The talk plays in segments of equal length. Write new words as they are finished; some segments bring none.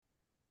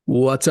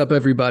What's up,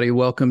 everybody?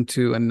 Welcome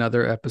to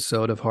another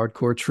episode of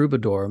Hardcore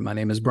Troubadour. My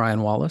name is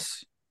Brian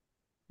Wallace.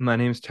 My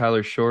name's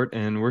Tyler Short,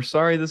 and we're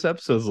sorry this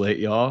episode's late,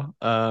 y'all.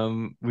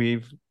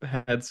 We've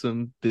had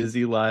some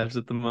busy lives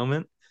at the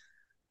moment.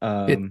 It,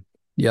 Um,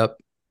 yep,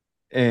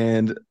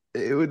 and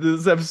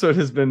this episode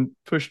has been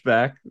pushed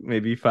back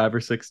maybe 5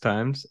 or 6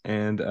 times,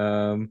 and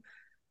a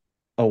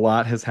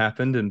lot has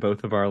happened in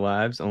both of our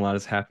lives, and a lot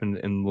has happened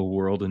in the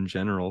world in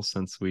general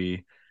since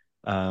we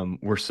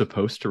were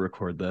supposed to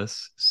record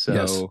this.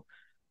 yes, So,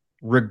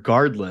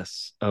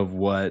 regardless of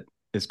what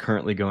is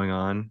currently going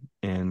on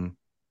in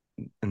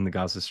the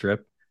Gaza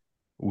Strip,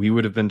 we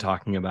would have been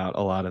talking about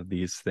a lot of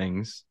these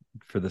things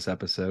for this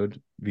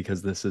episode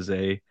because this is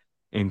a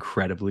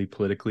incredibly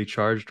politically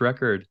charged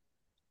record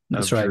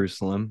that's of right.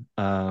 Jerusalem.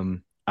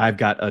 I've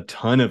got a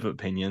ton of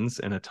opinions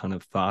and a ton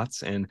of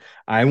thoughts, and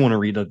I want to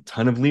read a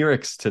ton of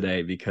lyrics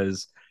today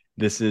because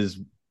this is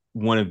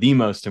one of the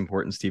most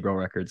important Steve Earle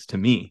records to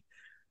me.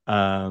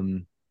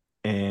 Um,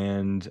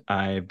 and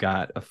I've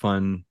got a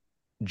fun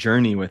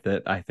journey with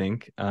it, I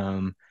think.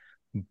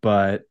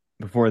 But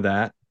before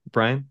that,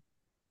 Brian,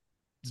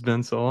 it's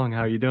been so long.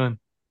 How are you doing?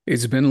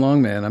 It's been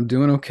long, man. I'm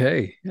doing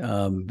okay.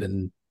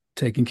 Been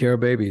taking care of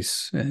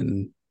babies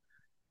and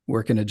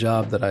working a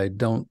job that I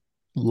don't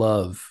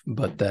love,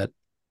 but that,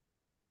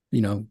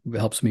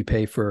 helps me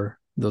pay for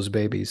those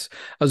babies.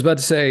 I was about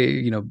to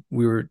say,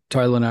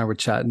 Tyler and I were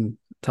chatting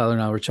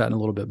a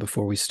little bit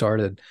before we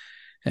started,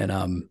 and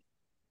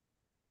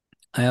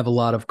I have a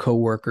lot of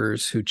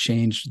coworkers who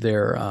changed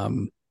their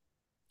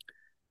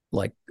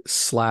like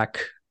Slack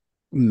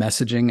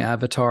messaging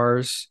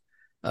avatars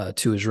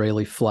to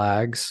Israeli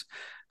flags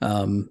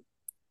um,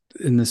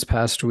 in this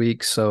past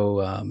week.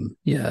 So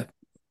yeah,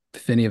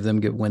 if any of them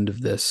get wind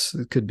of this,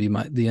 it could be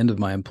the end of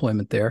my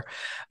employment there.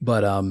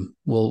 But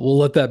we'll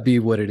let that be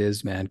what it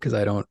is, man, because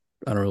I don't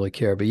really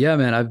care. But yeah,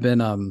 man, I've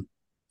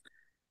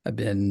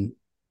been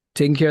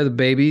taking care of the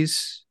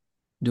babies,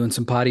 doing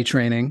some potty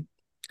training,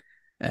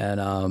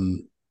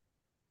 and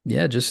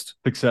yeah, just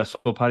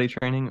Successful potty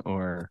training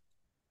or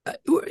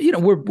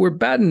we're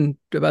batting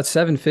about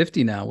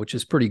 750 now, which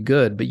is pretty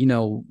good. But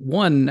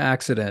one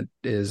accident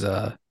is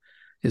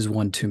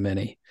one too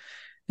many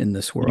in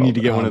this you need world.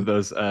 to get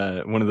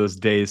one of those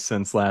days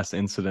since last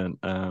incident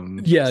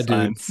Yeah, dude.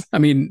 signs. I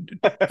mean,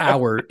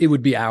 it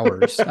would be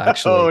hours Oh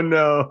actually. I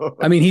no.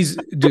 mean,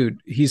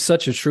 he's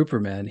such a trooper,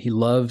 man.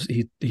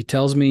 He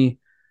tells me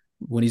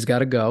when he's got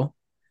to go.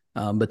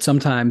 But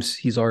sometimes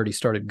he's already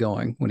started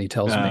going when he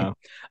tells me.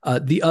 Uh,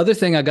 The other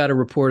thing I got to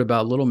report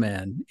about Little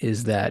Man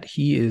is that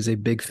he is a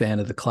big fan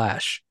of the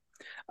Clash.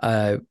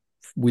 Uh,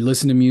 we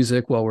listen to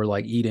music while we're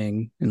like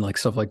eating and like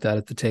stuff like that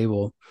at the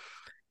table.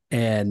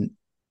 And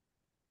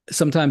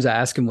sometimes I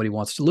ask him what he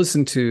wants to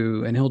listen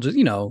to, and he'll just,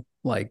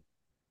 like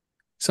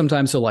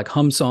sometimes he'll like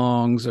hum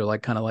songs or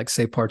like kind of like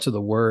say parts of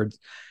the words.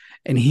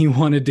 And he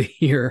wanted to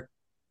hear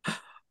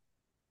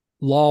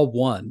Law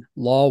One,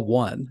 Law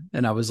One.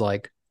 And I was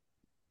like,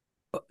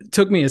 it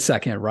took me a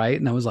second, right?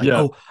 And I was like,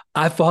 yeah, oh,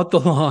 I fought the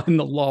law and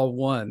the law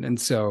won. And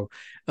so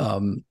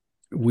um,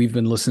 we've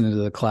been listening to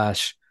the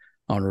Clash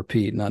on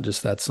repeat, not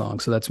just that song.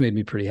 So that's made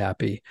me pretty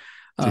happy.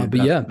 dude, But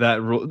that yeah,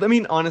 that rule. I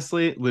mean,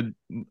 honestly,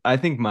 I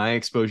think my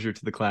exposure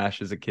to the Clash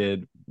as a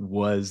kid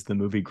was the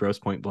movie Gross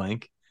Point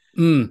Blank.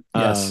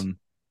 yes, Um,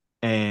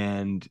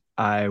 and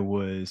I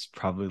was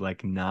probably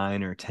like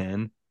 9 or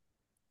 10.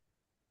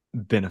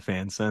 Been a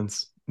fan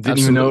since. Didn't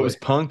even know it was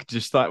absolutely. punk.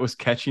 Just thought it was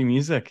catchy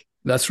music.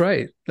 That's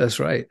right. That's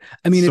right.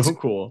 I mean, So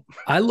cool.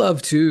 I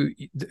love to,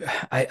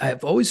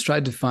 I've always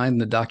tried to find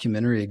the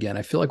documentary again.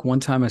 I feel like one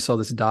time I saw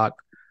this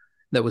doc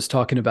that was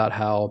talking about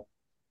how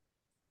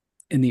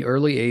in the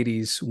early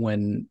 80s,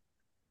 when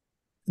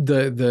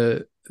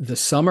the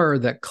summer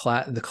that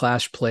the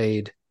Clash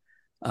played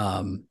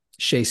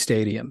Shea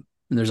Stadium,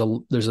 and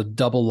there's a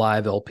double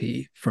live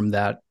LP from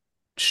that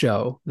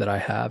show that I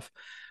have.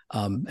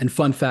 And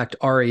fun fact,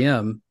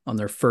 REM on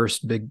their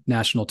first big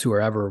national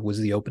tour ever was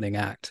the opening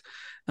act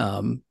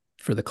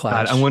for the God,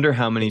 I Clash. wonder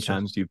how many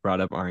times you've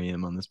brought up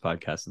REM on this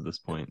podcast at this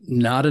point.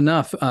 Not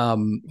enough.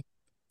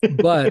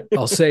 But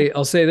I'll say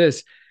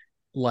this,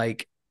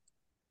 like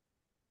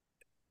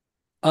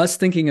us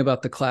thinking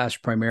about the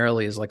Clash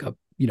primarily as like a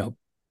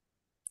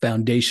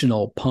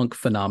foundational punk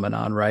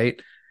phenomenon, right?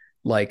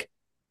 Like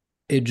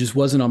it just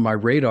wasn't on my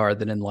radar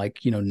that in like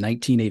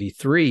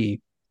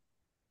 1983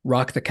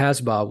 Rock the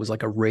Casbah was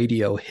like a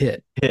radio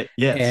hit.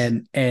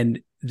 Yes. And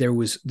there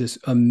was this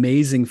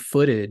amazing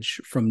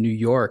footage from New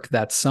York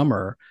that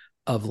summer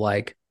of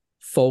like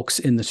folks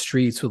in the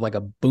streets with like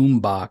a boom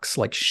box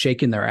like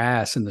shaking their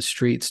ass in the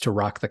streets to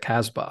Rock the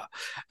Casbah.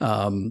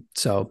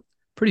 So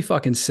pretty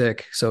fucking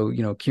sick. So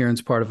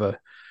Kieran's part of a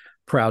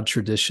proud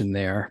tradition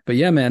there. But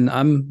yeah, man,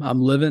 I'm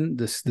living.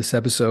 This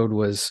episode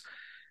was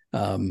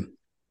um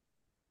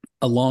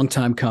a long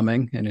time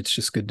coming, and it's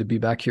just good to be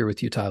back here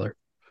with you, Tyler.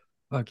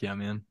 Fuck yeah,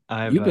 man.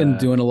 I've You've been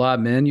doing a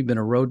lot, man. You've been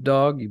a road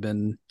dog.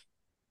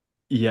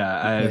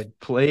 Yeah, You I've played.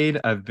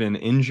 played, I've been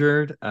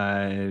injured,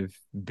 I've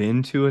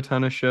been to a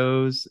ton of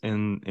shows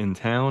in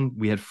town.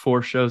 We had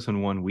 4 shows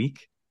in one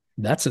week.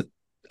 That's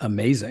a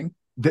amazing.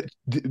 The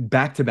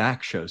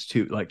back-to-back shows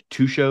too, like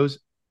 2 shows,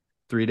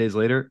 3 days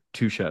later,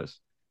 2 shows.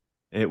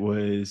 It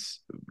was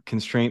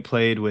Constraint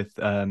played with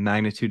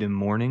Magnitude and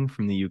Morning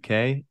from the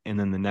UK, and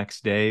then the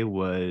next day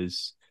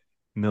was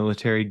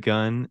Military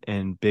Gun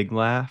and Big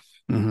Laugh,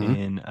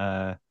 Mm-hmm.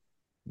 and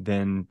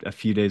then a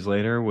few days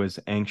later was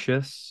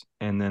Anxious,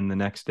 and then the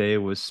next day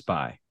was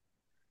Spy.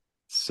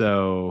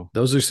 So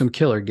Those are some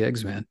killer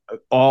gigs, man.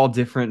 all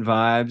different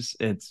vibes.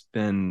 It's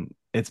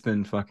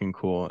been fucking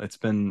cool. It's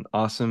been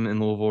awesome in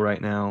Louisville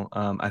right now.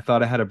 I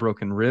thought I had a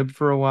broken rib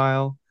for a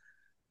while.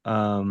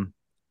 Um,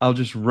 I'll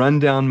just run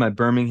down my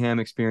Birmingham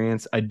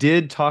experience. I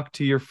did talk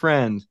to your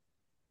friend.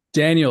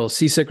 Daniel,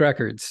 Seasick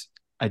Records.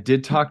 I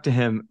did talk to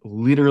him,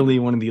 literally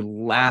one of the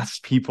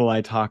last people I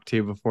talked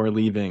to before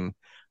leaving.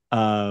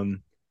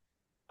 Um,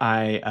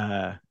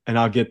 and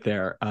I'll get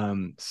there.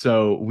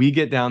 So we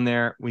get down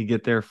there, we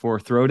get there for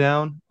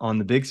Throwdown on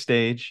the big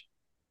stage.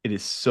 It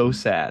is so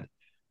sad.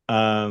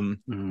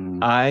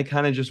 Mm. I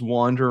kind of just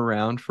wander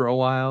around for a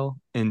while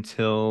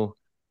until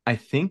I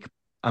think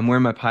I'm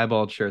wearing my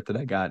Piebald shirt that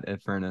I got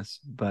at Furnace,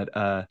 but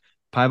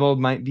Piebald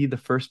might be the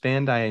first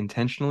band I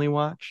intentionally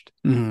watched.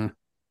 Mm-hmm.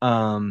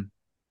 Um,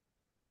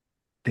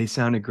 they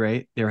sounded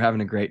great. They were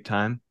having a great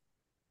time.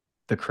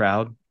 The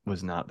crowd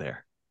was not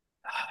there.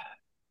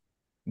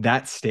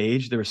 That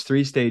stage, there was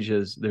 3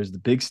 stages. There's the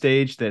big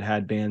stage that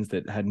had bands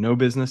that had no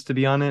business to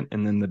be on it,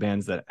 and then the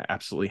bands that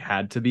absolutely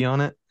had to be on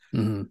it.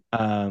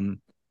 Mm-hmm.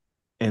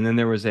 And then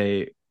there was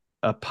a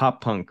pop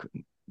punk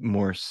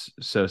more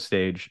so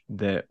stage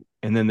that,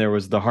 and then there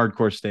was the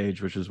hardcore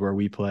stage, which is where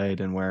we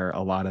played and where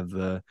a lot of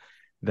the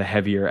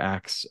heavier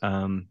acts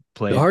The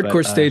played.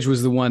 hardcore But stage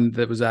was the one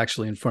that was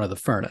actually in front of the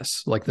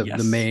furnace, like the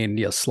yes, main,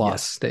 yeah, Sloss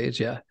yes, stage.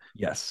 Yeah.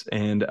 yes.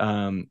 And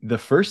the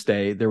first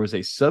day there was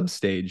a sub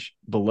stage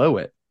below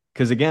it,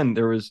 because again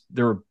there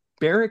were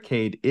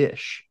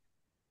barricade-ish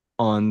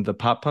on the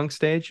pop punk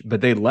stage,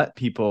 but they let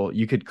people,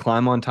 you could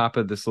climb on top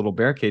of this little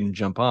barricade and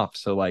jump off.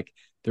 So like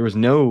there was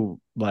no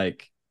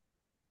like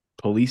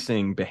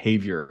policing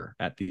behavior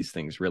at these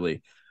things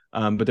really.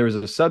 But there was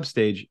a sub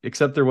stage,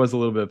 except there was a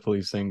little bit of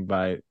policing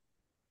by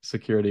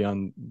security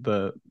on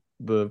the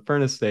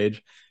Furnace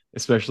stage,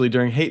 especially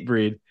during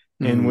Hatebreed,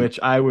 in Mm. which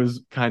I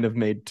was kind of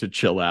made to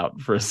chill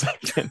out for a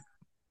second.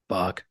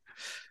 Fuck.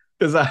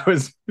 Because I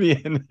was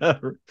being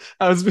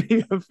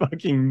a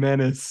fucking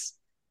menace.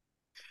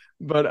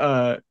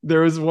 But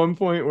there was one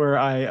point where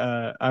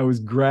I was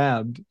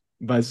grabbed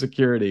by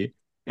security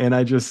and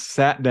I just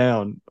sat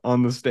down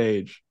on the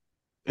stage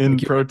Like in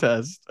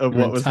protest of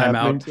you're what in was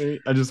happening timeout. to me.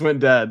 I just went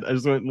dead. I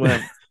just went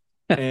limp.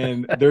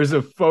 And there's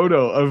a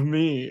photo of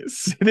me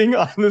sitting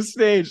on the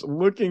stage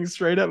looking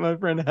straight at my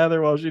friend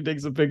Heather while she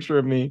takes a picture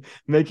of me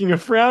making a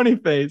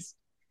frowny face.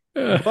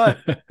 But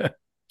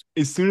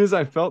as soon as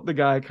I felt the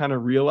guy kind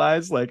of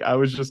realize like I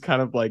was just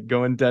kind of like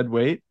going dead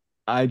weight,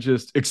 I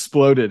just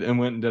exploded and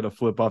went and did a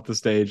flip off the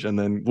stage and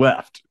then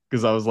left,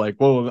 because I was like,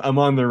 well, I'm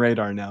on the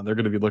radar now. They're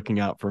going to be looking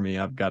out for me.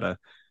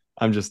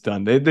 I'm just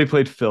done. They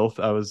played Filth.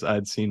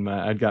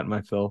 I'd gotten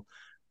my fill.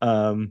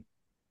 Um,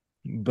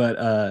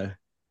 but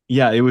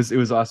yeah, it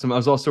was awesome. I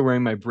was also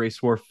wearing my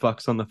Brace War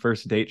Fucks on the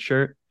First Date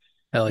shirt,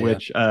 Hell yeah.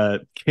 which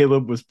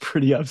Caleb was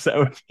pretty upset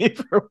with me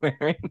for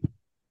wearing,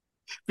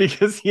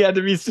 because he had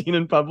to be seen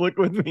in public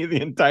with me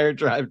the entire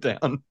drive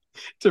down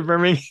to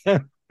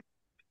Birmingham.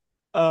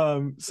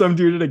 Some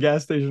dude at a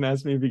gas station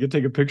asked me if he could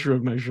take a picture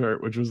of my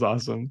shirt, which was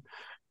awesome.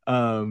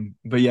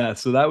 But yeah,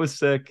 so that was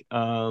sick.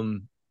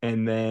 And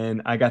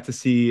then I got to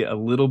see a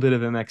little bit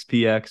of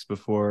MXPX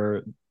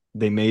before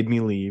they made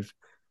me leave.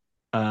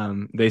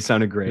 They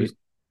sounded great.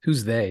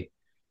 Who's they?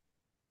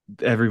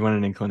 Everyone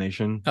in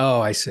Inclination.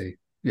 Oh, I see.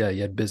 Yeah,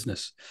 you had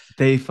business.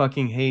 They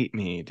fucking hate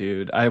me,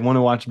 dude. I want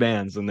to watch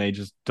bands and they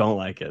just don't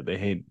like it. They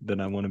hate that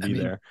I want to be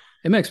there.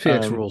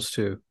 MXPX rules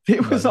too.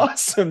 It was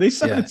awesome. They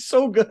sounded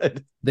so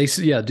good.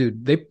 Yeah,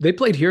 dude. They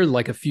played here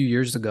like a few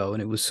years ago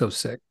and it was so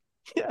sick.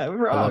 Yeah, it I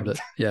loved rocked. it.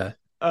 Yeah.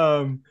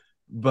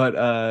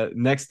 But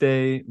next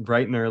day,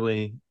 bright and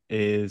early,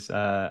 is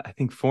I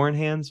think Foreign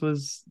Hands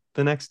was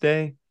the next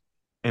day,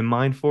 and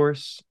Mind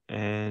Force,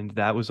 and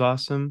that was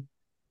awesome.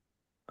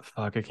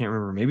 Fuck, I can't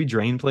remember. Maybe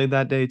Drain played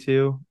that day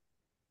too.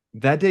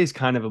 That day's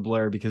kind of a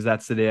blur because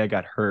that's the day I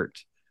got hurt.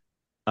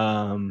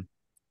 Um,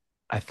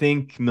 I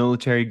think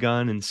Military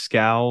Gun and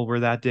Scowl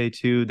were that day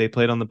too. They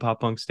played on the pop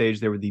punk stage.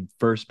 They were the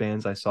first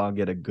bands I saw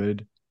get a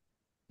good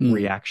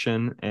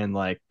reaction and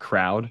like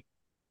crowd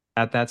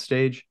at that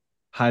stage.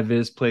 High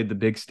Vis played the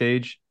big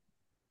stage.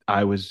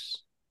 I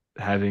was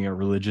having a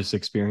religious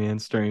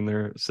experience during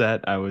their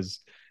set. I was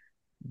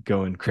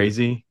going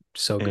crazy.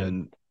 So good.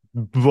 And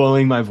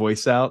blowing my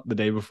voice out the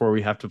day before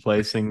we have to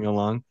play, singing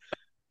along.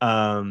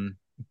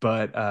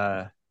 But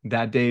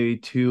that day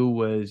too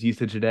was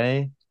Youth of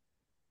Today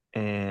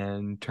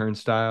and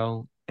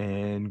Turnstile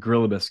and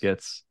Gorilla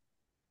Biscuits.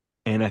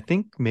 And I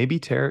think maybe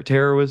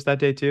Terror was that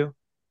day too.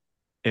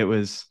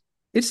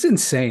 It's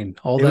insane.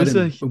 All that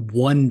in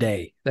one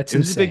day. That's insane. It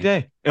was a big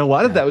day. And a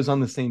lot of that was on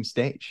the same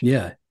stage.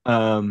 Yeah.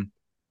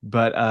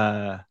 But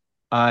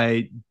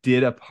I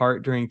did a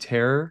part during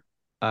Terror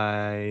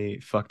I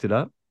fucked it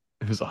up.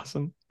 It was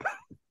awesome.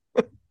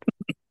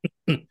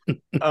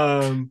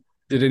 Um,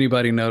 Did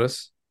anybody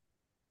notice?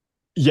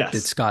 Did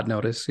yes. Scott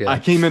notice? I Yeah.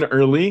 came in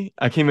early.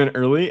 I came in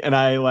early and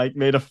I like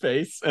made a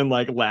face and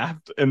like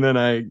laughed and then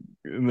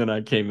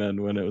I came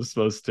in when it was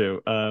supposed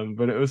to.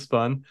 But it was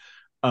fun.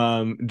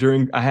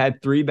 During I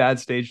had three bad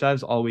stage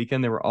dives all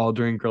weekend. They were all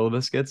during Grill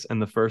Biscuits,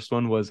 and the first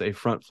one was a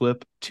front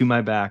flip to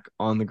my back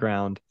on the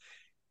ground,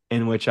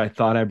 in which I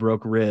thought I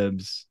broke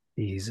ribs,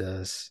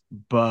 Jesus.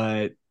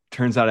 but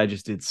turns out I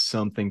just did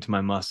something to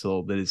my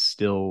muscle that is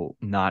still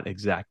not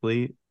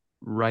exactly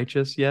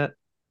righteous yet.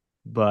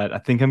 But I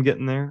think I'm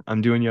getting there.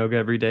 I'm doing yoga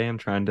every day. I'm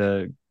trying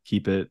to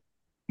keep it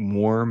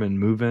warm and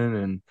moving,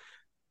 and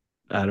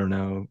I don't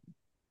know.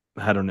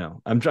 I don't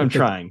know. I'm But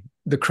trying.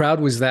 the crowd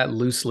was that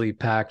loosely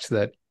packed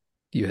that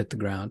you hit the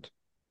ground.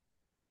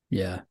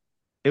 Yeah,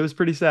 It was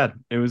pretty sad.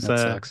 It was that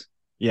sucks.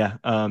 yeah.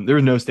 There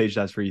was no stage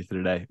dives for youth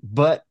today,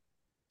 but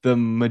the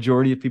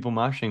majority of people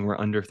moshing were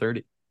under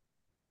 30.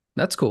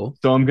 That's cool.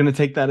 So I'm gonna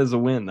take that as a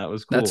win. That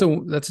was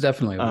cool. That's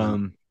definitely a win.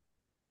 Um,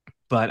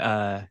 but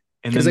and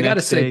Because then I got to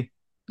next say, day,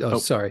 oh, oh,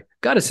 sorry,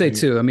 got to say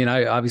too. I mean,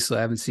 I obviously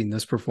I haven't seen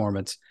this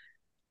performance.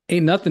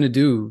 Ain't nothing to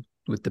do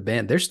with the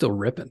band. They're still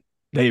ripping.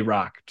 they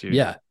rock, dude.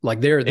 Yeah,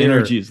 like they're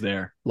Energy is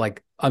there.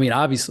 like I mean,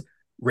 obviously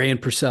Ray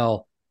and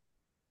Purcell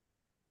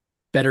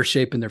better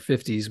shape in their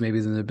 50s maybe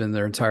than they've been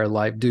their entire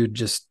life. Dude,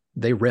 just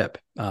they rip.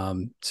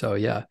 So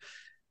yeah,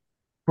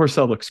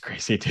 Porcel looks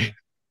crazy, dude.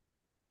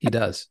 he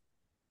does.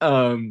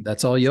 Um,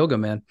 That's all yoga,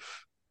 man.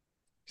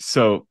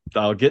 so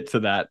I'll get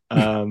to that.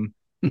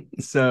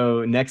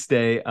 So next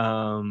day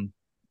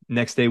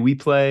we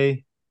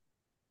play.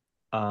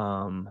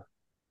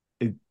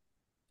 It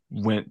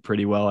went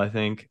pretty well, I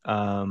think. You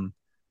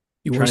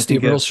wore a Trying to think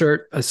Steve Earle of,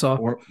 shirt, I saw.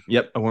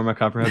 yep, I wore my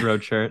Copperhead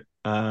Road shirt.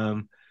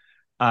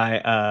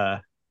 I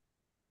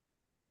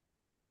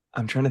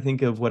I'm trying to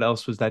think of what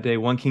else was that day.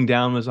 One King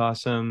Down was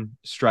awesome.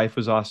 Strife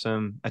was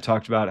awesome. I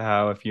talked about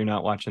how if you're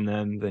not watching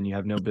them, then you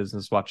have no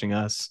business watching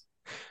us.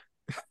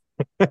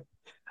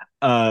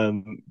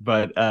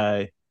 But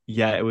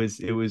yeah, it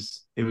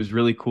was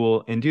really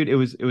cool. And dude, it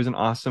was an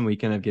awesome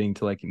weekend of getting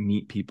to like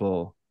meet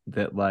people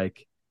that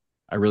like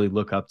I really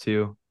look up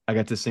to. I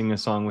got to sing a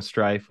song with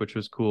Strife, which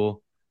was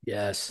cool.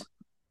 Yes.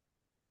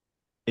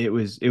 It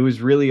was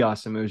really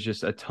awesome. It was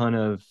just a ton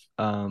of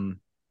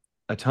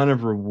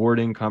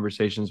rewarding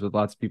conversations with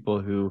lots of people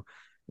who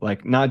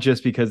like not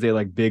just because they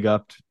like big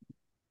up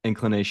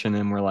inclination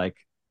and were like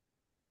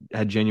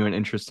had genuine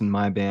interest in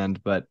my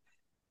band, but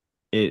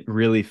it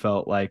really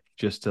felt like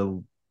just a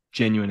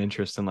genuine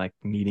interest in like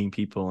meeting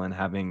people and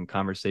having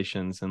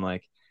conversations and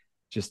like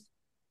just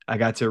I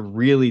got to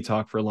really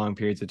talk for long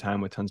periods of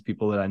time with tons of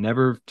people that I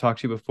never talked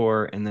to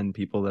before and then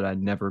people that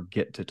I'd never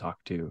get to talk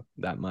to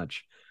that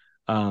much.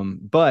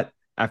 But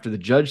after the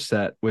judge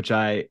set, which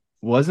I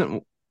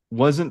wasn't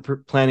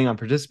planning on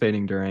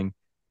participating during,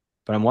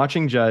 but I'm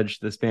watching Judge,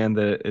 this band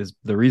that is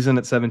the reason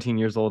at 17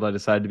 years old I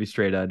decided to be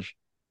straight edge,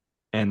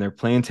 and they're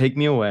playing Take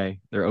Me Away.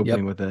 They're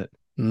opening Yep. with it.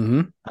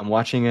 Mm-hmm. I'm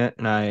watching it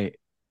and I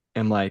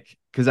am like,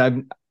 because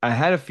I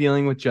had a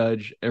feeling with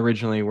Judge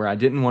originally where I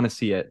didn't want to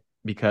see it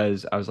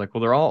because I was like,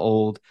 well, they're all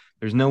old.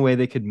 There's no way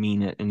they could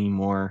mean it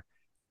anymore.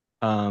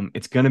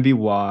 It's gonna be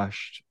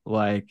washed.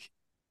 Like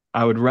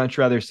I would much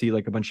rather see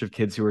like a bunch of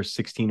kids who are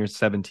 16 or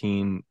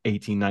 17,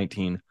 18,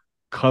 19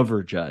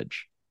 cover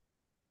Judge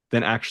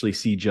than actually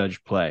see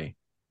Judge play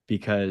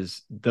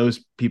because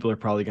those people are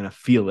probably going to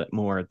feel it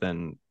more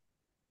than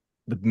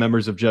the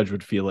members of Judge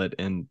would feel it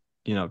in,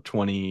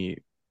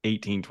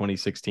 2018,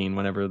 2016,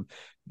 whenever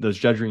those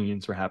Judge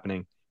reunions were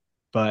happening.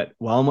 But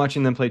while I'm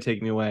watching them play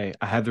Take Me Away,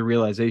 I have the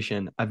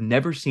realization I've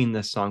never seen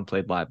this song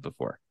played live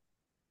before.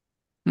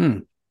 Hmm.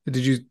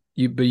 Did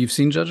but you've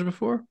seen Judge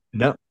before?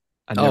 No,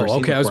 I'd never Oh,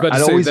 seen okay. it I was before. about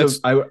to say that's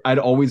I'd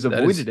always that is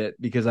avoided it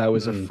because I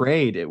was mm.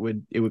 afraid it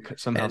would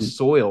somehow And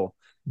soil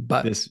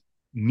but this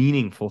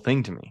meaningful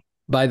thing to me.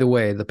 by the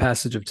way, the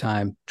passage of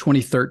time,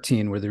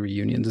 2013 were the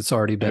reunions. It's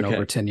already been over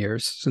Okay, 10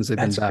 years since they've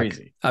been that's back.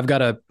 crazy. I've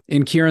got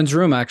in Kieran's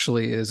room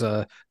actually is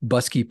a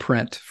Busky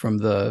print from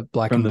the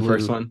Black From and the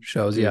first Blue one,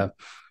 shows. dude. Yeah.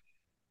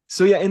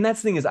 So yeah, and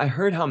that's the thing is I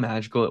heard how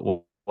magical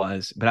it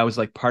was, but I was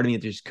like part of me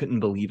that just couldn't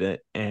believe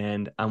it.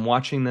 And I'm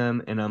watching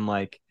them and I'm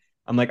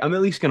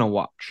at least gonna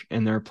watch.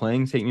 And they're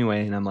playing Take Me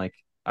Away, and I'm like,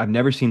 I've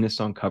never seen this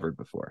song covered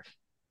before.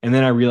 And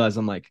then I realized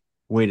I'm like,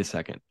 wait a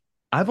second.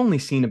 I've only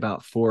seen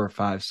about 4 or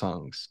 5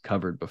 songs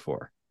covered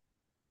before.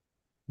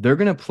 They're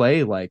gonna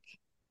play like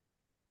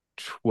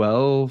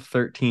 12,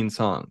 13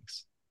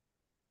 songs.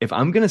 If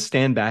I'm gonna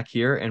stand back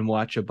here and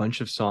watch a bunch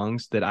of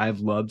songs that I've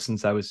loved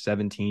since I was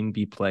 17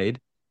 be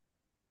played,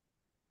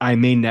 I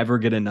may never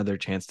get another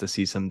chance to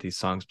see some of these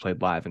songs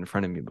played live in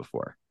front of me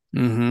before.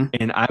 Mm-hmm.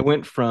 And I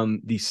went from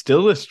the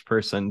stillest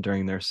person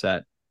during their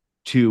set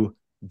to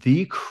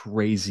the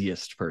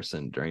craziest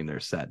person during their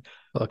set.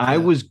 Fuck I yeah.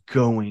 was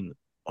going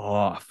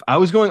off. I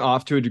was going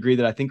off to a degree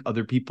that I think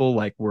other people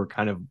like were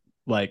kind of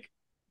like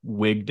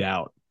wigged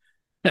out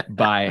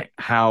by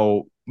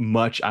how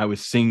much I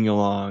was singing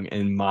along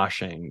and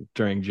moshing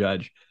during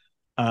Judge.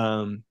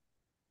 Um,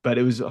 but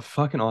it was a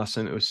fucking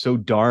awesome. It was so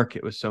dark.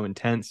 It was so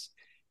intense.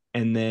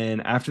 And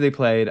then after they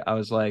played, I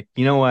was like,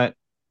 you know what?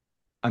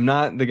 I'm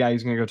not the guy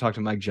who's going to go talk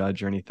to Mike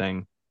Judge or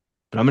anything,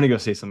 but I'm going to go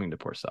say something to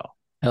Porcell.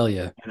 Hell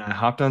yeah. And I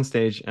hopped on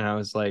stage and I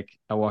was like,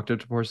 I walked up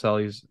to Porcell.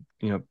 He was,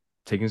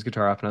 taking his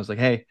guitar off. And I was like,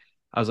 hey,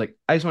 I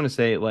just want to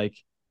say, like,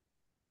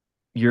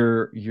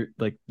 you're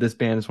like, this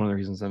band is one of the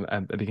reasons I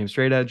became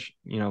straight edge.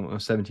 I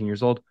was 17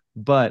 years old.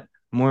 But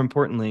more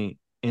importantly,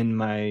 in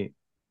my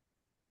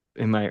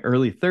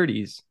early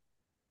 30s,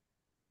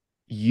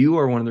 you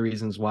are one of the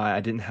reasons why I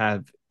didn't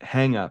have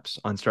hangups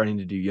on starting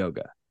to do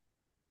yoga.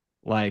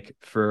 Like,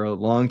 for a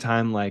long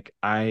time, like,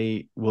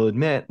 I will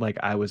admit, like,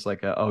 I was like,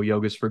 oh,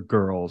 yoga's for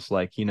girls,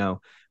 like,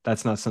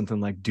 that's not something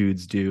like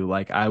dudes do.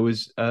 Like, I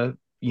was a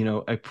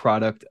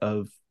product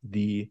of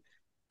the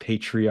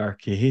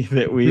patriarchy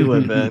that we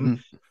live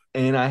in,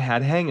 and I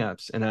had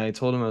hangups, and I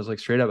told him, I was like,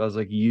 straight up, I was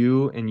like,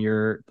 you and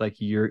your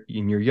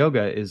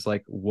yoga is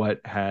like what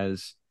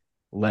has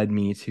led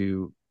me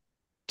to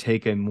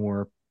take a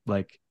more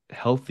like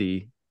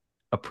healthy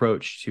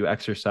approach to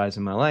exercise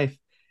in my life.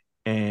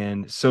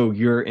 And so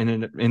you're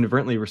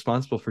inadvertently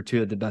responsible for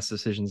two of the best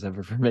decisions I've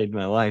ever made in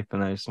my life.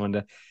 And I just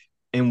wanted to,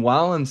 and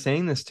while I'm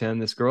saying this to him,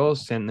 this girl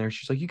is standing there.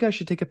 She's like, you guys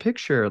should take a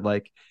picture.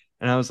 Like,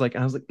 and I was like,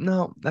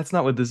 no, that's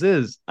not what this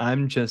is.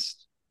 I'm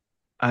just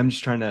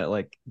trying to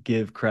like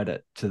give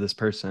credit to this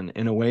person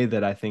in a way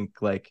that I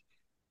think like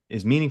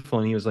is meaningful.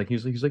 And he's like, yeah,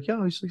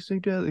 he's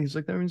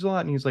like, that means a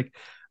lot. And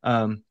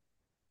um,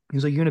 he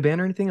was like, you in a band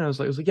or anything? And I was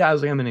like, yeah,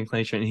 I'm in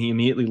Inclination. And he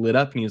immediately lit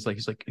up and he's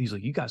like,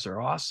 you guys are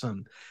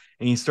awesome.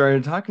 And he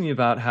started talking to me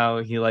about how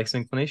he likes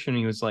Inclination. And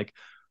he was like,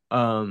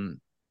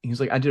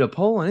 I did a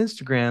poll on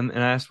Instagram and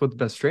I asked what the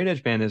best straight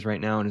edge band is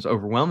right now. And it's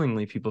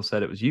overwhelmingly people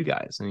said it was you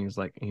guys. And he was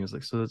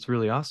like, so that's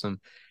really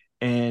awesome.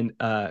 And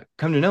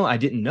come to know, I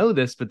didn't know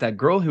this, but that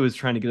girl who was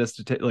trying to get us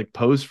to like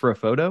pose for a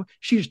photo,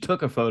 she just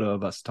took a photo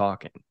of us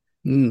talking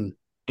Mm.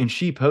 and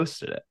she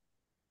posted it.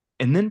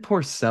 And then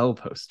Porcell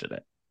posted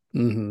it.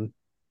 Mm-hmm.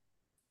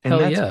 And Hell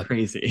that's yeah.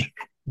 crazy.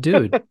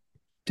 Dude,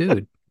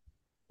 dude.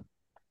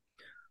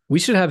 We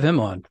should have him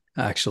on,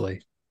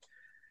 actually.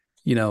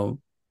 You know,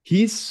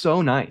 He's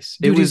so nice.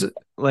 It dude, he's, was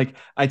like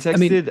I I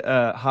mean,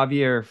 texted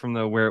Javier from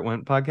the Where It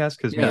Went podcast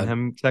because me and yeah,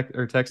 him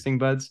are texting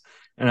buds,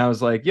 and I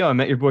was like, "Yo, I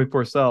met your boy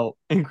Porcell,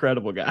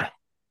 incredible guy."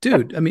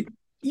 dude, I mean,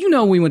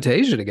 we went to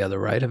Asia together,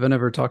 right? Have I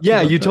never talked to you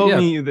Yeah, about you that? told Yeah.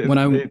 me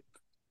When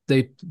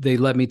that they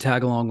let me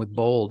tag along with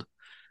Bold.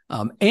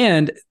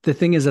 And the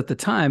thing is at the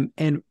time,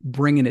 and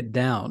Bringing It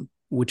Down,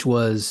 which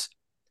was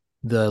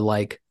the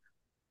like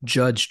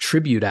Judge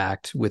tribute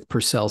act with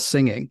Purcell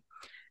singing.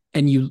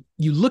 And you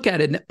look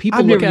at it, and people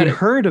I've look never at even it,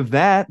 heard of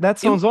that. That it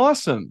sounds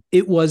awesome.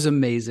 it was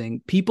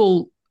amazing.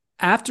 People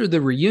after the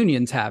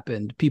reunions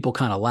happened, people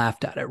kind of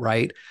laughed at it,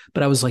 right?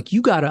 But I was like,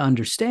 you got to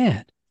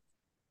understand,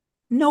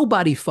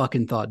 nobody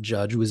fucking thought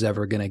Judge was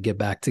ever going to get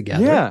back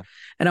together. Yeah,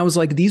 And I was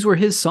like, these were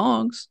his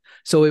songs.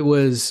 So it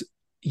was,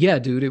 yeah,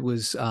 dude, it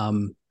was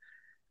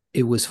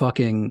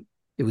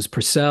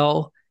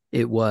Purcell.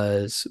 It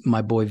was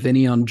my boy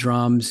Vinny on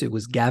drums. It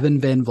was Gavin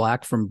Van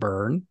Vlack from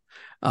Burn,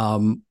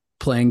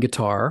 playing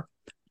guitar.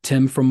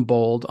 Tim from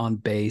Bold on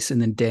bass,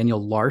 and then Daniel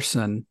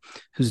Larson,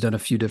 who's done a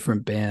few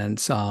different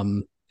bands,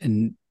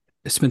 and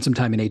spent some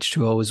time in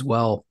H2O as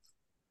well.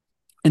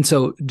 And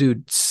so,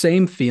 dude,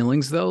 same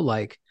feelings though.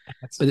 Like,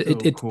 that's but so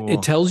it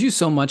cool. tells you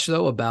so much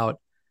though about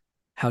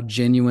how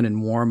genuine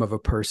and warm of a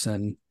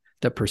person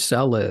that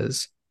Purcell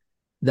is,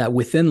 that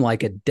within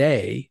like a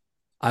day,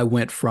 I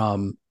went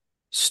from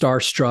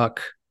starstruck,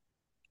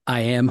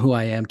 I am who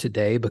I am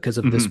today because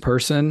of this Mhm.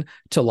 person,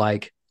 to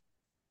like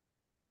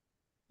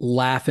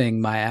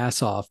laughing my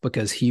ass off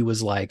because he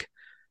was like,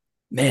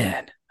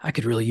 man, I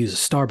could really use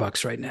a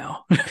Starbucks right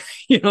now.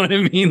 You know what I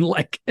mean?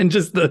 Like, and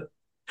just the,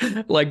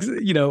 like,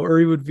 or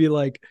he would be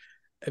like,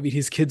 I mean,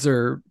 his kids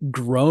are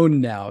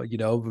grown now,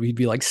 he'd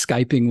be like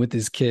Skyping with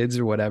his kids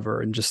or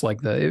whatever. And just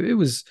like it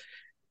was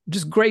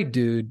just great,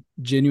 dude,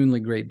 genuinely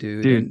great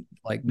dude. Dude, And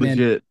like, man,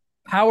 legit.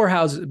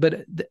 powerhouse.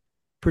 But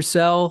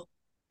Purcell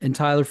and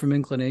Tyler from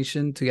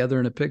Inclination together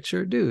in a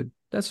picture, dude,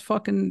 that's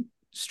fucking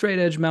straight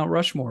edge Mount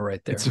Rushmore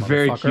right there, It's a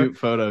very motherfucker. cute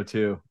photo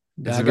too.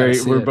 It's I a gotta very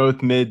see it.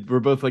 we're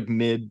both like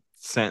mid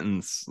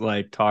sentence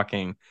like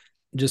talking.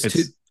 Just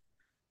It's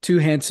two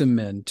handsome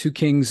men, two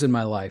kings in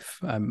my life.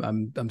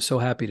 I'm so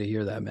happy to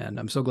hear that, man.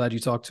 I'm so glad you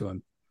talked to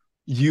him.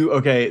 You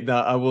okay?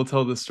 I will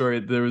tell the story.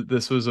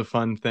 This was a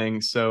fun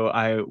thing. So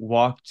I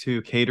walked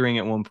to catering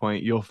at one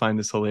point. You'll find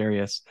this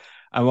hilarious.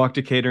 I walked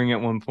to catering at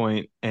one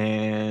point,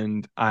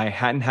 and I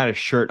hadn't had a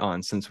shirt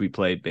on since we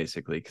played,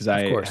 basically, because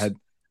Of course.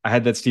 I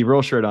had that Steve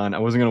Earle shirt on. I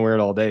wasn't gonna wear it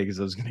all day because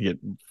I was gonna get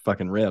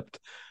fucking ripped.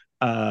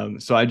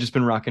 So I'd just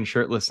been rocking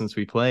shirtless since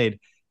we played,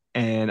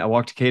 and I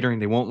walked to catering.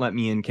 They won't let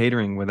me in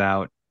catering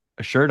without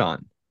a shirt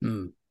on.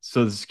 Mm,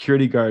 So the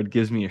security guard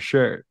gives me a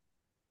shirt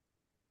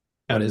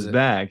out what of is his it?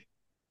 bag.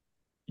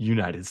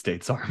 United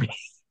States Army.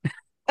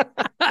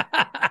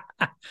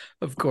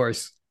 Of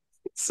course.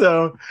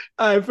 So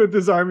I put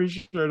this army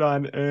shirt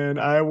on and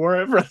I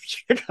wore it for like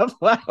a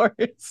couple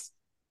hours.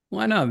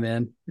 Why not,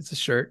 man? It's a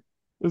shirt.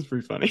 It was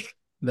pretty funny.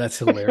 That's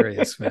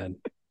hilarious, man.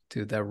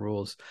 Dude, that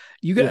rules.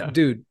 You got, Yeah.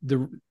 dude,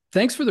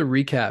 thanks for the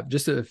recap.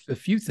 Just a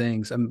few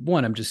things.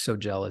 I'm just so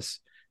jealous.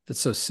 That's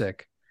so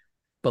sick.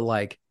 But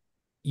like,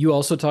 you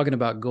also talking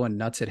about going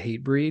nuts at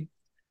Hatebreed.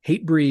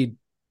 Hatebreed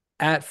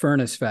at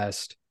Furnace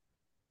Fest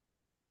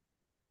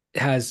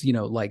has,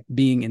 like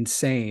being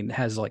insane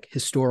has like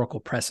historical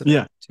precedent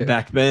Yeah. too.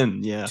 Back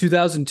then. Yeah.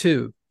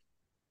 2002.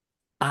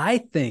 I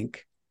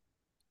think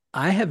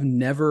I have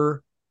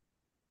never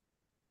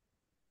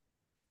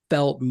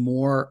felt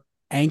more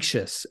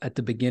anxious at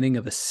the beginning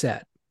of a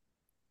set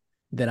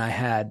than I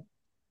had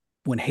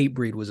when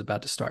Hatebreed was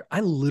about to start.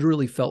 I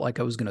literally felt like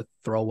I was going to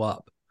throw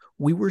up.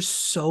 We were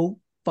so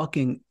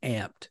fucking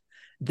amped.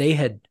 They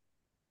had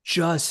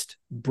just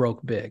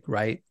broke big,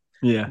 right?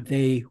 Yeah.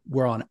 They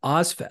were on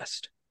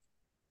Ozfest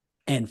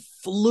and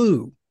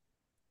flew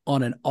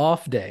on an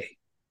off day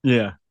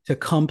Yeah. to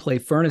come play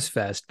Furnace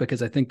Fest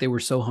because I think they were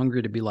so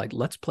hungry to be like,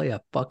 let's play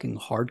a fucking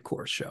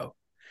hardcore show.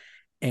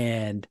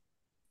 And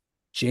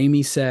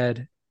Jamie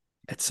said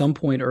at some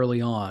point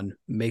early on,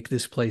 make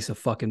this place a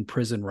fucking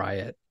prison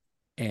riot.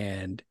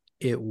 And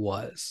it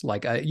was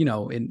like,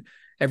 and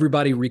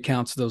everybody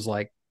recounts those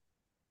like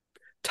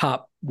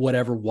top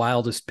whatever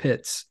wildest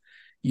pits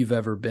you've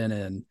ever been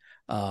in.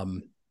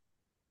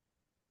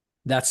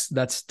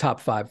 That's top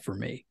 5 for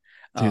me.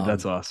 Dude,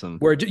 that's awesome.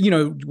 Where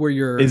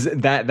you're Is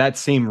that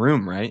same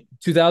room, right?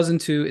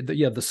 2002,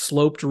 the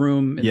sloped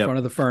room in front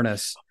of the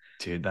furnace.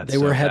 Dude, that's they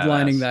were so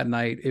headlining badass. that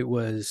night. It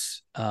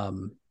was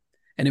and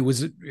it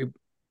was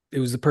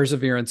the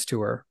Perseverance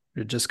tour. It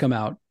had just come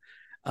out.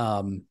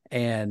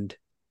 And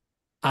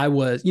I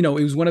was, it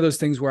was one of those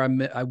things where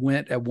I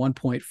went at one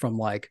point from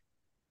like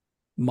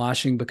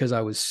moshing because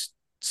I was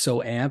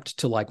so amped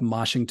to like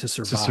moshing to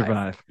survive. To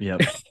survive.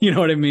 Yep. You know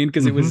what I mean?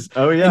 Because it was,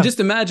 oh yeah. And just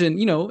imagine,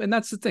 and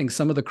that's the thing.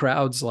 Some of the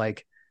crowds,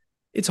 like,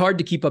 it's hard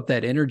to keep up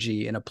that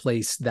energy in a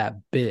place that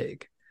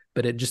big.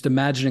 But just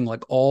imagining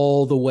like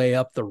all the way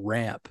up the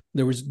ramp,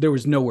 there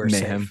was nowhere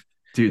mayhem. safe.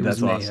 Dude,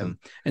 that's awesome.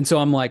 And so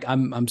I'm like,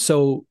 I'm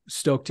so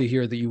stoked to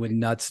hear that you went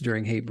nuts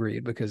during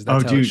Hatebreed because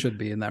that's how it should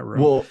be in that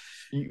room. Well,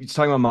 you're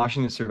talking about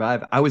moshing to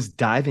survive. I was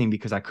diving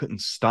because I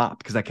couldn't stop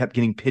because I kept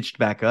getting pitched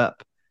back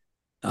up.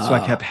 So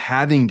I kept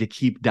having to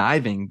keep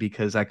diving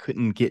because I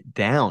couldn't get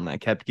down. I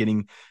kept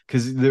getting,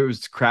 because there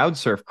was crowd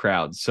surf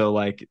crowds. So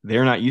like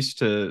they're not used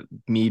to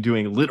me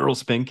doing literal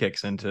spin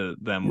kicks into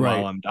them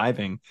while I'm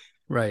diving.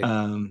 Right.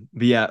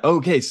 But yeah.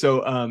 Okay.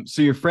 So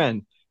your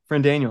friend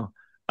Daniel,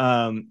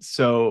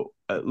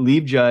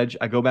 leave Judge.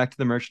 I go back to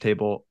the merch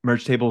table.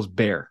 Merch table's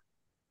bare,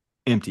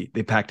 empty.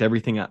 They packed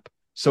everything up.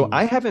 So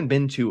I haven't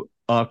been to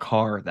a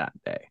car that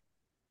day.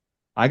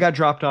 I got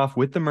dropped off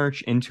with the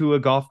merch into a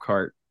golf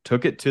cart,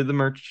 took it to the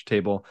merch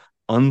table,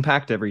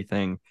 unpacked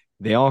everything.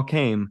 They all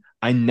came.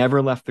 I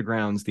never left the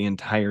grounds the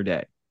entire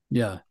day.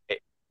 Yeah. I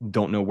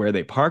don't know where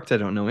they parked. I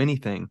don't know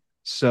anything.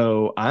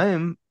 So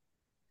I'm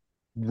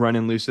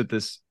running loose at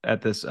this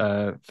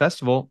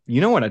festival.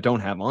 You know what I don't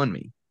have on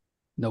me?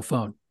 No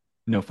phone.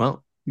 No phone.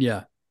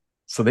 Yeah.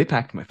 So they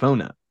packed my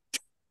phone up.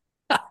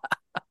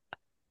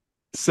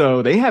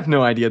 So they have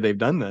no idea they've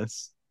done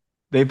this.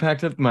 They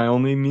packed up my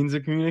only means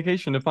of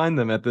communication to find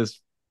them at this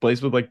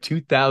place with like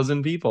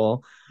 2,000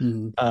 people.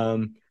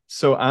 Mm-hmm.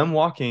 So I'm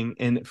walking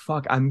and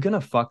I'm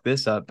gonna fuck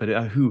this up, but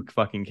who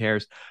fucking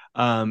cares?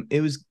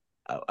 It was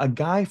a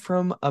guy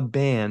from a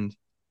band.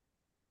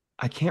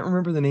 I can't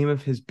remember the name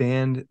of his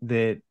band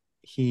that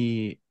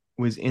he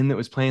was in that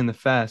was playing the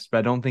fest, but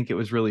I don't think it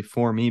was really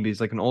for me, but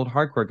he's like an old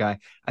hardcore guy.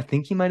 I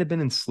think he might have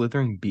been in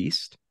Slithering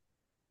Beast.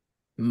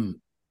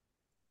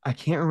 I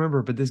can't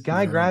remember, but this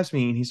guy grabs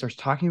me and he starts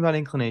talking about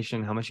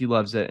Inclination, how much he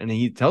loves it, and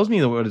he tells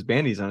me what his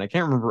band he's on. I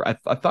can't remember.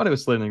 I thought it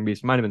was Slithering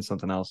Beast. It might have been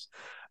something else.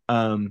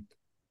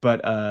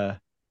 But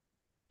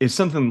it's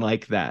something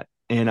like that.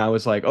 And I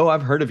was like, oh,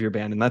 I've heard of your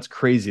band, and that's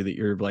crazy that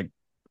you're like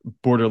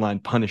borderline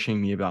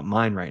punishing me about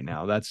mine right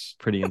now. That's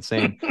pretty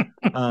insane.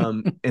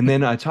 And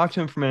then I talked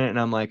to him for a minute, and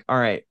I'm like, all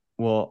right,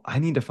 well, I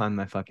need to find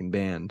my fucking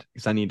band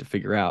because I need to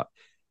figure out.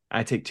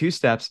 I take 2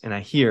 steps and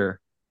I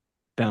hear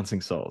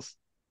Bouncing Souls,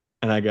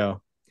 and I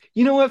go,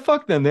 you know what?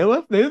 Fuck them. They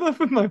left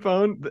with my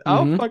phone.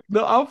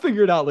 I'll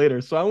figure it out later.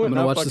 So I went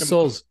and watch the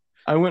Souls.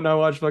 I went and I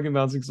watched fucking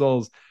Bouncing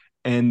Souls.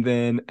 And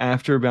then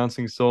after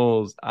Bouncing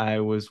Souls, I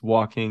was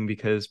walking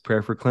because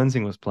Prayer for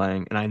Cleansing was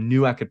playing, and I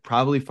knew I could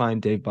probably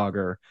find Dave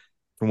Bogger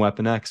from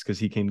Weapon X because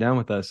he came down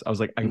with us. I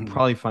was like, I can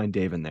probably find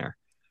Dave in there.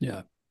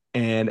 Yeah.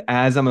 And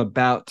as I'm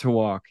about to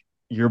walk,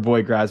 your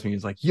boy grabs me.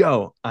 He's like,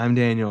 yo, I'm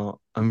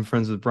Daniel. I'm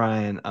friends with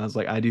Brian. I was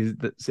like, I do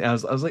this. I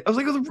was like,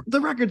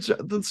 the record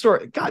the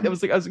store. God, I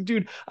was like,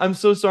 dude, I'm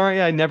so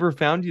sorry. I never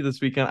found you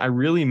this weekend. I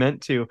really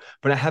meant to,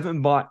 but I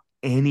haven't bought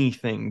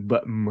anything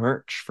but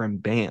merch from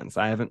bands.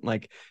 I haven't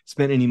like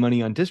spent any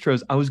money on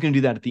distros. I was going to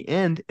do that at the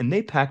end, and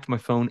they packed my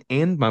phone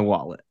and my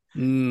wallet.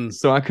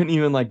 So I couldn't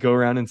even like go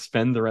around and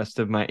spend the rest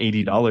of my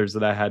 $80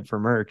 that I had for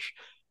merch.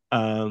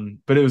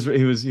 But he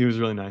was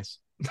really nice.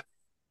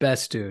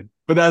 Best dude.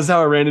 But that's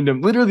how I ran into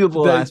him. Literally the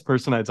last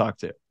person I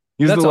talked to.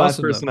 He was the last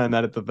person I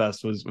met at the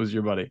fest was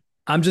your buddy.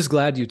 I'm just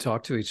glad you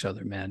talked to each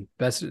other, man.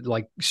 Best,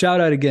 like,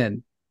 shout out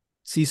again.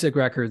 Seasick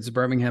Records,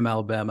 Birmingham,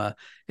 Alabama.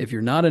 If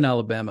you're not in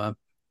Alabama,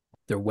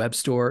 their web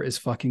store is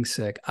fucking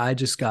sick. I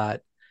just got,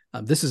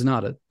 this is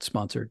not a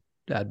sponsored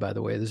ad, by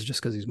the way. This is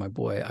just because he's my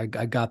boy.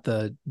 I got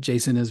the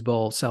Jason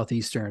Isbell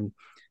Southeastern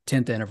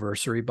 10th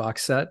anniversary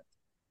box set.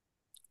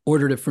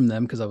 Ordered it from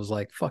them because I was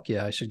like, fuck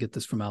yeah, I should get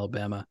this from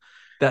Alabama.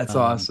 That's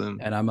awesome.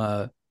 And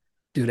I'm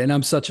dude, and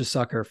I'm such a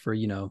sucker for,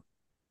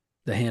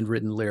 the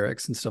handwritten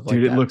lyrics and stuff like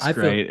that. Dude, it looks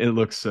great. It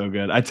looks so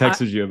good. I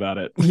texted you about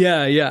it.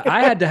 Yeah.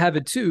 I had to have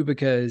it too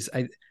because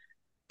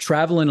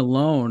Traveling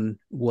Alone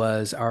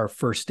was our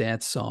first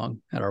dance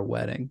song at our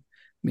wedding,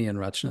 me and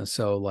Rachna.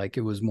 So like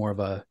it was more of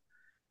a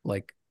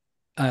like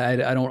I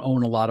don't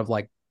own a lot of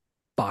like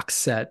box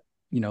set,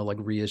 like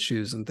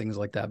reissues and things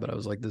like that. But I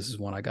was like, this is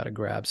one I got to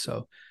grab.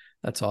 So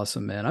that's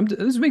awesome, man.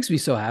 This makes me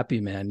so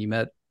happy, man. You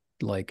met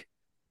like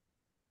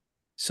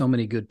so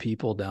many good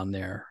people down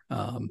there.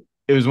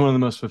 It was one of the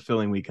most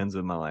fulfilling weekends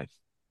of my life.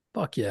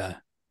 Fuck yeah,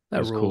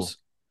 that rules.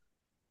 Cool.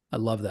 I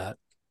love that.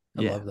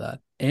 I love that.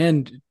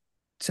 And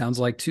sounds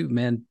like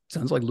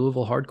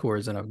Louisville hardcore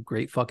is in a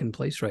great fucking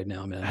place right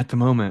now, man. At the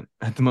moment,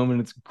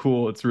 it's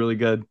cool. It's really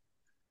good.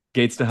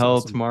 Gates to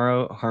Hell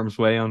tomorrow, Harm's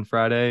Way on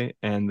Friday,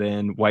 and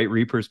then White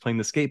Reapers playing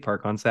the skate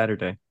park on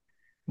Saturday.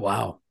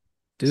 Wow,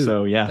 dude.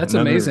 So yeah, that's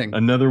amazing.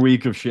 Another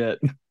week of shit.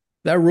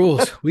 That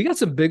rules. We got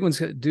some big ones,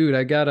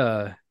 dude.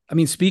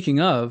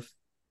 Speaking of,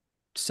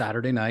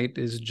 Saturday night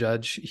is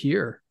Judge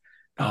here.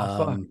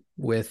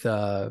 With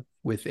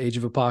Age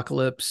of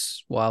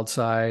Apocalypse, Wild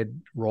Side,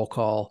 Roll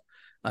Call,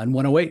 and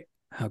 108.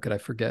 How could I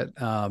forget?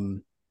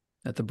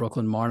 At the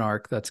Brooklyn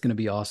Monarch. That's going to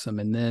be awesome.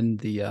 And then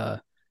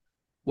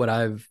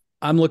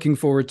I'm looking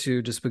forward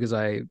to, just because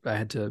I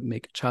had to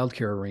make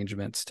childcare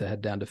arrangements to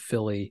head down to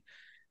Philly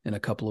in a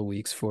couple of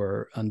weeks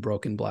for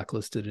Unbroken,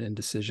 Blacklisted, and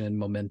Indecision,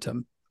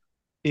 Momentum.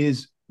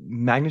 Is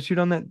Magnitude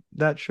on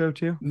that show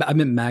too? I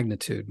meant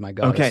Magnitude. My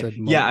God. Okay.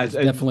 It's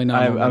definitely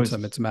not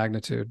Momentum. It's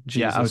Magnitude.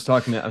 Jesus. Yeah, I was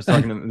talking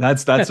to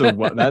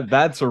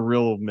that's a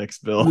real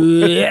mixed bill.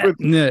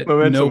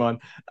 Momentum on.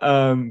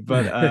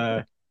 But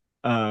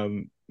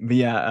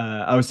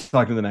I was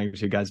talking to the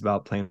Magnitude guys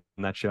about playing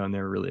that show, and they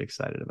were really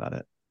excited about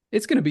it.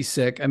 It's gonna be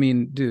sick. I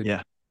mean, dude.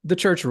 Yeah. The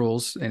church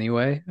rules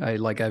anyway. I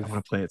want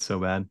to play it so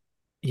bad.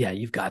 Yeah,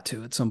 you've got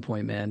to at some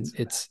point, man.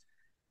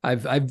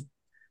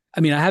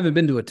 I haven't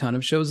been to a ton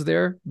of shows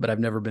there, but I've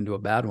never been to a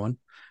bad one.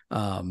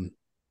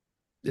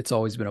 It's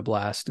always been a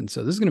blast. And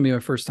so this is going to be my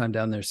first time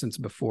down there since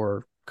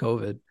before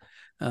COVID.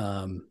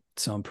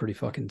 So I'm pretty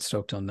fucking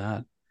stoked on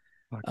that.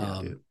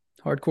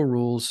 Hardcore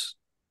rules,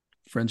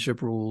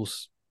 friendship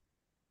rules.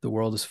 The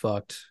world is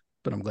fucked,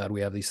 but I'm glad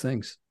we have these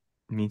things.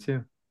 Me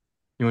too.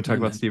 You want to talk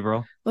about Steve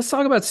Earle? Let's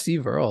talk about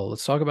Steve Earle.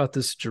 Let's talk about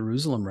this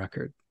Jerusalem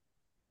record.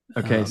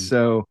 Okay.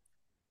 So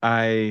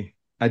I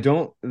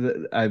told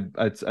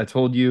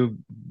you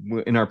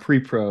in our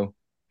pre-pro,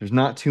 there's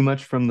not too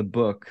much from the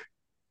book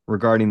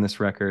regarding this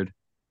record.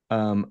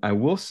 I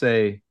will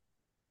say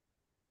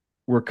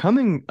we're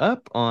coming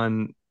up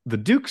on the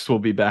Dukes will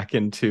be back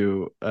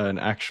into an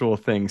actual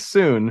thing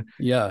soon.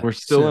 Yeah. We're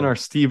still in our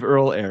Steve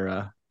Earle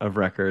era of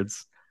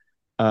records.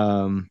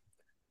 And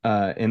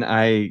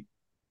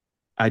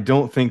I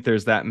don't think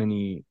there's that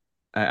many.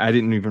 I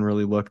didn't even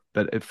really look,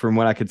 but from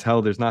what I could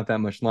tell, there's not that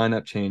much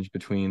lineup change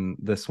between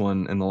this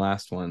one and the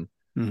last one.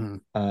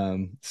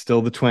 Mm-hmm.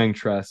 Still the Twang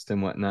Trust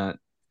and whatnot,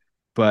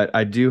 but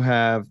I do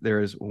have, there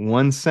is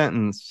one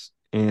sentence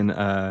in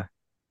the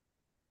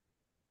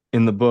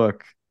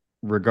book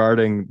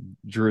regarding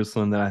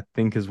Jerusalem that I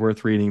think is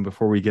worth reading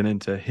before we get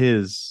into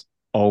his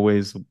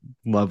always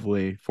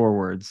lovely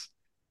forewords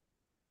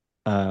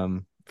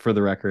for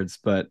the records.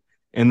 But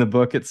in the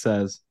book, it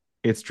says,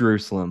 "It's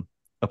Jerusalem,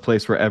 a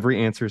place where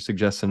every answer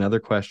suggests another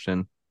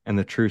question, and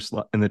the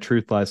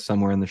truth lies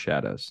somewhere in the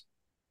shadows."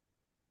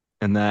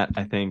 And that,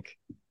 I think,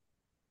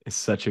 is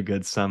such a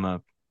good sum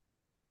up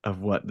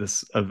of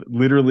of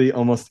literally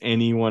almost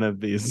any one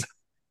of these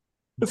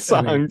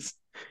songs.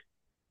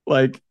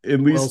 Like at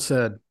least well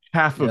said.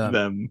 Half of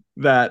them,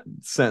 that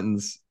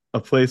sentence, "A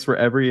place where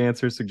every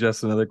answer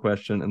suggests another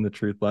question, and the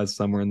truth lies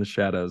somewhere in the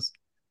shadows."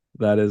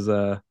 That is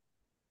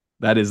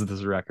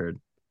this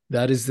record.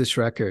 That is this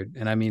record.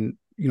 And I mean,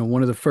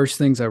 one of the first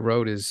things I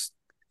wrote is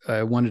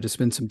I wanted to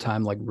spend some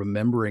time like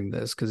remembering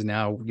this, because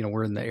now,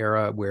 we're in the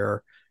era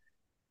where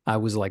I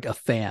was like a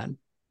fan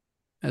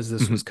as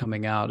this was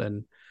coming out.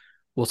 And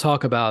we'll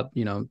talk about,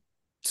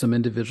 some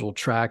individual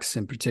tracks,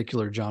 in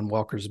particular, John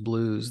Walker's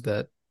Blues,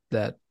 that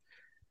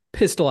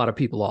pissed a lot of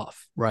people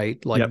off,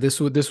 right? Like this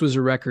was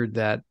a record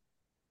that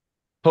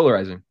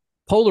polarizing.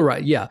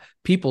 Yeah.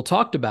 People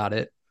talked about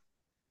it,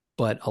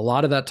 but a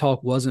lot of that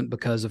talk wasn't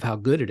because of how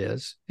good it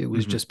is. It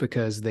was just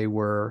because they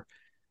were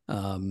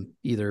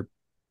either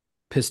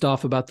pissed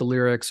off about the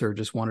lyrics or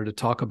just wanted to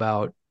talk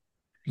about,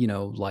 it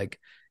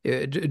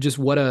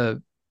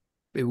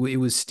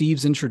was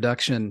Steve's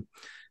introduction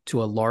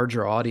to a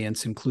larger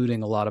audience,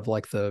 including a lot of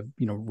like the,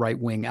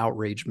 right-wing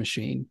outrage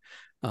machine,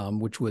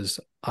 which was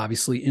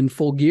obviously in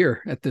full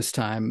gear at this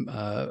time.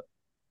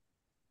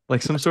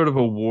 like some sort of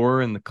a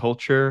war in the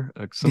culture,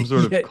 like some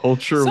sort of Yeah,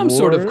 culture some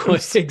sort of war,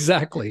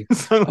 exactly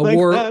something like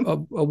that.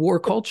 a war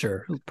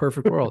culture,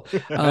 perfect world.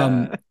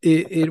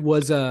 It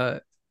was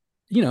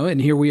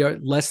and here we are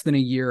less than a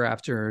year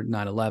after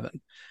 9/11.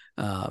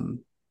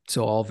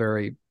 So all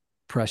very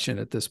prescient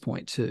at this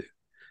point too.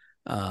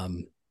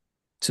 Um,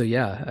 so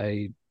yeah,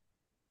 I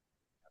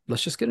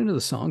let's just get into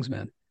the songs,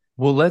 man.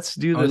 Well, let's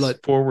do Or this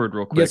let forward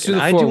real Let's quick. do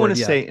And the I do want forward. to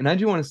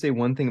Yeah. say,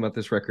 one thing about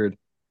this record.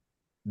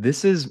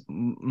 This is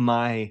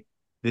my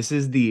this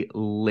is the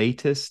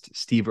latest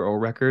Steve Earle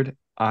record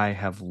I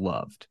have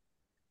loved.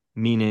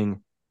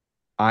 Meaning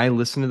I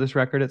listened to this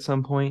record at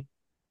some point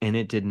and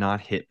it did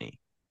not hit me.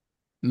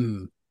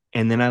 Mm,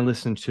 And then I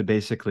listened to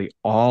basically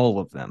all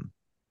of them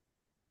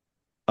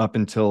up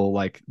until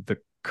like the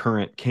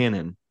current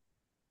canon.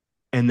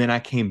 And then I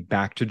came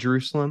back to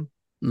Jerusalem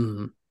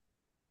mm,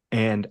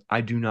 and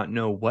I do not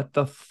know what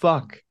the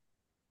fuck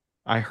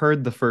I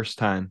heard the first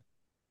time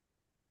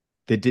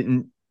that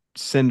didn't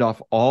send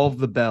off all of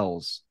the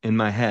bells in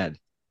my head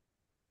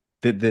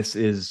that this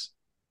is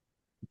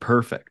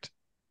perfect.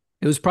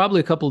 it was probably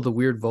a couple of the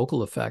weird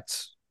vocal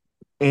effects.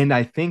 And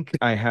I think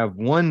I have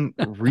one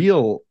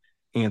real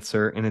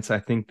answer, and it's I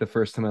think the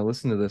first time I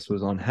listened to this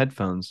was on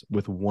headphones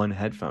with one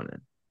headphone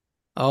in.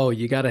 Oh,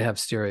 you got to have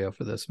stereo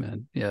for this,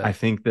 man. Yeah. I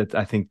think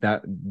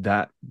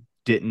that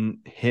didn't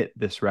hit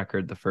this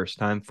record the first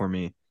time for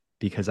me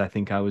because I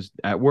think I was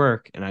at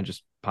work and I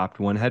just popped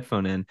one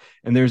headphone in.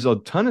 And there's a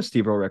ton of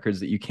Steve Earle records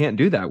that you can't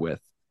do that with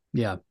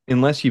Yeah.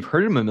 unless you've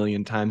heard them a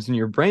million times and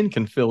your brain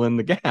can fill in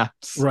the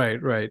gaps.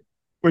 Right, right.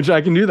 Which I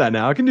can do that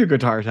now. I can do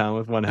Guitar Town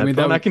with one I mean,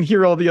 that headphone. I can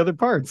hear all the other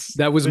parts.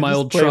 that was They my just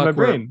old play in my truck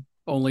where brain.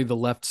 only the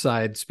left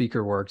side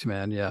speaker worked,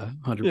 man. Yeah,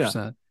 Yeah.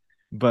 100%.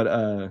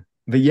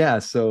 But yeah,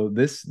 so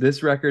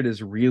this record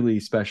is really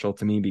special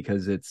to me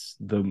because it's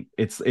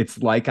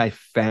like I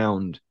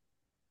found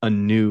a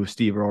new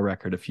Steve Earle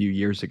record a few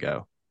years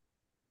ago,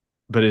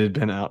 but it had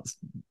been out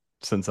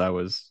since I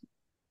was,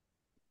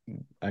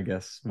 I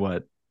guess,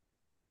 what,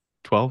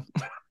 12?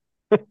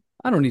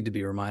 I don't need to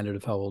be reminded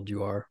of how old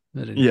you are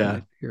at any Yeah.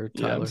 point here,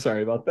 Yeah, I'm Tyler.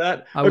 sorry about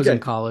that. I was in Okay.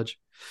 college.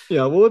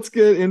 Yeah, well, let's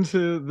get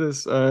into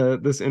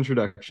this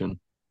introduction.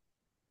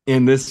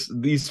 And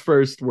these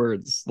first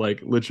words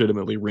like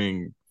legitimately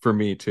ring for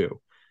me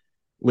too.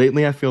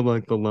 Lately, I feel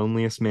like the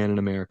loneliest man in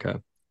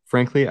America.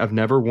 Frankly, I've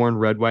never worn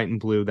red, white, and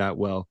blue that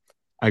well.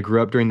 I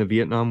grew up during the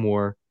Vietnam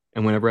War,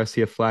 and whenever I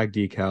see a flag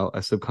decal, I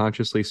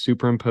subconsciously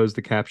superimpose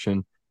the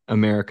caption,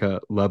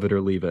 America, love it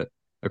or leave it,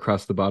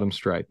 across the bottom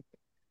stripe.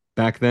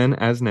 Back then,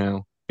 as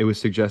now, it was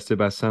suggested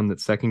by some that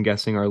second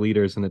guessing our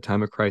leaders in a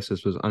time of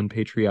crisis was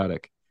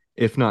unpatriotic,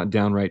 if not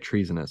downright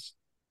treasonous.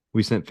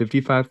 We sent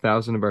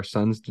 55,000 of our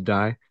sons to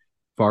die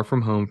far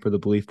from home for the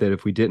belief that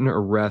if we didn't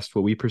arrest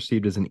what we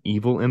perceived as an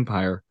evil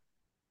empire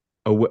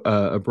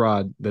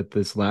abroad, that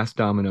this last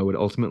domino would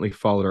ultimately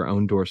fall at our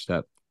own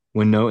doorstep.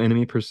 When no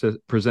enemy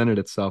presented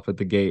itself at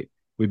the gate,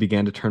 we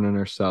began to turn on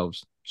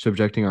ourselves,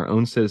 subjecting our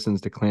own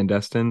citizens to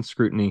clandestine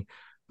scrutiny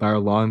by our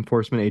law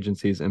enforcement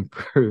agencies and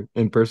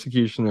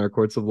persecution in our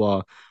courts of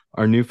law.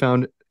 Our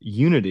newfound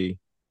unity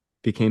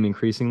became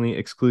increasingly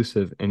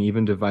exclusive and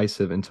even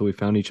divisive until we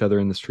found each other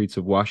in the streets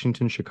of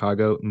Washington,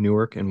 Chicago,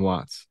 Newark, and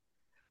Watts.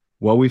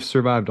 Well, we've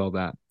survived all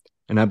that,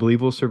 and I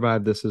believe we'll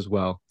survive this as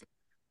well.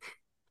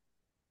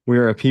 We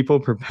are a people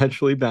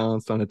perpetually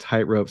balanced on a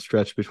tightrope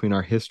stretched between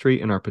our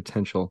history and our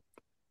potential.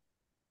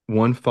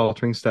 One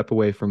faltering step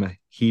away from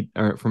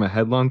from a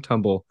headlong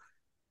tumble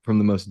from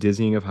the most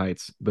dizzying of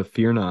heights. But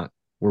fear not,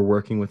 we're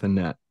working with a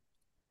net.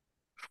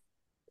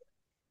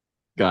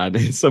 God,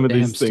 some of Damn,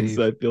 these things Steve.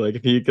 I feel like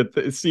if you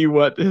could see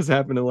what has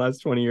happened in the last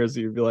 20 years,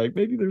 you'd be like,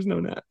 maybe there's no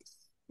net.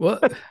 Well,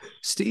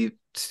 Steve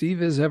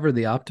is ever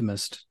the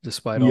optimist,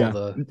 despite all Yeah,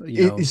 the,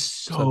 it is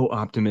so so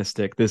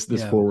optimistic. This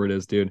yeah. forward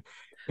is, dude.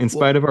 In Well,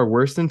 spite of our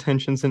worst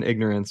intentions and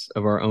ignorance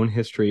of our own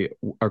history,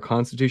 our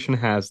Constitution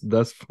has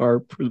thus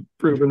far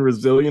proven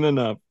resilient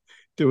enough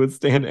to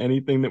withstand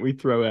anything that we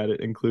throw at it,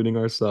 including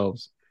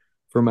ourselves.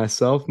 For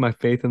myself, my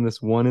faith in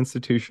this one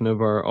institution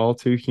of our all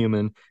too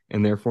human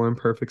and therefore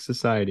imperfect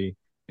society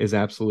is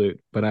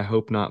absolute, but I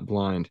hope not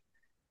blind.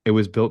 It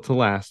was built to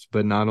last,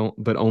 but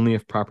only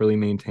if properly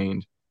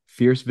maintained.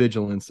 Fierce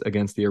vigilance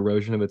against the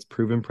erosion of its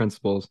proven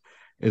principles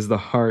is the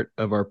heart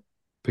of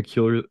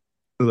peculiar,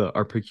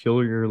 our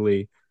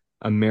peculiarly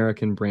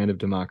American brand of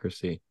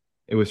democracy.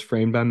 It was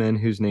framed by men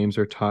whose names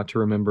are taught to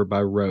remember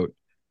by rote: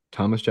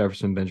 Thomas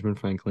Jefferson, Benjamin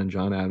Franklin,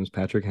 John Adams,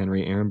 Patrick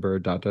Henry, Aaron Burr.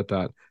 Dot dot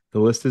dot. The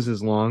list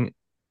is long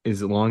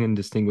and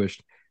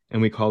distinguished,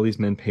 and we call these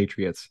men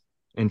patriots.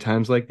 In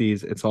times like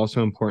these, it's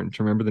also important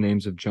to remember the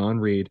names of John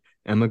Reed,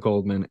 Emma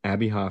Goldman,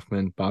 Abby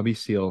Hoffman, Bobby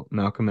Seale,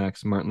 Malcolm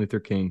X, Martin Luther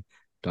King.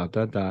 Dot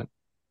dot dot.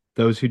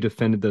 Those who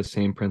defended those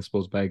same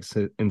principles by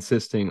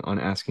insisting on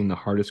asking the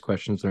hardest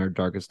questions in our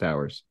darkest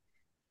hours.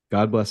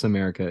 God bless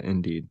America,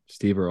 indeed.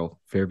 Steve Earle,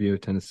 Fairview,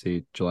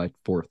 Tennessee, July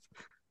 4th,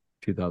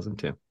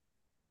 2002.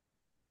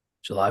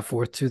 July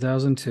 4th,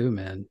 2002,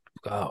 man.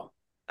 Wow.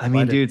 I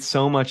mean, Quite a dude,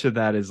 so much of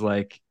that is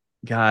like,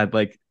 God,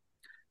 like,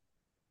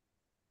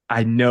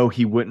 I know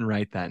he wouldn't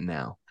write that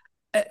now.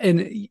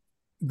 And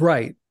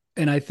right.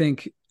 And I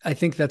think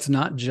that's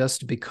not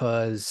just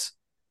because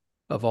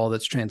of all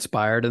that's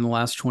transpired in the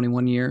last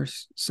 21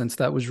 years since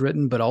that was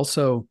written, but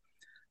also,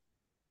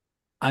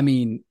 I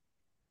mean,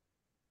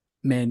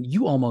 man,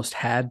 you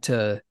had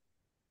to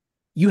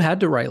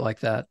write like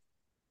that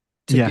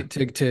to Yeah.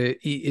 get to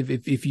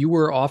if you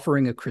were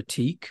offering a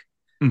critique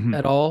Hmm.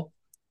 at all,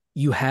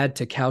 you had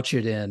to couch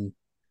it in,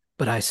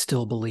 but I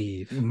still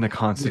believe The that kind of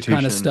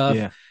Constitution. stuff.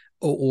 Yeah.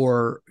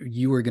 Or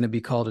you were going to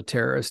be called a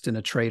terrorist and a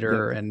Yep.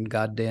 traitor and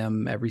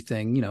goddamn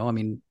everything, I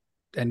mean,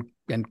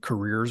 and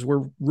careers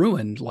were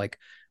ruined. Like,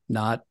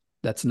 not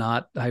that's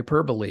not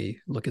hyperbole.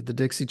 Look at the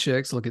Dixie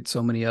Chicks, look at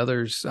so many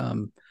others.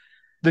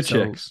 The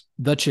So Chicks.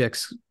 the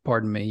Chicks,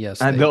 pardon me,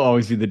 yes, And they'll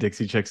always be the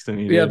Dixie Chicks to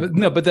me, yeah, dude. but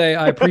no, but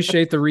I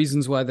appreciate the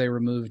reasons why they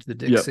removed the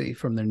Yep. Dixie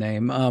from their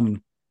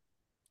name.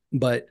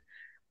 But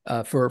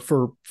for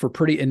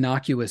pretty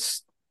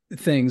innocuous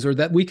things, or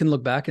that we can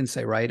look back and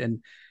say, right.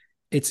 And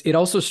it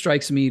also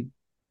strikes me,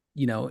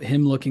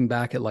 him looking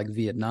back at like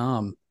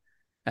Vietnam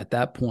at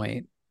that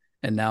point,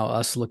 and now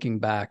us looking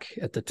back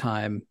at the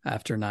time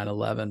after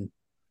 9/11,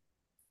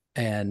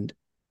 and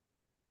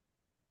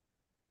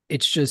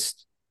it's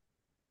just,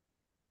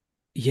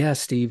 yeah,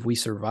 Steve, we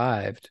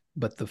survived,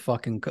 but the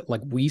fucking,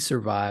 like, we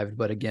survived,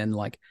 but again,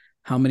 like,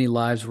 how many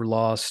lives were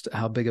lost?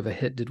 How big of a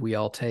hit did we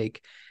all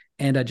take?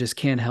 And I just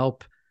can't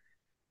help.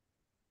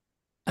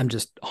 I'm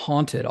just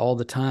haunted all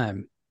the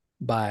time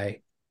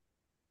by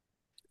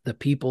the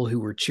people who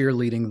were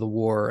cheerleading the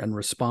war and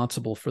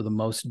responsible for the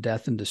most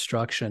death and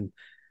destruction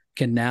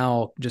can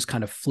now just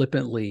kind of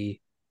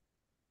flippantly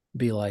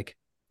be like,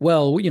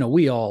 well,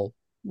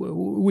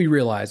 we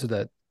realize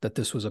that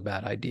this was a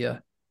bad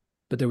idea,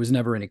 but there was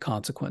never any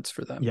consequence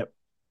for them, Yep.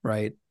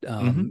 right?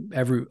 Hmm.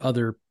 Every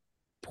other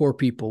poor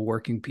people,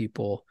 working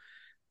people,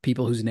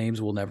 people whose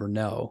names we'll never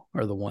know,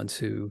 are the ones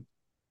who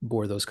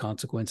bore those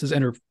consequences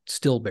and are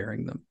still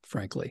bearing them,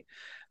 frankly.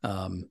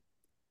 Um,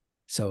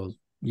 so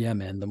yeah,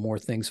 man, the more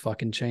things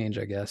fucking change,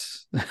 I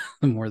guess,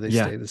 the more they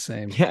Yeah. stay the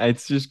same. Yeah,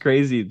 it's just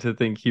crazy to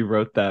think he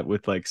wrote that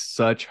with like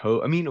such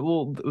hope. I mean,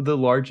 well, the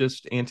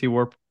largest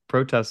anti-war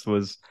protest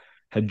was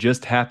had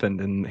just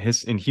happened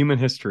in human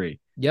history.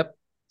 Yep.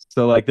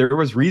 So like there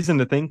was reason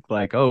to think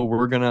like, oh,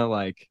 we're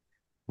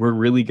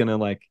really gonna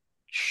like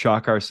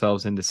shock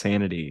ourselves into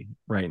sanity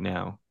right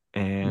now.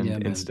 And Yeah,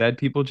 man. instead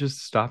people just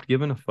stopped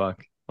giving a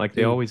fuck like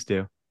they Dude, always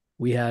do.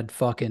 we had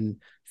fucking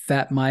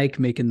Fat Mike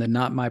making the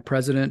 "Not My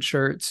President"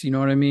 shirts. You know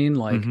what I mean?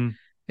 Like, Hmm.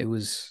 it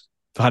was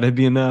Thought it'd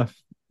be enough.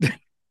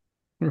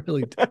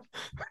 really,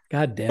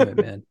 god damn it,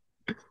 man.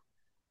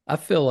 I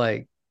feel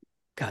like,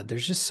 God,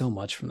 there's just so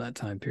much from that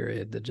time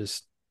period that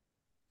just,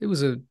 it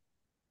was a,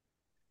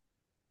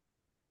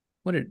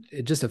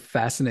 it just a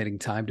fascinating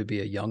time to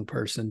be a young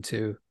person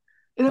too.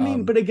 And I mean,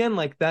 Um, but again,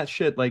 like that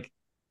shit, like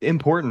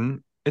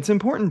important. It's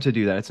important to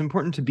do that. It's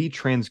important to be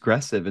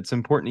transgressive. It's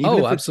important, even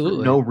oh, if it's for no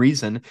absolutely.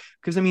 reason.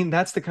 Because I mean,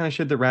 that's the kind of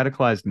shit that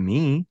radicalized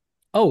me.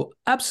 Oh,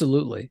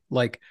 absolutely.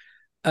 Like,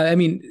 I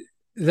mean,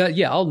 that,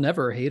 yeah, I'll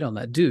never hate on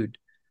that dude.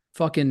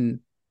 Fucking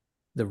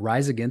the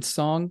Rise Against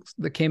songs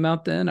that came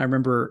out then. I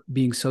remember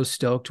being so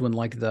stoked when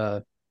like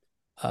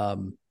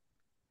um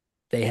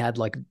they had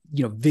like,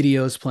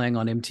 videos playing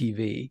on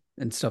MTV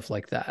and stuff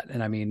like that.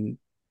 And I mean,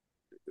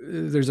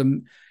 there's a,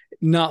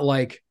 not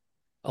like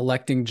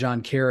electing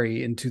John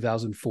Kerry in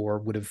 2004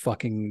 would have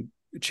fucking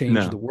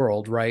changed the No.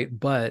 world, right?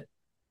 But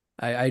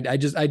I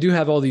do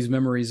have all these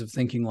memories of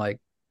thinking like,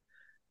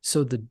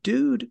 so the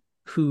dude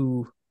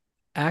who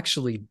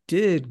actually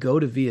did go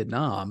to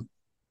Vietnam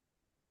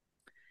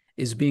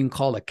is being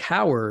called a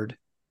coward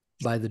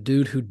by the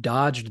dude who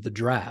dodged the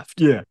draft,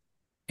 Yeah.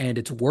 and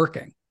it's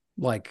working.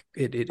 Like,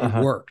 it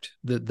Uh-huh. worked.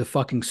 The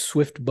fucking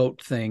Swift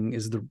boat thing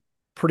is the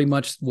pretty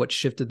much what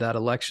shifted that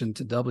election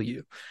to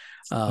W.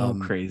 So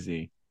Um,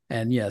 crazy.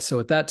 and yeah, so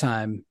at that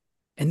time,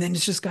 and then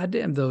it's just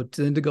goddamn though,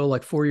 then to go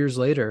like 4 years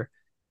later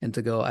and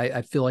to go,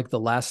 I feel like the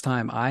last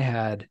time I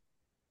had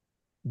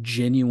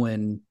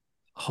genuine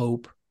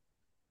hope,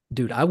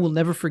 dude, I will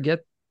never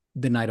forget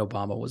the night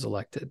Obama was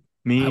elected.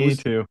 I Me was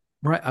too.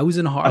 right. I was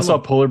in I saw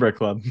Harlem. Polar Bear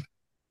Club.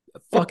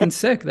 Fucking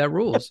sick. That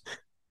rules.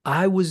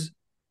 I was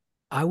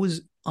I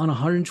was on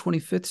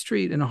 125th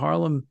Street in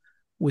Harlem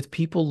with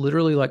people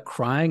literally like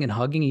crying and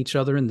hugging each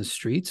other in the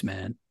streets,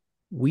 man.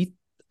 We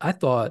I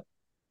thought,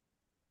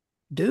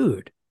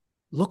 dude,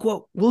 look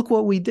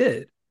what we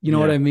did. You know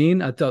what Yeah. I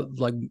mean? I thought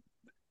like,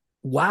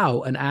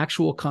 wow, an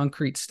actual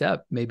concrete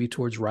step maybe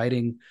towards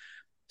righting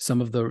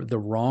some of the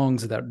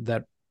wrongs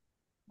that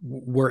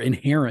were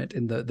inherent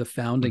in the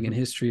founding and Mhm.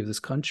 history of this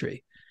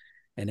country.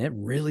 And it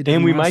really And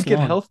didn't we might last get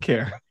long. health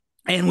care.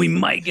 And we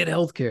might get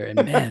healthcare.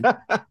 And man,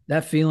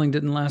 that feeling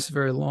didn't last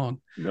very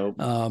long. Nope.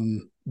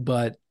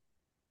 But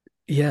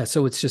yeah,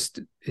 so it's just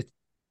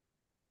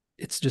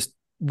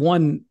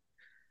one,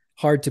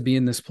 hard to be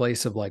in this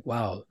place of like,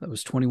 wow, that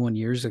was 21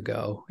 years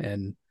ago,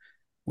 and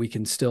we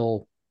can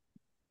still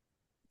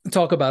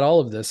talk about all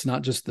of this,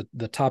 not just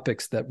the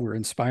topics that were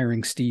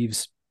inspiring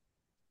Steve's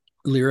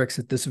lyrics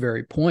at this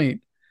very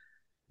point,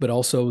 but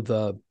also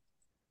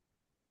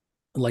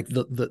like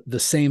the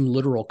same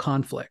literal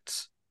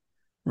conflicts,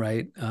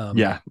 right?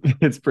 Yeah,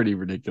 it's pretty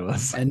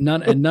ridiculous. And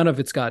none of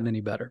it's gotten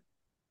any better.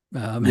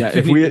 Yeah,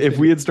 If any, if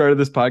we had started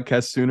this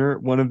podcast sooner,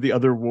 one of the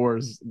other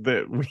wars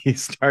that we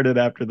started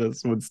after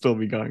this would still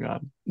be going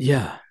on.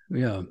 yeah,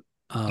 yeah.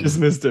 Just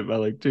missed it by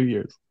like 2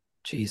 years.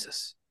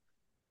 Jesus.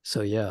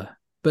 So yeah,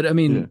 but I Yeah.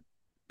 mean,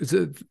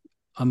 so,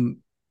 um,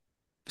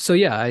 so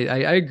yeah,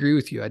 I agree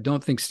with you. I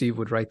don't think Steve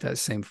would write that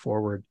same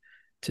forward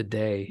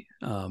today,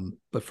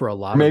 but for a Or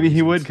lot of maybe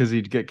he would reasons, because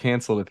he'd get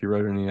canceled if he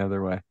wrote it any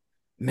other way.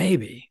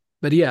 maybe.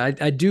 But yeah,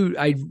 I do.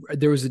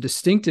 There was a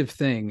distinctive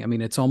thing. I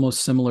mean, it's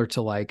almost similar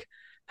to like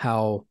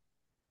how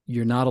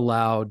you're not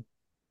allowed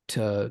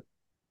to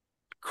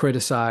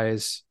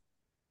criticize.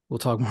 We'll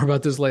talk more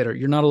about this later.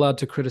 You're not allowed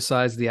to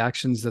criticize the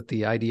actions that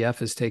the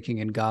IDF is taking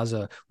in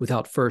Gaza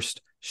without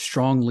first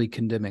strongly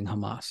condemning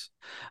Hamas.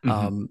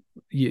 Mm-hmm.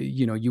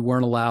 You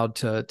weren't allowed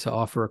to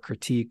offer a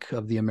critique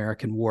of the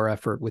American war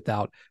effort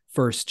without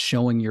first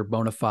showing your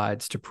bona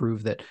fides to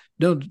prove that,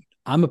 no,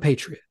 I'm a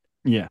patriot.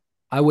 Yeah.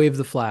 I wave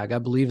the flag. I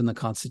believe in the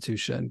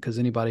Constitution. Because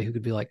anybody who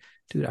could be like,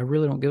 dude, I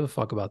really don't give a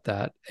fuck about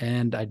that,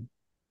 and I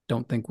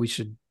don't think we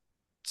should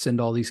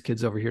send all these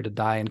kids over here to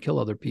die and kill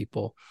other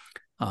people.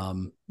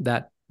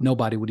 That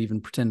nobody would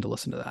even pretend to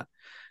listen to that.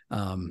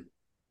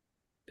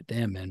 But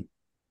damn, man,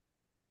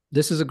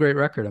 this is a great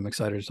record. I'm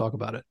excited to talk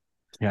about it.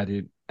 Yeah,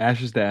 dude.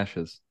 Ashes to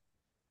ashes.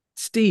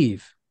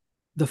 Steve,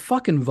 the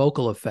fucking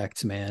vocal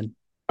effects, man.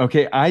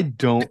 Okay, I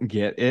don't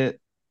get it.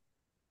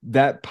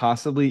 That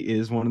possibly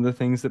is one of the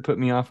things that put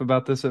me off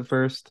about this at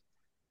first.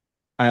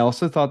 I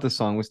also thought the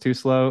song was too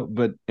slow,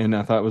 and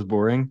I thought it was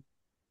boring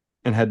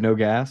and had no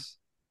gas.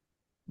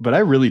 But I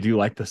really do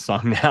like the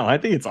song now. I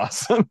think it's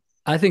awesome.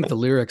 I think the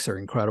lyrics are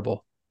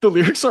incredible. The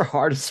lyrics are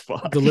hard as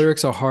fuck. The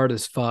lyrics are hard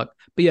as fuck.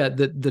 But yeah,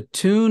 the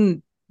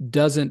tune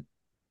doesn't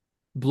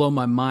blow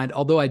my mind.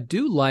 Although I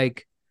do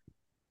like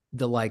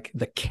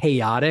the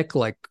chaotic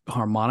like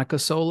harmonica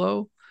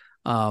solo.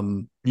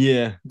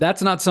 Yeah.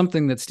 That's not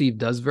something that Steve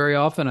does very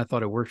often. I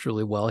thought it worked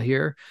really well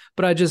here.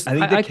 But I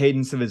think the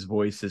cadence of his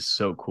voice is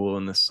so cool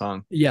in this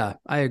song. Yeah,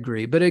 I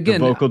agree. But The again,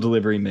 vocal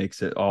delivery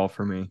makes it all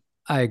for me.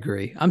 I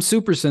agree. I'm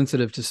super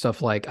sensitive to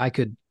stuff like I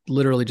could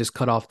literally just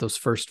cut off those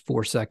first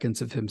 4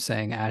 seconds of him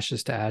saying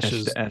ashes to Ashes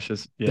ashes, to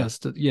ashes. Yeah.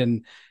 dust to, yeah,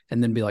 and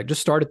then be like, just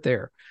start it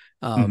there.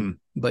 Mhm.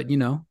 But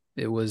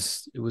it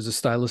was a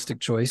stylistic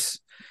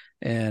choice,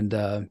 and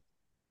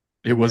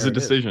It was there a it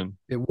is. decision.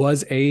 It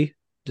was a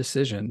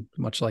decision,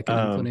 much like an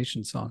Um,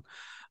 inclination song.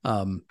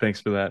 Thanks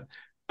for that.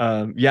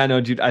 Yeah, no,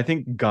 dude, I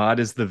think God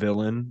is the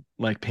villain.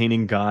 Like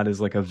painting God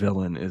as like a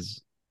villain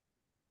is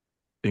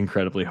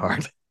incredibly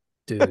hard.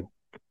 Dude,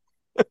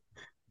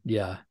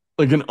 yeah.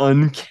 Like an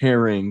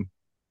uncaring,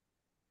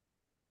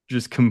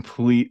 just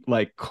complete,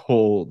 like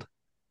cold.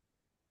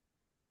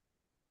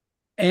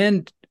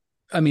 And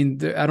I mean,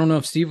 I don't know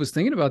if Steve was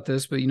thinking about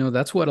this, but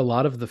that's what a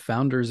lot of the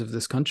founders of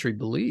this country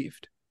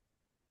believed,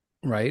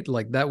 right?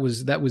 Like that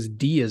was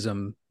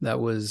deism. That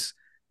was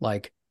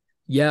like,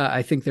 yeah,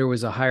 I think there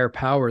was a higher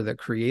power that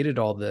created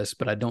all this,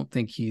 but I don't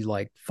think he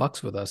like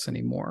fucks with us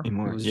anymore. It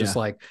Anymore. was just Yeah.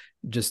 like,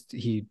 just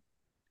they,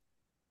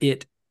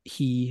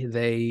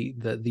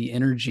 the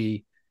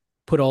energy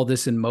put all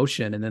this in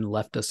motion and then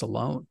left us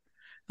alone.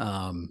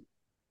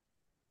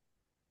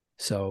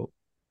 So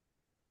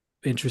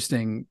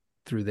interesting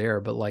through there,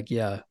 but like,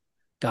 yeah,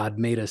 God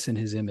made us in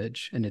his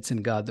image, and it's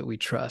in God that we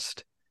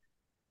trust.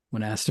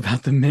 When asked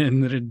about the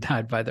men that had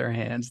died by their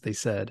hands, they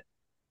said,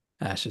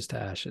 ashes to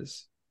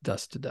ashes,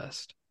 dust to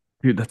dust.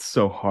 Dude, that's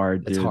so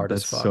hard, It's dude. hard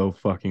as That's fuck. so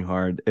fucking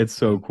hard. It's Yeah.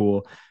 so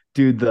cool.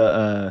 Dude,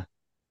 a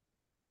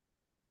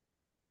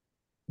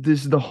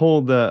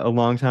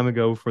long time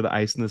ago before the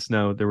ice and the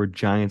snow, there were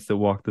giants that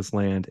walked this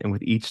land, and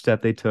with each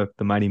step they took,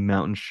 the mighty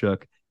mountains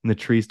shook, and the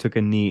trees took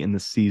a knee, and the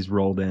seas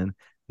rolled in.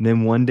 And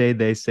then one day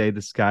they say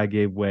the sky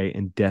gave way,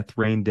 and death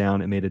rained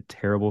down and made a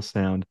terrible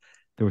sound.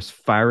 There was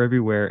fire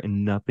everywhere,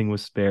 and nothing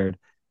was spared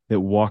that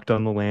walked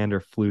on the land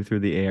or flew through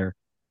the air.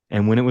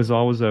 And when it was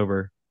all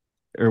over,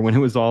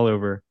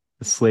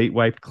 the slate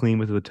wiped clean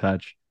with a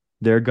touch.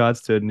 There God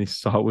stood and he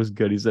saw it was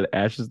good. He said,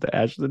 ashes to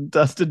ashes and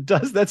dust to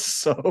dust. That's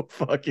so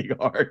fucking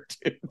hard,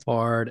 dude.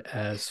 Hard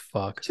as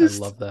fuck. I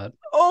Just, love that.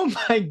 oh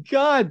my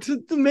God,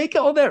 to make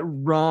all that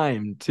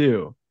rhyme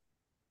too.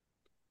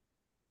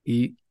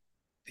 He's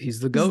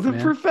the This is goat, the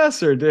man.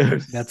 professor,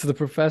 dude. That's the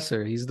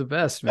professor. He's the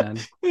best, man.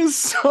 It's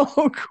so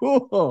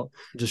cool.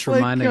 Just Like,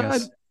 reminding God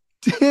us.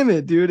 damn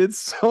it, dude. It's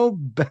so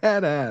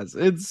badass.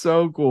 It's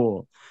so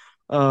cool.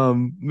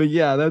 But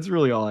yeah, that's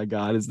really all I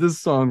got. Is this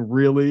song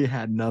really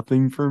had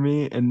nothing for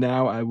me, and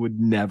now I would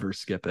never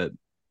skip it.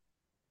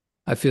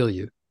 I feel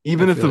you. I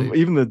Even if feel you.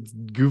 even the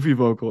goofy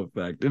vocal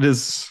effect, it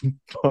is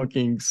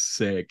fucking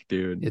sick,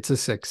 dude. It's a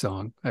sick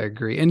song. I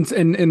agree.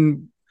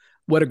 And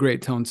what a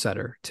great tone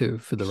setter too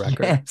for the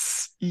record.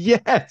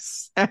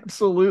 Yes,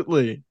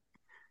 absolutely.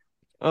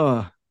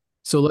 Uh,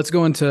 So let's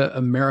go into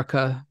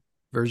America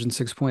version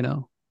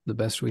 6.0, the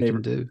best we can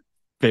favorite do.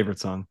 favorite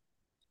song.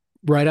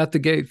 Right out the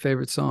gate,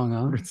 favorite song,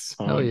 huh? Favorite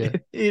Hell song. yeah.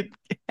 It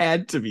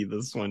had to be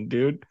this one,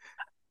 dude.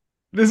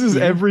 This is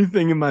Yeah.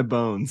 everything in my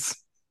bones.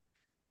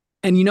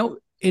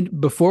 And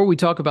before we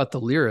talk about the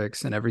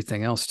lyrics and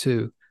everything else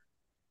too,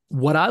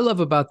 what I love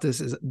about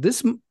this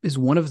is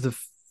one of the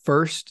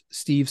first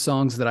Steve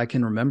songs that I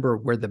can remember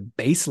where the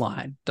bass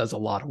line does a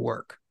lot of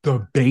work.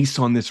 The bass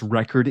on this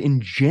record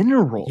in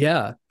general.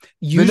 Yeah.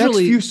 The next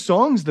Usually few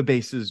songs, the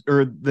bass is,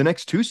 or the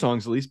next two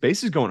songs at least,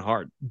 bass is going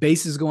hard.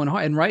 bass is going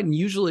hard. And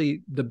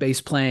usually the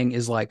bass playing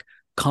is like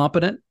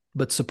competent,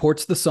 but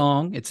supports the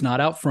song. It's not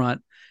out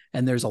front.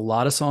 And there's a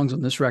lot of songs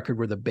on this record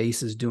where the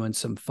bass is doing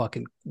some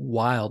fucking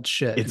wild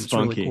shit. And It's it's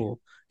really funky. cool.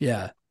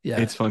 Yeah. Yeah.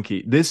 It's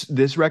funky.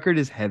 This record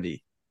is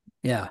heavy.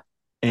 Yeah.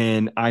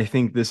 And I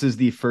think this is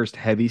the first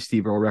heavy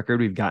Steve Earle record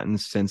we've gotten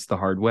since The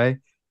Hard Way.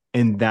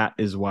 And that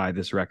is why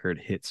this record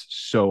hits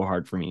so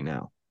hard for me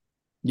now.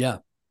 Yeah.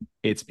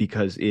 It's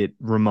because it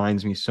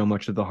reminds me so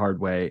much of The Hard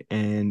Way.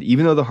 And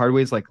even though The Hard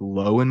Way is like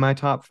low in my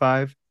top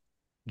five,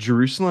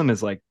 Jerusalem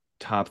is like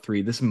top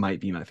three. This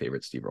might be my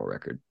favorite Steve Earle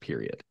record,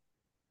 period.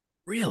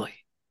 Really?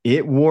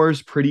 It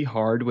wars pretty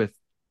hard with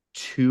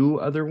two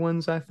other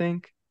ones, I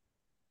think.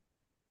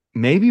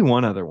 Maybe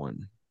one other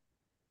one.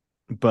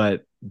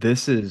 But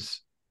this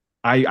is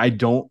I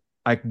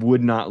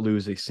would not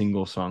lose a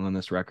single song on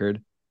this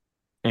record.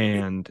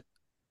 And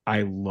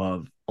I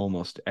love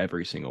almost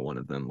every single one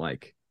of them,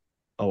 like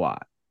a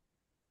lot.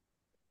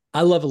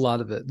 I love a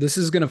lot of it. This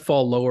is going to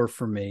fall lower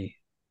for me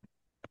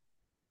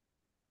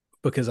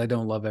because I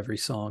don't love every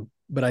song.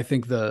 But I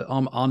think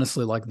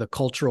honestly, like the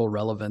cultural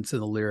relevance in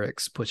the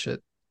lyrics push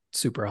it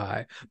super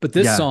high. But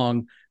this Yeah.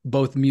 song,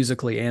 both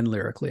musically and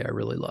lyrically, I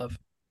really love.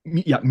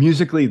 Yeah,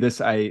 musically,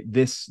 this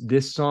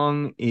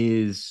song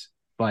is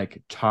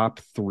like top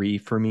three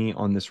for me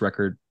on this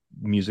record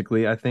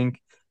musically, I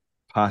think.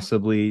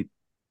 Possibly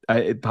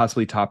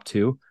possibly top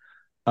two.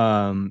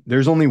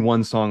 There's only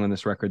one song on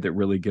this record that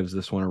really gives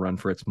this one a run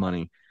for its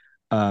money.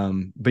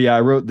 But yeah,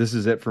 I wrote this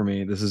is it for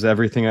me. This is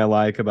everything I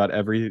like about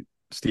every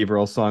Steve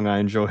Earle song I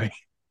enjoy.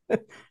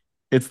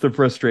 It's the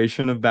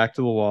frustration of Back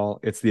to the Wall.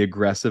 It's the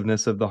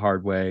aggressiveness of The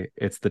Hard Way.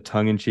 It's the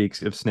tongue in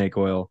cheeks of Snake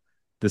Oil.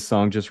 This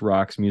song just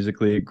rocks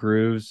musically. It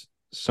grooves,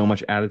 so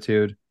much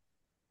attitude.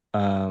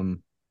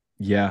 Um,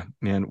 yeah,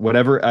 man.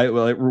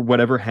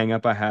 Whatever hang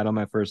up I had on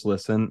my first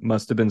listen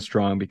must have been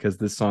strong because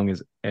this song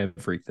is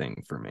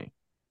everything for me.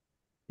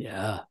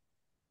 Yeah,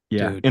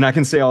 Yeah. dude. And I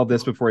can say all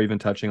this before even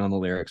touching on the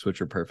lyrics,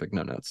 which are perfect.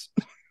 No notes.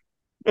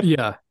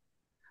 Yeah.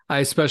 I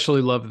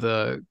especially love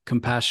the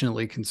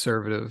compassionately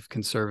conservative,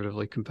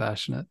 conservatively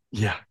compassionate.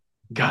 Yeah.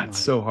 God, it's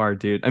Like, so hard,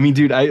 dude. I mean,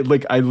 dude, I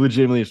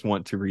legitimately just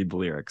want to read the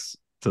lyrics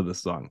to this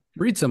song.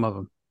 read some of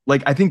them.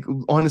 Like, I think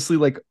honestly,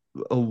 like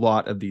a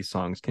lot of these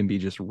songs can be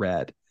just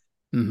read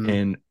Mm-hmm.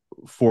 and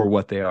for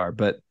what they are.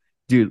 But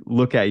dude,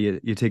 look at you.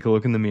 You take a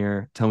look in the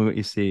mirror. Tell me what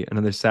you see.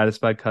 Another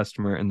satisfied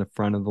customer in the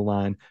front of the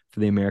line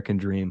for the American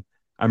dream.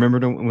 I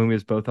remember when we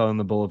was both out on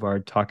the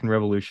boulevard talking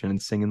revolution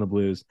and singing the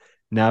blues.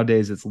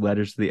 Nowadays, it's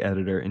letters to the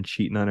editor and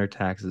cheating on our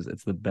taxes.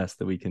 It's the best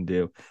that we can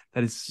do.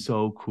 That is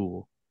so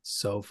cool.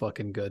 So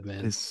fucking good, That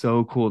man. is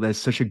so cool. That's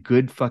such a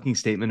good fucking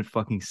statement of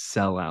fucking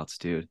sellouts,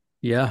 dude.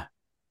 Yeah.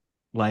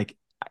 Like,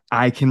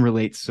 I can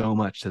relate so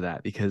much to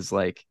that because,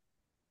 like,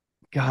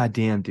 god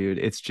damn, dude,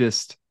 it's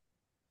just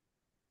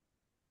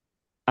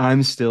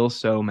I'm still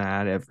so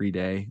mad every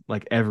day.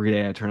 Like every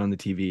day I turn on the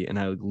TV and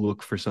I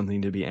look for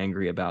something to be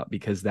angry about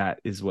because that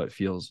is what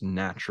feels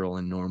natural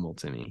and normal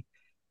to me.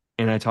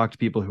 And I talk to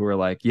people who are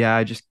like, yeah,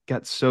 I just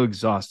got so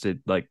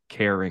exhausted like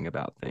caring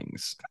about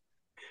things.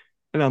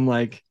 And I'm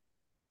like,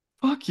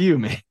 fuck you,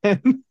 man.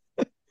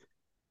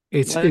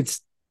 It's Like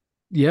it's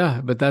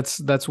yeah, but that's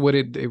what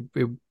it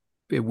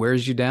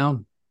wears you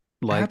down.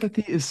 Like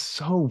apathy is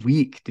so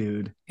weak,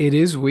 dude. it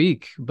is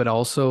weak, but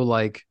also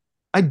like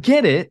I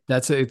get it.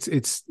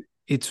 it's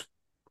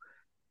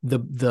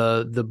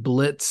the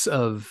blitz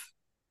of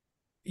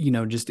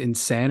just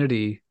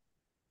insanity.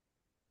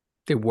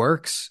 It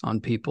works on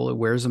people. It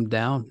wears them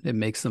down. It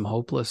makes them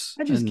hopeless.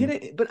 I just get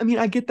And it. But I mean,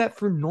 I get that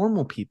for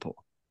normal people.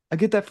 I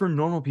get that for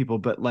normal people,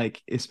 but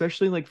like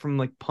especially like from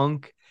like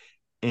punk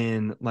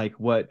and like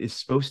what is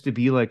supposed to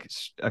be like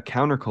a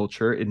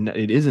counterculture,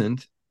 it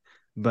isn't.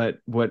 But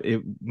what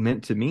it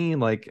meant to me,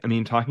 like I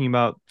mean, talking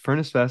about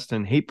Furnace Fest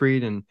and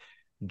Hatebreed and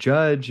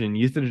Judge and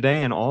Youth of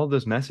Today and all of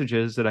those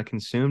messages that I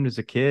consumed as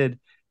a kid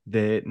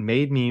that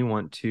made me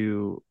want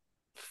to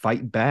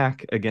fight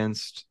back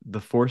against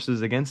the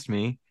forces against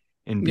me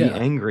and be yeah,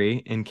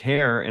 angry and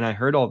care. And I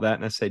heard all that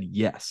and I said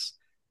yes.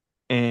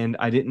 And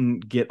I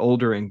didn't get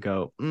older and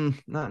go,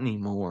 not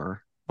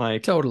anymore.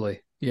 Like,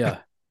 totally. Yeah.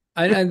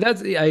 And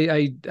that's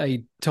I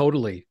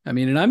totally. I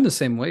mean, and I'm the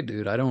same way,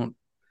 dude.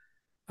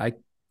 I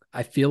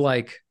I feel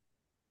like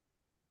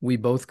we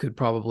both could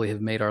probably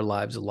have made our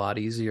lives a lot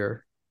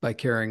easier by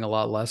caring a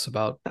lot less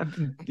about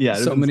yeah,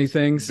 so many it's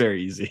things.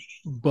 very easy.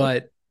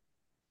 But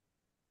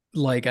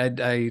like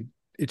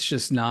it's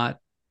just not.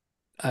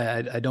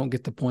 I don't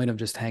get the point of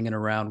just hanging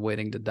around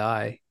waiting to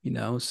die.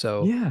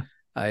 So Yeah.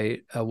 I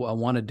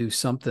want to do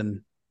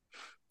something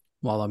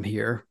while I'm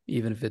here,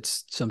 even if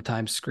it's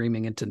sometimes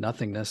screaming into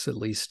nothingness. At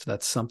least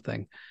that's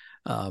something.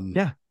 Um,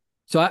 Yeah.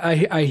 So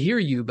I hear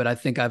you, but I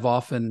think I've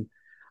often,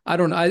 I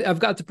don't know, I've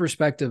got the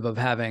perspective of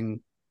having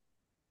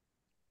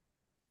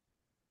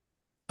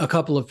a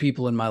couple of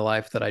people in my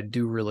life that I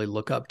do really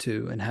look up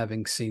to, and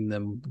having seen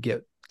them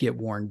get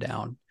worn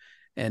down,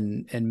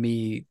 and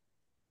me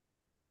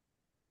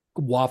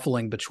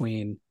waffling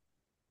between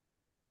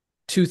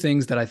two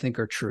things that I think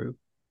are true.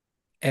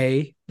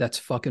 A, that's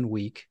fucking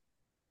weak,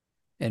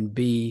 and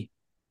B,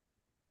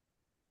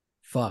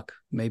 fuck,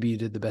 maybe you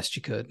did the best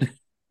you could.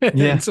 And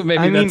Yeah. so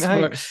maybe I mean,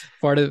 that's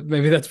part of,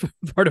 maybe that's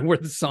part of where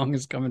the song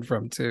is coming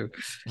from too.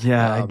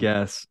 yeah, I Um,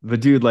 guess.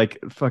 But dude, like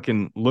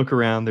fucking look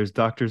around. There's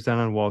doctors down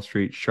on Wall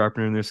Street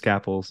sharpening their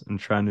scalpels and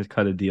trying to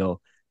cut a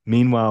deal.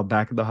 Meanwhile,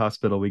 back at the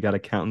hospital, we got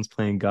accountants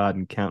playing God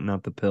and counting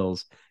out the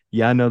pills.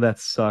 Yeah, I know that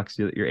sucks.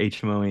 Your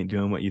HMO ain't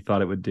doing what you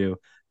thought it would do,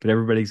 but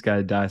everybody's got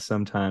to die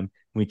sometime.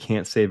 We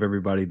can't save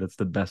everybody. That's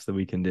the best that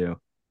we can do.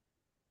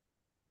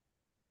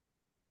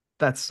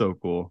 That's so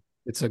cool.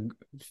 it's a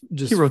He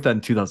just wrote that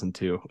in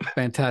 2002.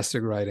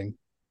 fantastic writing.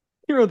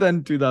 He wrote that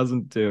in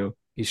 2002.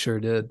 He sure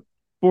did.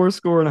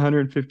 Fourscore and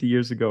 150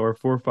 years ago, our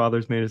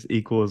forefathers made us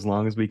equal as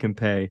long as we can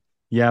pay.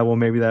 Yeah, well,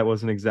 maybe that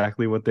wasn't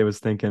exactly what they was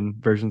thinking,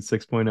 version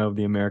 6.0 of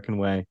the American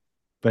way.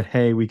 But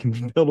hey, we can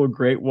build a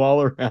great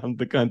wall around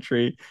the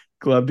country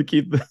club to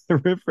keep the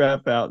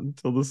riffraff out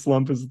until the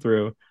slump is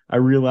through. I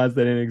realize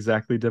that ain't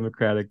exactly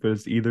democratic, but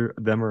it's either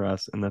them or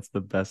us, and that's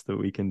the best that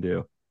we can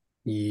do.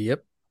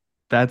 Yep.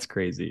 That's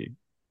crazy.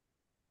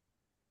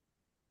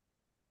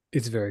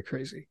 It's very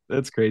crazy.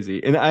 That's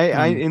crazy. And I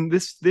Um, in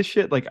this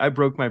shit, like I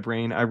broke my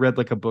brain. I read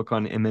like a book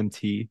on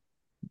MMT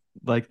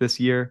like this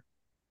year,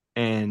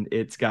 and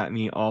it's got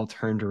me all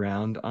turned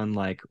around on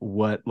like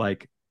what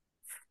like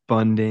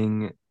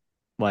funding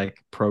like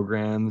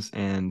programs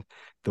and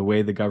the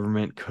way the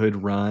government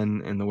could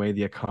run and the way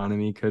the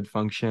economy could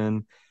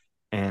function,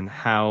 and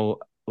how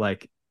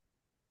like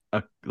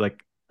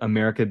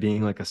America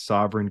being like a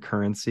sovereign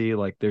currency,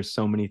 like there's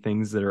so many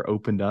things that are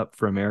opened up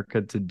for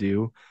America to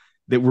do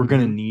that we're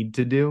going to mhm. need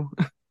to do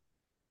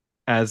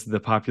as the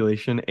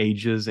population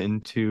ages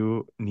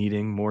into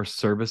needing more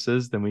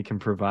services than we can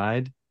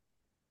provide.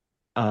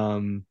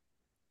 Um,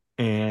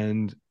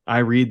 and I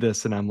read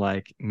this and I'm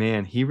like,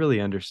 man, he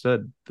really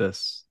understood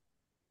this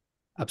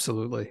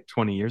Absolutely.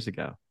 20 years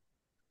ago.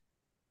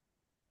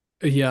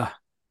 Yeah.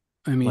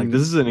 I Like, this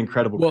mean, is an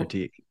incredible well,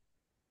 critique.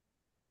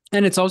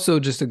 and it's also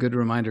just a good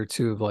reminder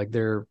too of like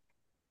there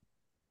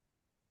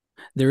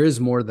is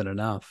more than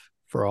enough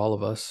for all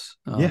of us.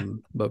 Yeah.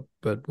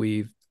 But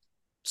we've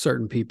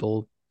certain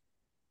people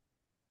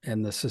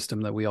and the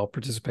system that we all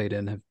participate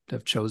in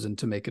have chosen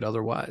to make it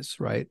otherwise,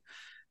 right?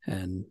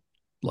 And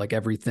like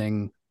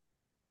everything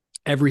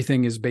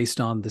is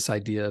based on this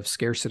idea of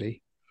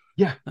scarcity,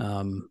 Yeah.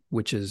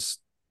 which is,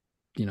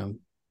 you know,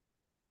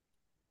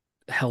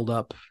 held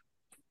up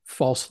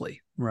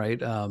falsely,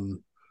 right?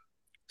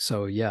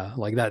 So yeah,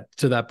 like that,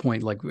 to that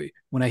point, like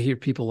when I hear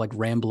people like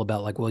ramble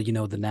about like, well,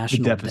 the The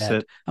national debt,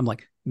 deficit. I'm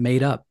like,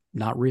 made up,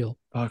 not real.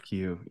 Fuck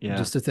you. Yeah.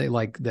 Just to say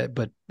like that,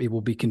 but it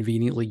will be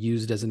conveniently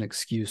used as an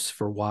excuse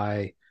for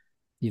why,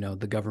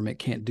 the government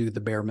can't do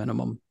the bare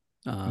minimum,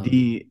 to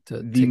The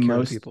take care of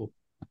most people.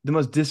 the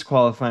most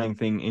disqualifying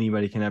thing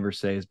anybody can ever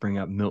say is bring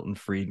up Milton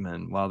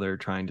Friedman while they're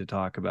trying to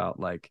talk about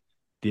like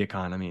the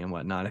economy and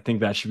whatnot. I think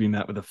that should be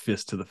met with a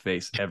fist to the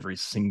face every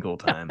single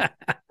time.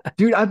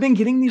 Dude, I've been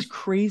getting these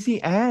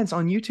crazy ads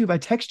on YouTube. I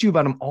text you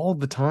about them all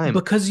the time.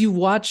 Because you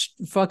watch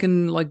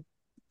fucking like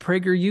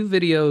PragerU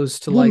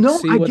videos to Well, like no,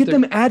 see I what get they're.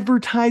 them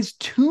advertised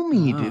to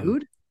me, um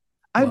dude.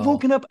 well,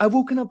 I've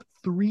woken up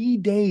 3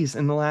 days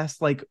in the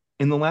last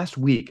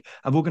week.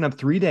 I've woken up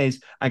 3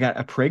 days. I got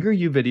a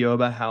PragerU video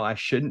about how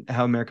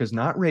America's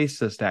not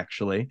racist,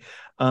 actually.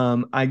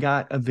 I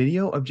got a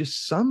video of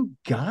just some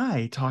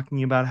guy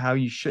talking about how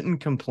you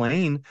shouldn't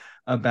complain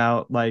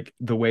about like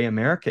the way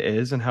America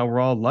is and how we're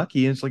all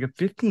lucky. It's like a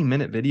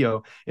 15-minute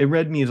video. It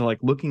read me to like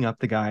looking up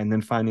the guy and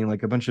then finding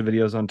like a bunch of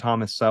videos on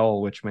Thomas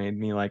Sowell, which made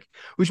me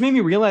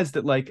realize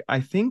that like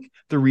I think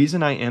the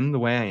reason I am the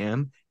way I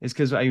am is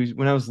because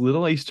when I was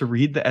little, I used to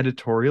read the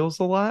editorials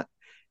a lot,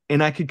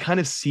 and I could kind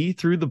of see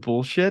through the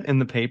bullshit in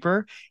the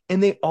paper,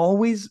 and they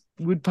always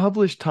would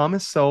publish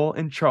Thomas Sowell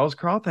and Charles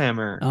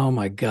Krauthammer. oh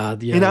my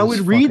god, yeah, And I those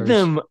would read fuckers.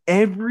 them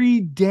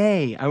every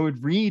day. I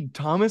would read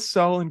Thomas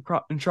Sowell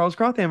and Charles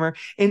Krauthammer,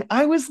 and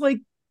I was like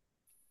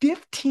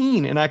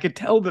 15, and I could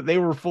tell that they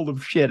were full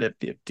of shit at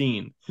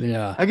 15.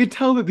 Yeah. I could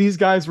tell that these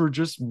guys were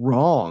just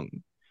wrong,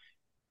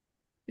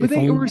 but If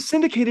they were only.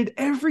 syndicated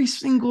every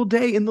single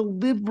day in the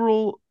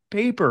liberal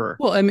paper.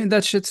 Well, I mean,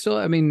 that shit still,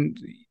 I mean,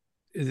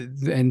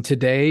 and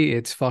today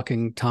it's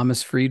fucking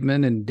Thomas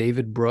Friedman and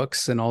David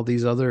Brooks and all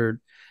these other,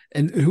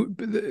 and who,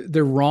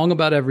 they're wrong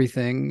about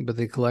everything, but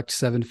they collect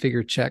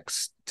seven-figure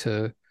checks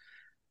to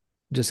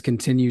just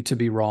continue to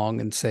be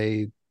wrong and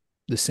say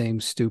the same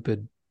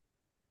stupid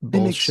They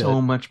make bullshit.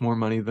 so much more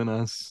money than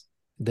us.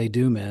 They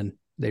do, man.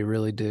 They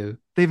really do.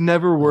 They've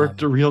never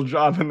worked a Um, real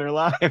job in their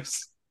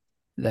lives.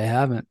 they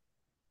haven't.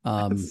 That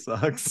Um,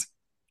 sucks.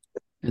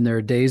 and there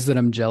are days that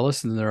I'm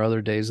jealous, and there are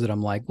other days that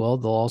I'm like, well,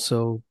 they'll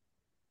also,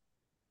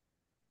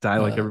 Die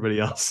like uh, everybody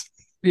else.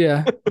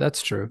 Yeah,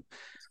 that's true.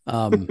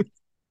 Um,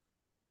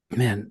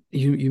 man,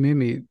 you made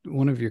me,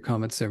 one of your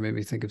comments there made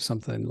me think of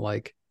something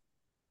like,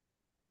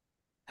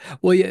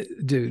 well, yeah,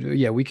 dude,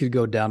 yeah, we could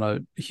go down a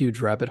huge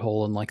rabbit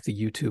hole in like the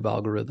YouTube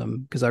algorithm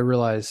because I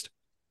realized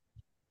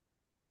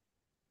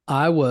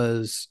I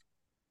was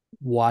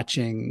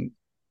watching,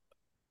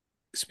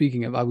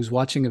 speaking of, I was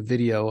watching a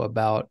video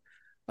about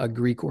a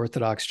Greek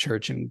Orthodox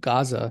church in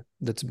Gaza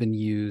that's been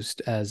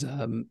used as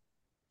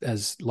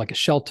like a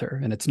shelter,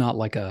 and it's not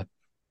like a,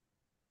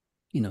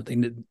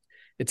 they,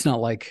 it's not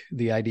like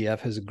the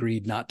IDF has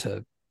agreed not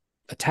to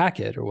attack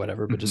it or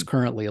whatever, but Mm-hmm. just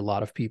currently a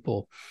lot of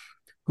people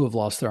who have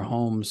lost their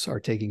homes are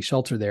taking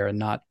shelter there, and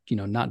not,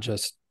 not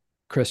just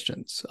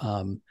Christians.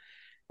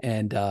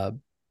 And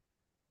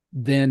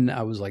Then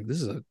I was like,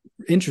 this is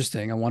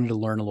interesting. I wanted to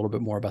learn a little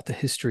bit more about the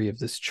history of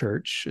this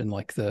church and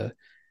like the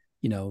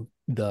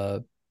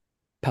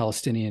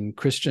Palestinian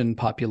Christian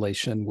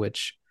population,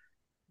 which,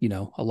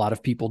 a lot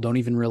of people don't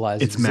even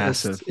realize It's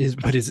exists,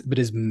 massive.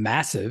 is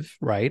massive,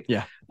 right?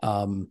 Yeah.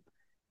 Um,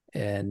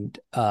 and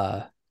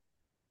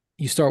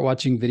You start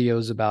watching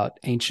videos about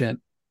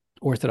ancient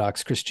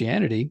Orthodox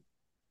Christianity,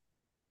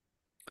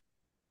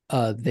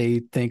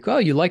 they think, oh,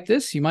 you like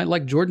this? You might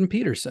like Jordan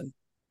Peterson.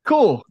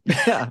 Cool.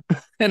 Yeah.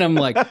 And I'm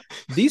like,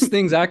 these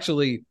things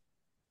actually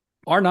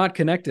are not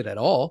connected at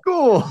all.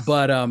 Cool.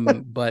 But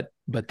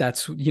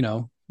that's,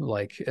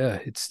 like,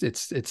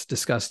 it's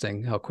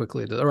disgusting how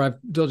quickly it is. Or I've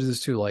told you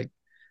this too, like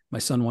my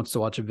son wants to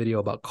watch a video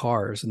about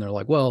cars and they're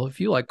like, well, if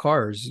you like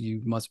cars,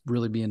 you must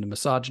really be into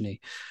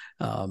misogyny.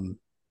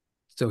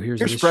 So here's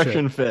Your this shit.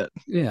 expression fit.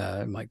 Yeah.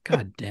 I'm like,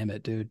 God damn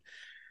it, dude.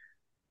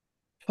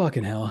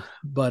 Fucking hell.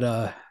 But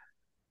Well,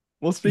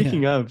 yeah.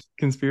 speaking of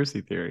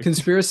conspiracy theory,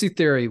 Conspiracy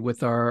theory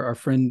with our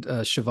friend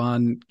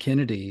Siobhan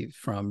Kennedy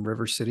from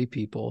River City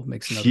People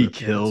makes another she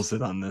appearance. kills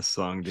it on this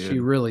song, She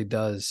dude. really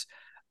does.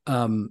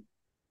 Um,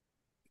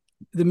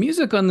 the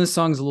music on this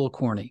song is a little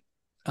corny,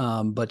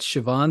 but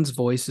Siobhan's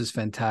voice is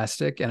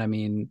fantastic, and I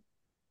mean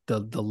the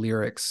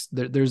lyrics.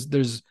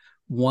 There's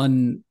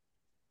one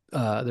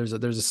there's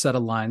a set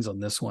of lines on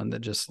this one that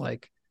just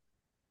like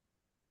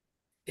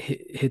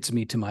hits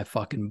me to my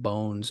fucking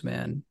bones,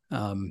 man.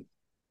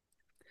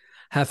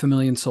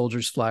 500,000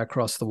 soldiers fly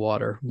across the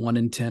water. 1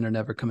 in 10 are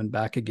never coming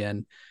back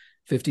again.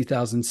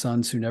 50,000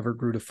 sons who never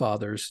grew to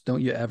fathers.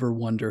 Don't you ever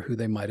wonder who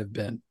they might have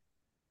been?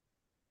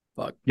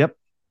 Fuck. Yep.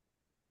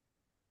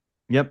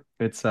 Yep.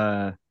 It's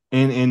I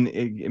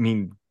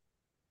mean,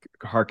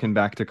 harken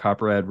back to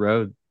Copperhead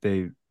Road.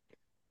 They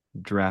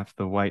draft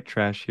the white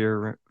trash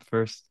here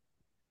first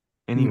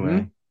Mm-hmm.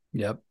 anyway.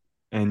 Yep.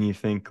 And you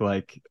think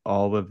like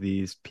all of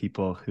these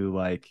people who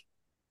like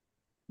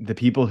the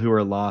people who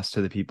are lost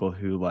to the people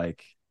who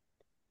like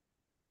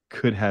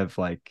could have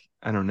like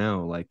I don't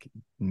know like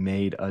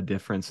made a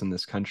difference in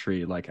this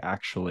country like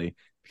actually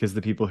because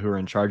the people who are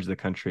in charge of the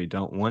country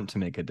don't want to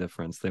make a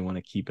difference. They want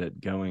to keep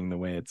it going the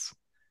way it's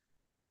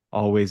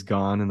always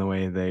gone and the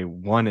way they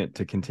want it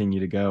to continue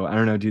to go. I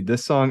don't know, dude.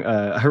 This song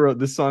I wrote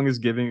this song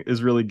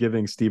is really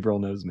giving Steve Earle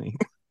Knows Me.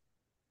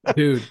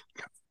 Dude,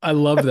 I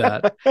love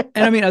that.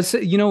 And I mean, I say,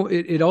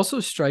 it also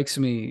strikes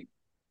me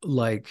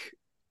like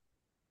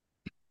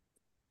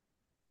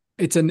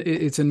it's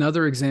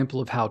another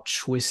example of how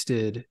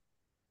twisted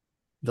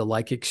the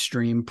like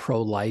extreme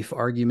pro-life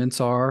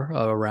arguments are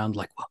around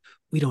like, well,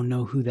 we don't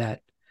know who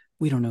that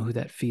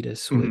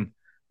fetus Mhm.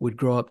 would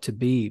grow up to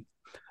be,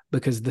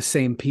 because the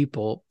same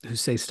people who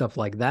say stuff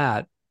like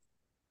that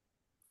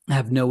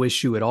have no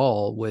issue at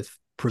all with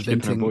Shipping our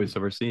preventing boys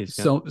overseas.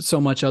 Yeah.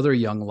 so much other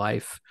young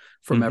life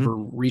from Hmm. ever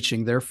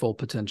reaching their full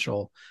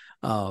potential.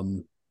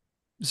 Um,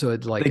 so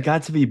it's They like,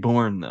 got to be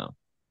born though.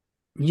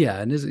 yeah,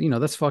 and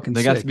that's fucking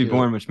They got to sick. be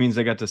born, which means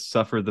they got to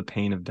suffer the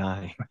pain of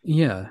dying.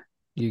 Yeah,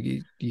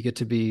 you get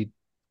to be,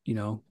 you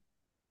know,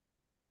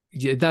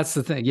 yeah, that's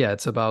the thing. Yeah,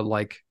 it's about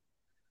like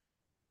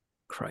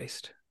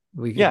Christ.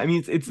 We Yeah, could I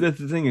mean, it's the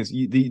thing is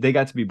they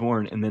got to be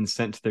born and then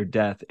sent to their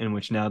death, in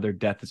which now their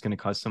death is going to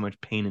cause so much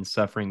pain and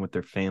suffering with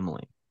their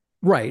family.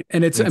 right,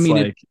 and I It's mean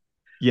it. like,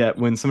 yeah,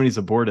 when somebody's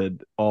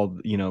aborted,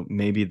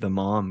 maybe the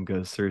mom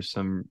goes through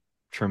some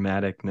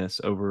traumaticness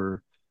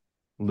over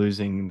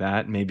losing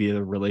that. Maybe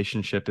a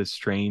relationship is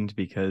strained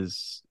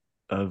because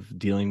of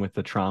dealing with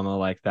the trauma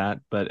like that.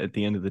 But at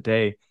the end of the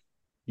day,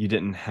 you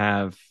didn't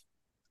have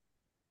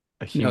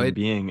a human It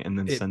being and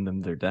then it send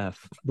them their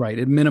death. right.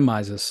 It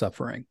minimizes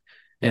suffering,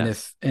 and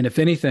Yes. if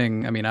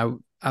anything, I mean,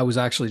 I was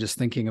actually just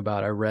thinking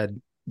about. I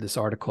read this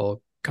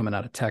article coming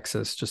out of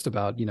Texas just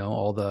about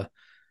all the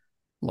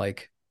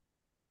like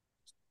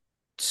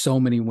so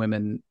many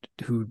women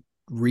who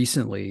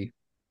recently,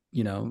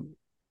 you know,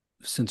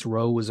 since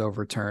Roe was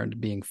overturned,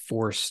 being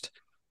forced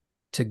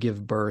to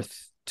give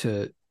birth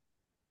to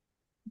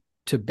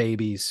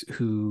babies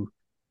who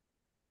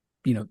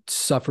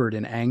suffered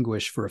in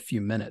anguish for a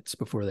few minutes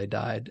before they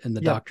died, and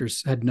the Yep.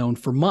 doctors had known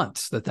for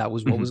months that that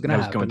was what was going That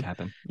to was going to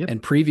happen. happen. Yep.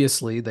 And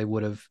previously they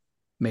would have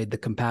made the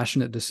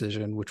compassionate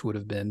decision, which would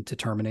have been to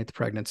terminate the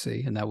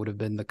pregnancy, and that would have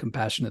been the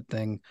compassionate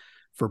thing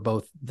for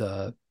both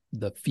the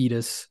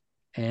fetus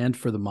and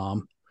for the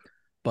mom.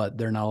 but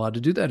they're not allowed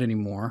to do that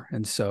anymore.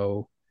 And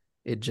so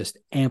it just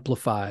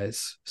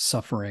amplifies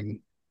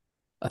suffering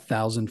a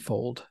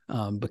thousandfold,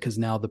 because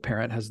now the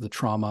parent has the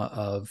trauma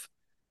of,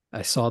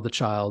 I saw the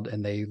child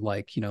and they,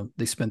 like,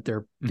 they spent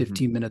their Mm-hmm.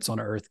 15 minutes on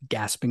earth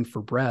gasping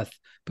for breath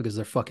because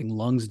their fucking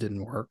lungs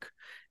didn't work.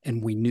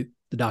 And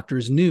the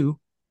doctors knew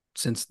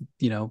since,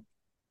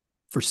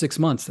 for 6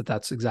 months that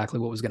that's exactly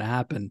what was going to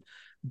happen.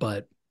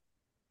 But,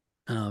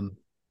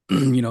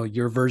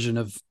 your version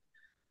of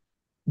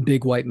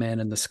big white man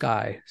in the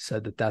sky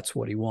said that that's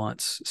what he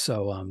wants.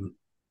 So,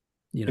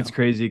 It's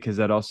crazy because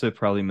that also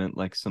probably meant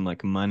like some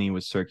like money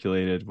was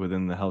circulated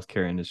within the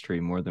healthcare industry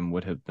more than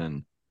would have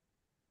been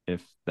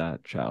if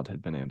that child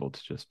had been able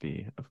to just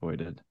be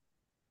avoided.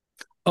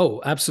 oh, So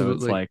it's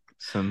absolutely. like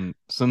some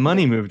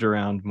money moved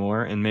around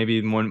more, and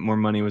maybe more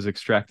money was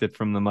extracted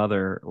from the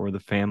mother or the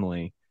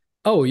family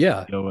Oh, to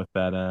yeah. deal with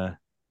that.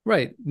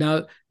 Right.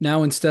 Now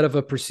instead of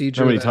a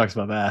procedure Nobody that, talks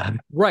about that.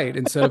 right,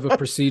 instead of a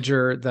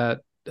procedure that,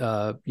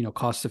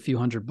 costs a few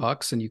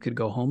 $100 and you could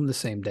go home the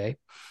same day.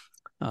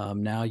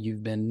 Now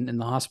you've been in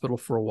the hospital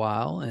for a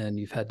while and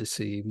you've had to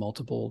see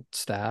multiple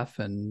staff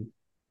and,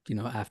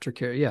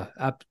 aftercare. Yeah,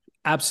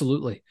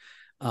 absolutely.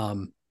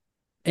 Um,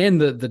 and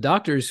the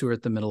doctors who are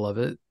at the middle of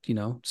it,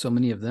 so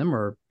many of them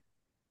are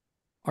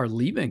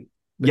leaving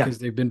Yeah. because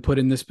they've been put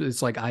in this.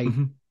 It's like,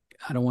 Mhm.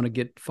 I don't want to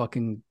get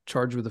fucking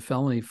charged with a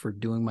felony for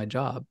doing my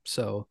job.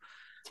 So,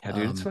 Yeah,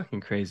 dude, it's um,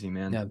 fucking crazy,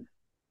 man. yeah,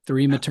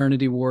 3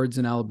 maternity wards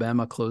in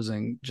Alabama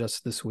closing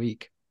just this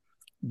week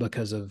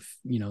because of,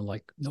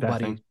 like,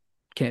 nobody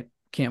Staffing.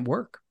 can't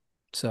work.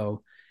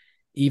 So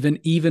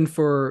even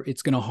for,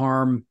 it's going to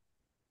harm,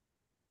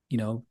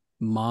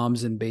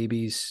 moms and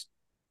babies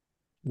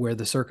where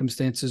the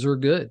circumstances are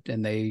good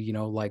and they,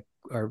 like,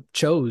 are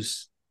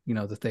chose,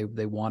 that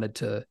they wanted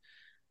to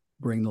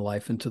bring the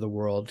life into the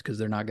world, because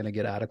they're not going to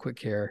get adequate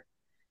care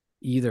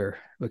either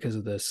because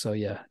of this. So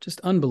yeah,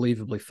 just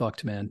unbelievably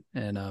fucked, man.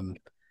 And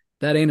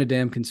that ain't a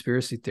damn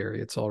conspiracy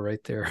theory. It's all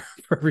right there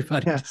for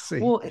everybody Yeah. to see.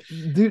 Well,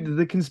 dude,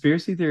 the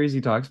conspiracy theories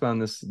he talks about in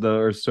this though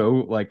are so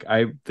like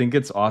I think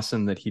it's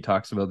awesome that he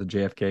talks about the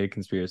JFK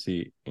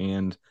conspiracy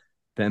and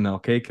the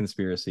MLK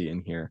conspiracy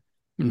in here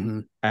Mm-hmm.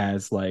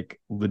 as like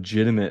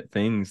legitimate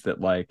things that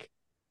like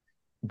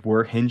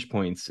were hinge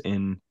points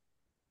in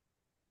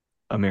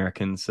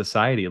American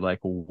society. Like,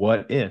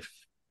 what if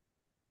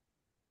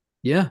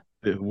Yeah.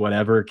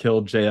 whatever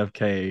killed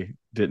JFK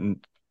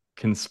didn't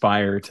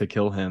conspire to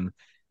kill him?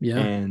 Yeah.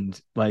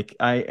 And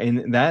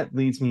that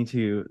leads me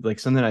to like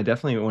something I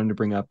definitely wanted to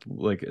bring up,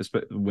 like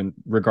when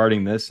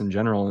regarding this in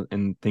general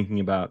and thinking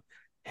about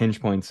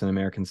hinge points in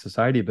American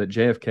society. But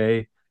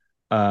JFK,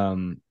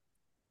 um,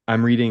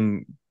 I'm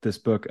reading this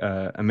book,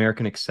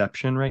 American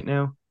Exception, right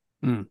now,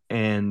 Mm.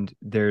 and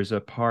there's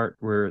a part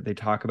where they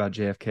talk about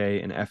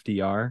JFK and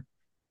FDR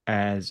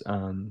as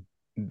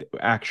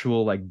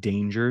actual like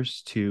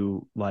dangers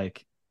to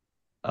like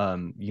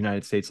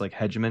United States like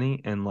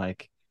hegemony and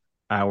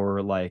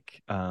our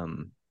like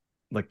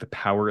the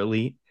power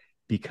elite,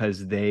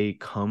 because they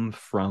came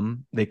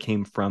from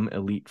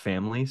elite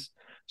families,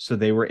 so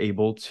they were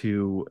able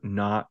to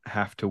not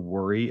have to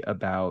worry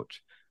about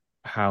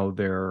how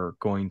they're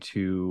going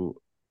to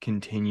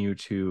continue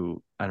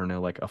to, I don't know,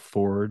 like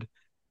afford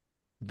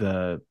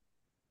the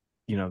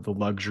the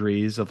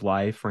luxuries of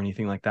life or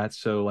anything like that.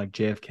 So like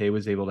JFK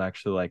was able to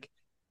actually like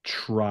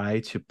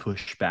try to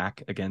push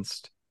back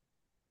against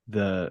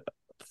the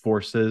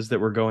forces that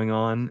were going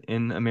on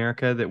in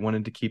America that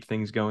wanted to keep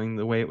things going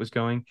the way it was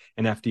going.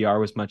 And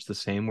FDR was much the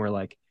same, where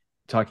like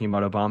talking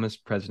about Obama's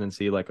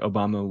presidency, like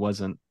Obama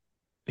wasn't,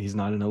 he's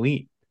not an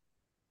elite.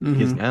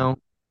 He is Mm-hmm. now,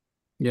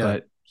 Yeah.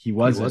 but he He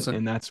wasn't. wasn't.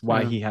 And that's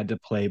why Yeah. he had to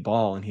play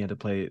ball and he had to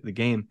play the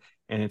game.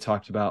 And it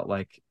talked about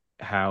like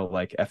how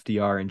like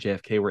FDR and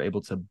JFK were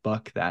able to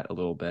buck that a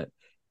little bit,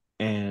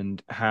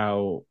 and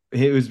how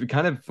it was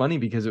kind of funny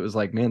because it was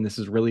like, man, this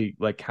is really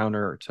like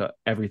counter to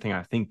everything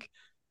I think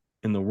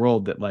in the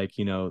world, that like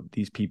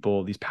these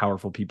people, these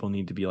powerful people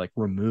need to be like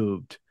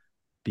removed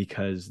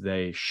because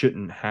they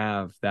shouldn't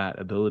have that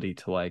ability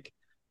to like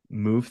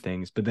move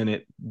things. But then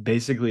it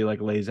basically like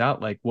lays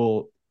out like,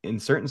 well, in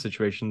certain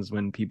situations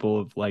when people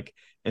of like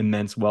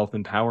immense wealth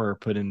and power are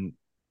put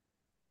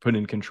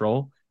in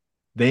control,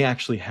 they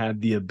actually have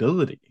the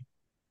ability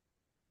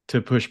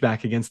to push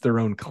back against their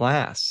own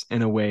class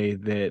in a way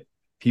that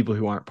people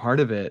who aren't part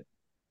of it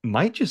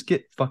might just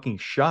get fucking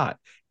shot.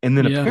 And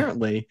then Yeah.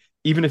 apparently,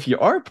 even if you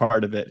are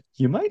part of it,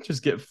 you might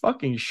just get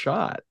fucking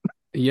shot.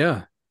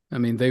 Yeah. I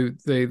mean,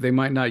 they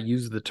might not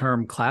use the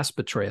term class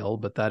betrayal,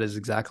 but that is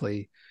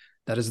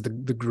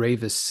the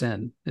gravest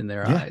sin in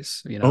their Yeah.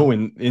 eyes, Oh,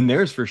 and in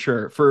theirs for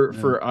sure. For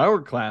Yeah. for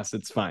our class,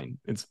 it's fine.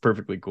 It's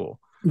perfectly cool.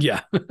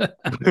 Yeah.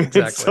 it's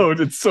Exactly. so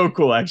it's so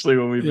cool actually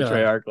when we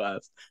betray Yeah. our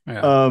class.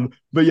 Yeah.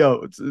 But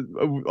yo,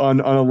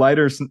 on a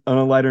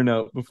lighter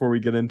note, before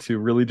we get into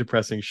really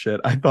depressing shit,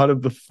 I thought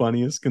of the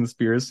funniest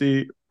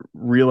conspiracy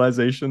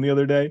realization the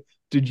other day.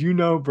 Did you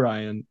know,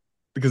 Brian?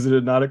 Because it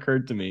had not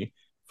occurred to me.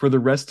 For the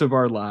rest of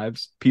our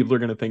lives, people are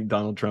going to think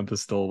Donald Trump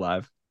is still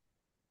alive.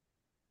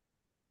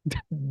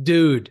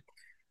 Dude,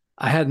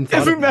 I hadn't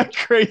thought Isn't of that. that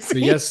crazy?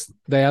 But yes,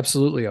 they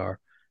absolutely are.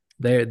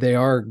 They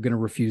are going to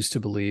refuse to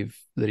believe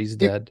that he's If,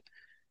 dead.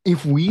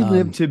 if we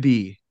live Um, to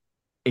be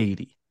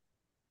 80,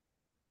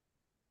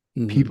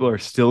 mhm. people are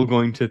still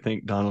going to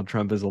think Donald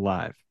Trump is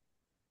alive.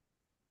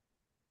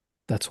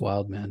 That's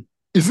wild, man.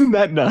 Isn't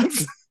that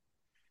nuts?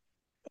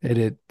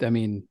 I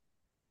mean,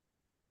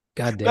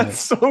 God damn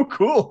That's it. so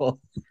cool.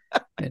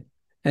 And,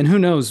 and who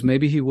knows?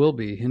 Maybe he will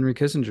be. Henry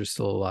Kissinger's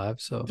still alive.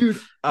 So, Dude,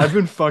 I've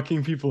been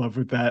fucking people up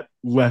with that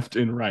left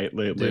and right dude,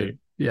 lately.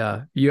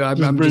 yeah. You, Just I'm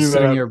just bringing that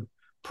sitting up. here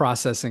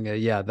processing it.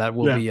 Yeah, that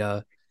will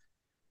Yeah.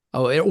 be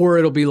or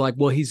it'll be like,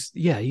 well, he's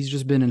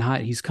just been in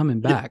high. He's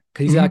coming Yeah. back.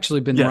 He's Mhm. actually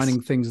been Yes.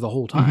 running things the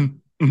whole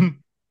time. Mhm. Mhm.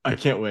 I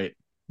can't wait.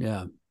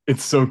 Yeah.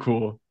 It's so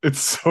cool. It's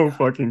so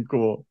fucking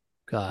cool.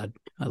 God,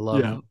 I love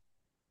Yeah.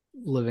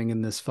 living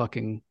in this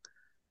fucking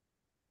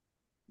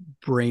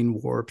brain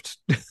warped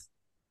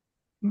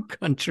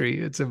country.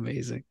 It's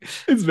amazing.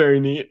 It's very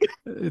neat.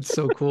 It's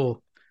so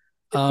cool.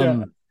 Yeah.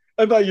 Um,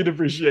 I thought you'd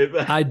appreciate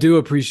that. I do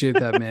appreciate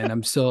that, man.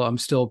 I'm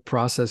still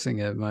processing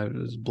it.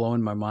 It's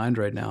blowing my mind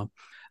right now.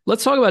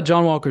 Let's talk about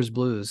John Walker's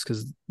Blues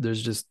because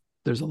there's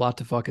a lot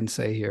to fucking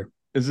say here.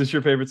 Is this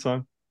your favorite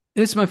song?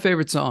 It's my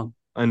favorite song,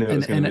 I knew it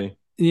was going to and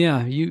be.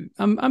 yeah,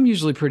 I'm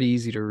usually pretty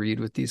easy to read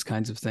with these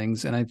kinds of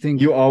things, and I think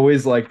You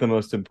always like the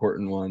most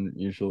important one,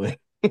 usually.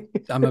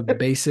 I'm a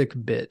basic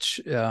bitch.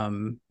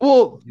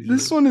 Well, this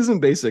Usually, one isn't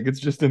basic.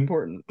 It's just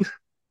important.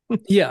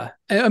 yeah.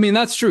 I mean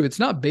that's true. It's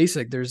not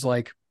basic. There's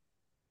like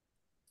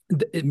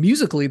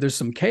musically, there's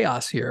some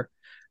chaos here.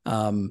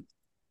 Um,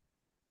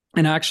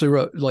 and I actually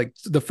wrote like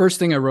the first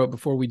thing I wrote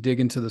before we dig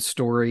into the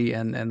story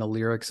and the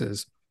lyrics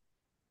is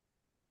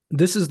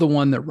this is the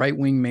one that right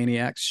wing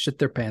maniacs shit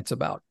their pants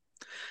about.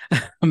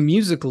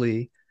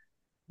 Musically,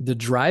 the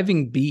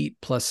driving beat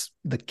plus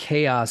the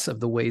chaos of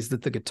the ways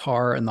that the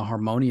guitar and the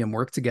harmonium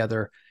work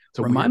together It's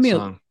a remind weird me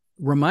song.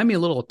 remind me a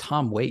little of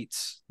Tom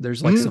Waits.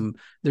 Mm,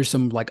 There's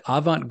some like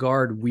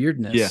avant-garde yeah.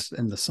 weirdness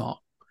in the song.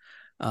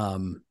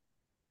 Um,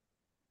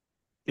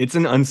 It's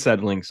an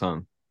unsettling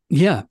song.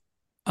 yeah.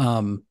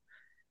 Um,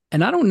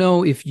 and I don't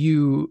know if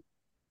you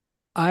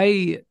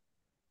I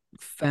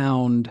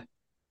found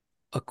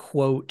a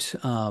quote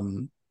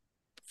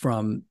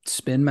from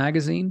Spin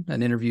magazine,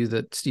 an interview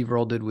that Steve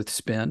Earle did with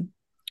Spin.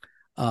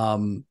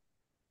 Um,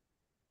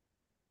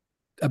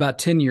 about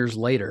 10 years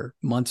later,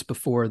 months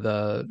before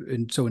so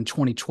in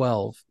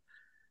 2012,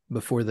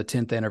 before the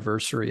 10th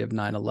anniversary of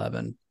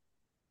 9/11.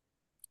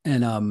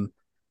 And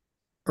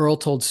Earl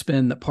told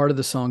Spin that part of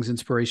the song's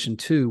inspiration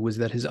too was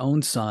that his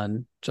own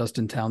son,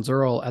 Justin Townes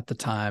Earl, at the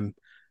time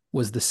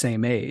was the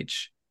same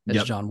age as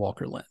Yep. John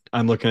Walker Lindh.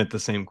 I'm looking at the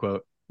same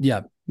quote.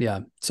 Yeah,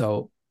 yeah.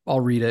 So I'll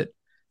read it.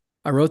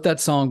 I wrote that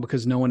song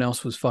because no one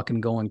else was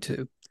fucking going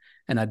to.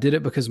 And I did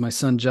it because my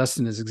son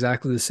Justin is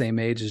exactly the same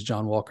age as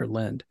John Walker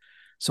Lindh.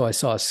 So I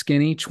saw a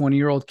skinny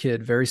 20-year-old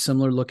kid, very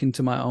similar looking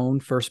to my own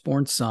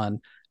firstborn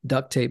son,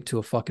 duct taped to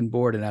a fucking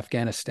board in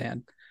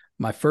Afghanistan.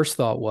 My first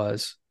thought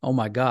was, oh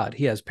my God,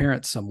 he has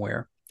parents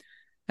somewhere.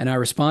 And I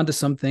respond to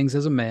some things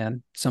as a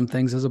man, some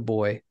things as a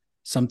boy,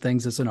 some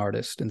things as an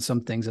artist, and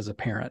some things as a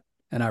parent.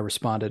 And I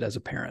responded as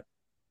a parent.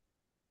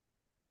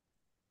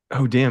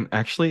 Oh, damn.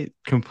 Actually,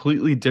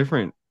 completely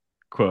different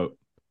quote,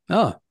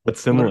 Oh, but what,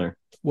 similar.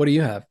 what do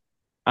you have?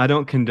 I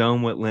don't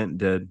condone what Lent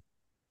did.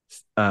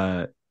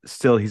 Uh,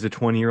 Still, he's a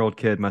 20-year-old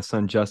kid. My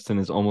son Justin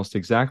is almost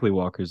exactly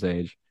Walker's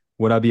age.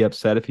 Would I be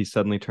upset if he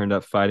suddenly turned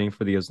up fighting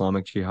for the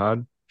Islamic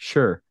Jihad?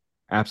 Sure,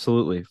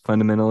 absolutely.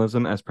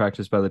 Fundamentalism, as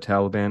practiced by the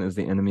Taliban, is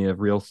the enemy of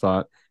real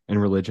thought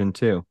and religion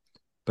too.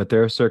 But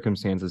there are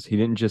circumstances. He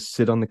didn't just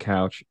sit on the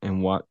couch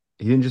and watch.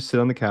 He didn't just sit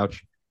on the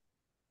couch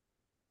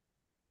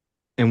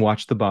and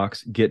watch the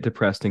box, get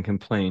depressed, and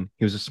complain.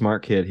 He was a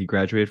smart kid. He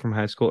graduated from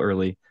high school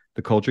early.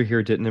 The culture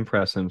here didn't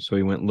impress him, so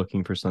he went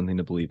looking for something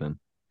to believe in.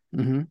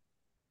 Mm-hmm.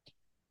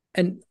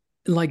 And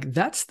like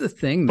that's the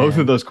thing, Both of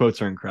man. those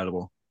quotes are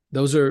incredible.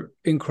 Those are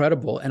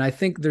incredible. And I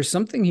think there's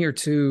something here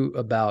too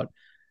about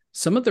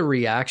some of the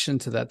reaction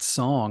to that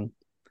song.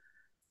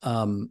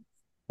 Um,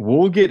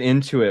 We'll get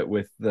into it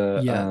with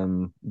yeah,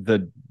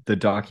 the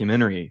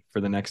documentary for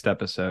the next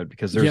episode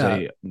because there's yeah,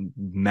 a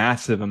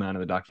massive amount of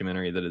the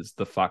documentary that is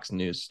the Fox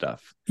News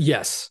stuff.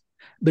 yes.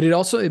 But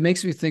it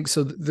makes me think.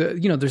 So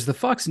there's the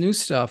Fox News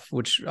stuff,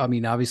 which I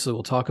mean, obviously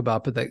we'll talk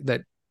about, but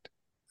that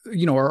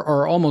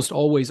are almost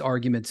always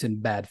arguments in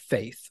bad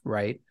faith,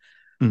 right?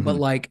 But Mm-hmm.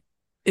 like,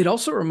 it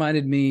also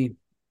reminded me.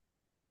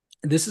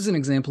 This is an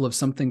example of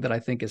something that I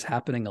think is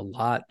happening a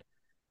lot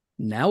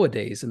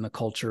nowadays in the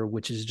culture,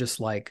 which is just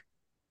like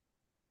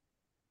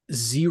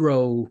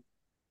zero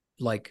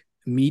like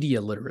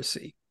media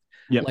literacy.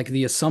 Yep. Like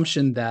the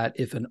assumption that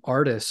if an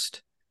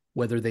artist,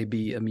 whether they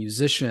be a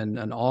musician,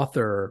 an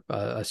author,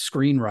 a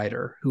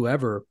screenwriter,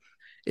 whoever,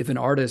 if an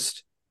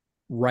artist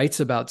writes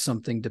about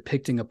something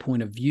depicting a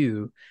point of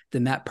view,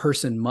 then that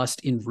person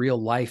must in real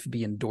life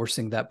be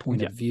endorsing that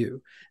point Yeah. of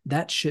view.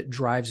 That shit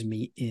drives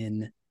me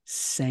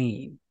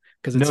insane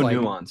because it's No like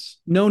nuance.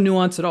 no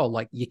nuance at all.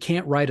 Like you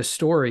can't write a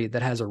story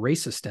that has a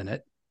racist in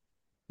it.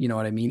 You know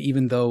what I mean?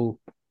 Even though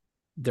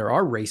there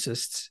are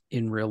racists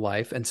in real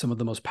life, and some of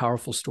the most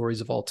powerful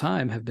stories of all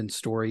time have been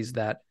stories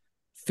that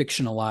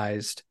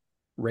fictionalized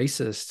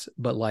racists,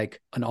 but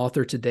like an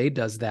author today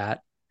does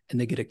that and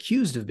they get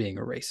accused of being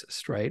a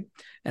racist, right?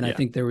 And I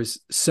think there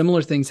was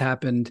similar things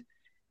happened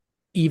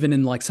even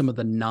in like some of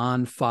the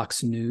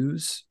non-Fox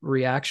News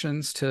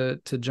reactions to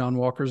John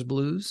Walker's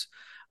Blues,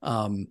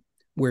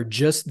 where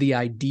just the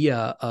idea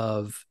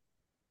of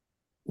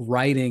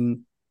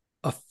writing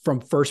from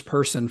first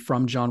person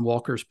from John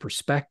Walker's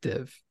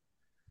perspective,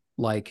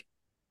 like,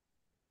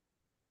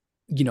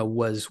 you know,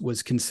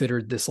 was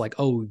considered this like,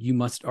 oh, you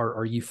must,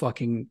 are you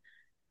fucking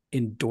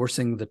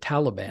endorsing the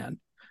Taliban?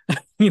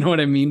 You know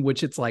what I mean?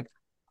 Which it's like,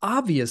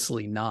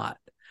 obviously not.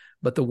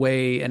 But the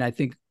way, and I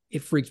think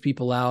it freaks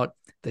people out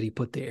that he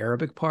put the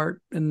Arabic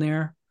part in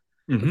there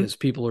because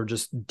people are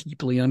just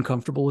deeply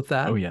uncomfortable with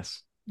that. Oh,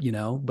 yes. You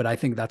know, but I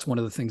think that's one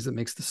of the things that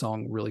makes the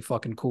song really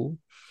fucking cool.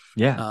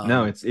 Yeah.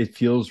 No, it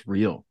feels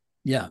real.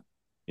 Yeah.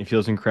 It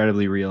feels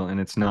incredibly real. And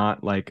it's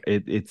not like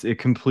it's a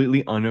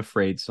completely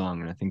unafraid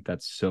song. And I think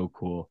that's so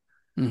cool.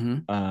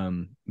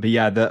 But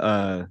yeah,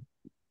 the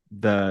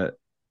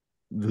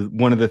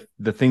one of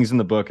the things in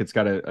the book, it's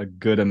got a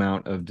good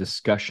amount of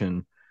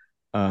discussion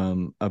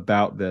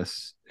about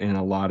this in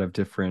a lot of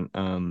different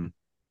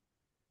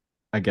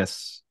I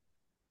guess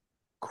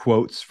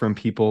quotes from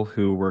people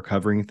who were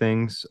covering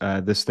things.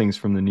 This thing's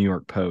from the New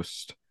York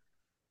Post,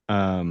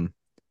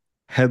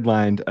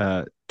 headlined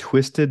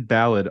 "Twisted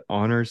Ballad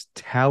Honors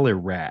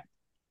Talleyrand."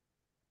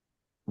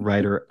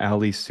 Writer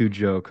Ali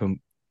Sujo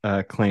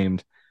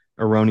claimed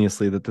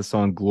erroneously that the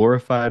song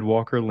glorified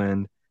Walker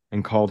Lind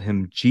and called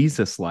him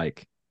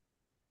Jesus-like.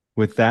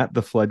 With that,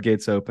 the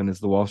floodgates open as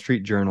the Wall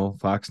Street Journal,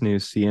 Fox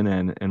News,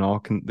 CNN, and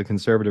all the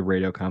conservative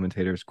radio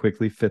commentators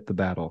quickly fit the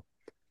battle.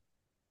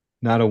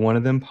 Not a one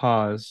of them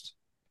paused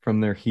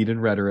from their heated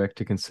rhetoric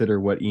to consider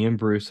what Ian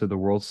Bruce of the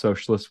World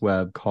Socialist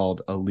Web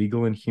called a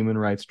legal and human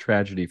rights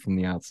tragedy from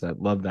the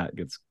outset. Love that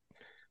gets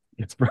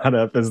brought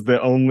up as the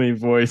only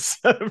voice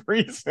of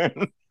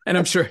reason. And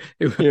I'm sure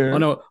on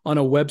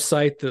a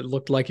website that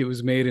looked like it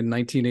was made in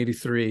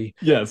 1983.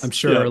 Yes, I'm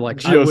sure. Like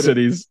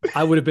GeoCities,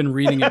 I would have been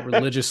reading it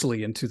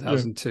religiously in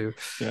 2002.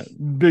 Yeah,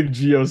 big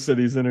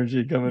GeoCities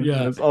energy coming.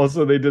 Yeah.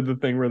 Also, they did the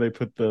thing where they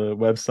put the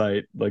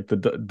website like the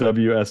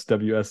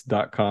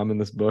WSWS.com in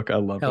this book. I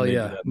love. Hell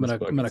yeah! I'm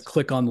gonna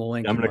click on the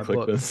link. I'm gonna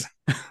click this.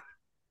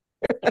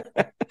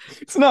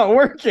 It's not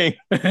working.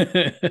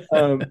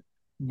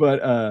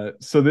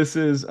 But so this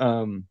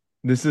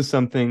is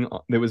something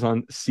that was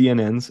on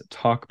CNN's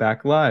Talk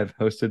Back Live,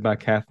 hosted by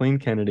Kathleen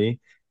Kennedy,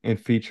 and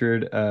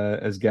featured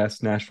as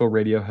guest Nashville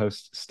radio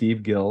host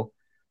Steve Gill,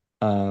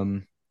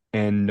 and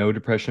No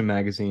Depression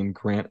magazine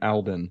Grant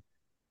Alden.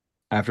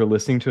 After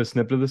listening to a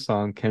snippet of the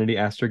song, Kennedy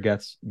asked her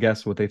guests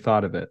what they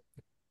thought of it.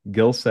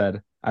 Gill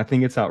said, "I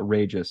think it's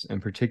outrageous,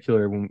 and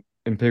particularly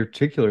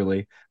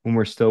when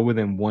we're still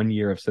within 1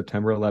 year of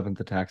September 11th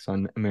attacks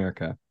on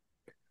America.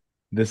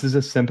 This is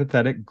a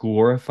sympathetic,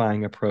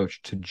 glorifying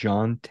approach to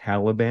John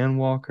Taliban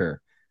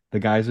Walker. The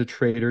guy's a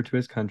traitor to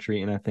his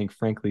country, and I think,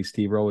 frankly,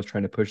 Steve Earle was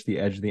trying to push the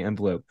edge of the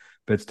envelope,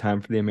 but it's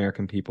time for the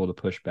American people to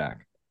push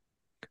back."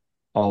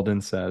 Alden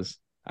says,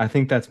 "I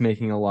think that's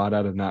making a lot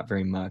out of not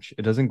very much.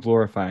 It doesn't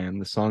glorify him.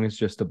 The song is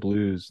just a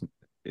blues,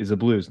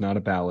 not a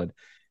ballad.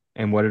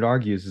 And what it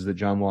argues is that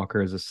John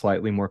Walker is a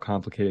slightly more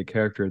complicated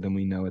character than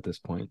we know at this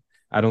point.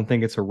 I don't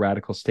think it's a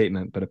radical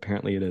statement, but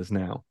apparently it is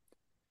now."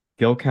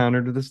 Gill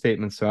countered with a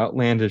statement so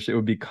outlandish it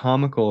would be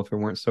comical if it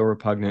weren't so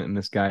repugnant and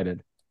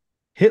misguided.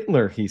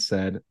 "Hitler," he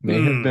said,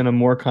 "may have been a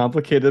more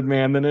complicated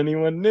man than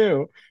anyone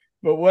knew,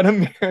 but what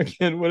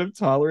American would have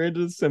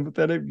tolerated a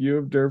sympathetic view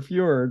of Der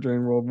Fuhrer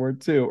during World War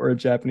II or a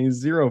Japanese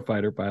Zero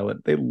fighter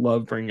pilot?" They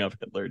love bringing up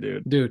Hitler,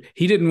 dude. Dude,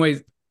 he didn't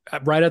wait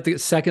right at the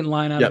second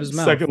line out of his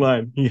mouth. Second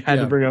line. He had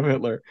to bring up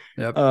Hitler.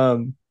 Yep.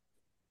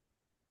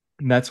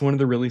 That's one of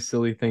the really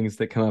silly things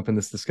that come up in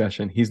this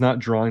discussion. He's not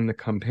drawing the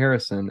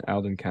comparison,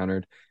 Alden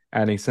countered,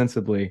 adding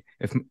sensibly,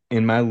 if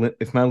my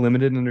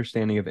limited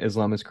understanding of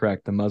Islam is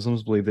correct, the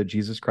Muslims believe that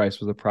Jesus Christ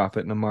was a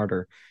prophet and a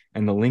martyr,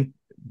 and the link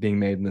being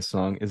made in this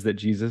song is that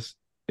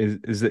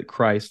that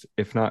Christ,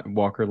 if not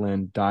Walker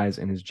Lind, dies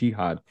in his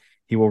jihad.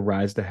 He will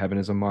rise to heaven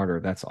as a martyr.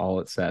 That's all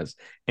it says.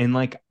 And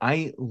like,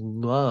 I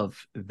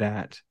love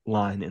that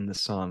line in the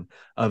song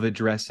of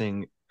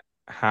addressing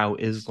how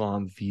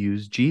Islam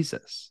views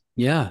Jesus.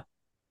 Yeah.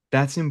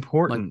 That's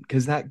important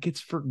because that gets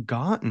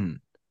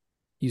forgotten.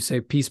 You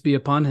say peace be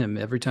upon him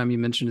every time you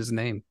mention his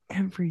name.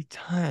 Every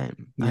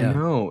time. Yeah. I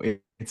know.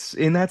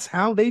 And that's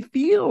how they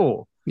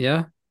feel.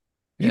 Yeah.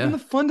 Even the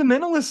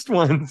fundamentalist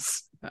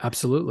ones.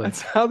 Absolutely.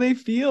 That's how they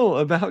feel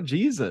about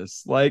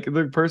Jesus. Like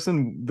the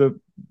person, the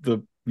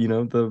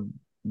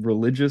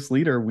religious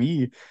leader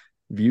we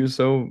view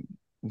so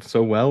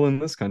well in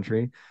this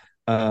country.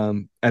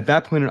 At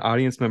that point, an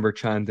audience member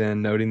chimed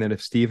in, noting that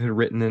if Steve had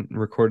written and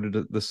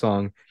recorded the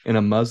song in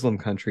a Muslim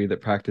country that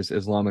practiced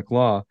Islamic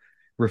law,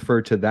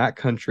 referred to that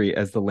country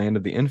as the land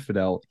of the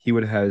infidel, he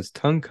would have his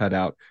tongue cut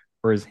out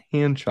or his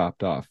hand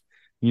chopped off.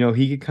 You know,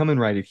 he could come and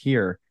write it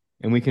here,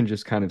 and we can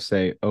just kind of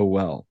say, oh,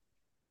 well.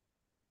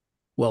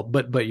 Well,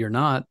 but you're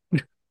not.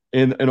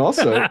 And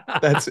also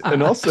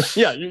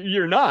yeah,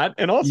 you're not,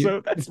 and You,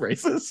 also that's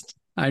racist.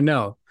 I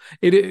know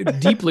it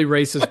deeply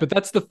racist, but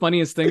that's the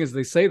funniest thing is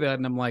they say that,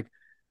 and I'm like,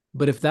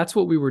 but if that's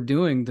what we were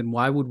doing, then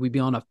why would we be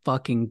on a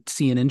fucking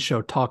CNN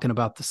show talking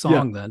about the Yeah,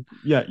 song then?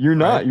 yeah, you're Right?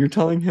 not. You're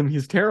telling him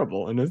he's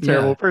terrible and a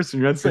terrible Yeah. person.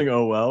 You're not You're saying,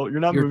 oh well.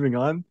 You're not you're moving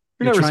on.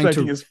 You're you're not trying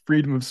respecting to his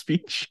freedom of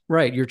speech.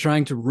 right. You're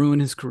trying to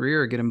ruin his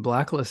career, get him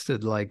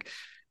blacklisted. Like,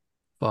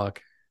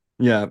 fuck.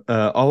 Yeah,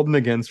 Alden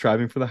again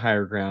striving for the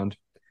higher ground.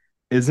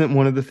 Isn't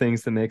one of the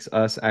things that makes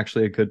us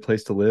actually a good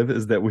place to live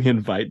is that we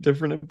invite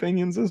different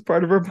opinions as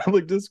part of our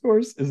public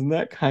discourse? Isn't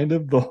that kind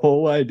of the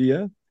whole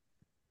idea?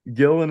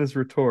 Gill in his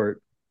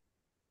retort,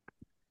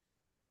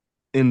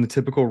 in the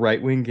typical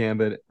right-wing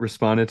gambit,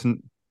 responded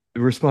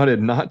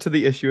not to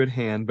the issue at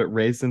hand, but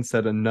raised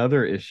instead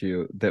another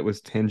issue that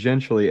was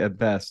tangentially at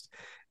best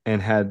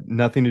and had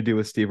nothing to do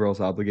with Steve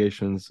Earle's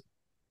obligations,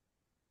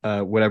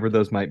 whatever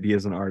those might be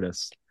as an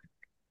artist.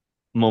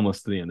 I'm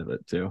almost to the end of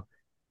it too.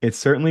 It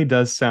certainly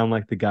does sound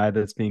like the guy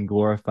that's being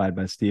glorified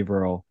by Steve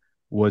Earle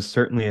was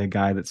certainly a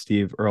guy that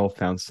Steve Earle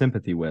found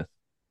sympathy with,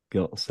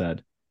 Gill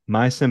said.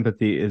 My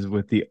sympathy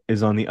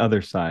is on the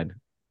other side,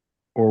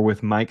 or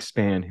with Mike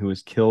Spann, who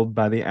was killed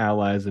by the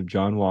allies of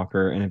John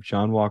Walker. And if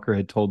John Walker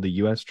had told the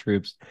U.S.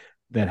 troops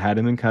that had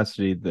him in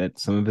custody that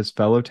some of his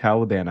fellow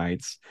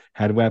Talibanites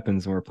had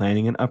weapons and were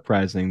planning an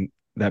uprising,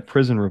 that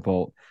prison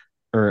revolt,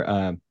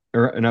 or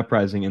an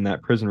uprising in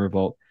that prison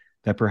revolt,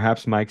 that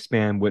perhaps Mike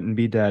Spann wouldn't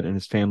be dead and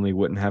his family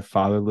wouldn't have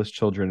fatherless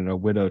children and a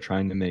widow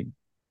trying to make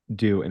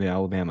do in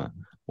Alabama.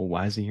 Well,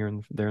 why is he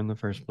there in the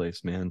first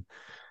place, man?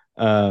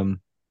 All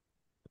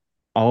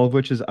of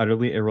which is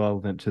utterly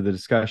irrelevant to the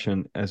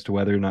discussion as to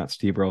whether or not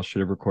Steve Earle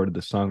should have recorded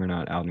the song or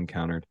not, Alden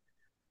countered.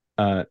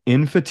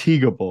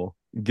 Infatigable,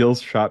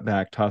 Gills shot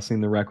back, tossing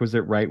the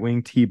requisite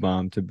right-wing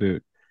T-bomb to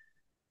boot.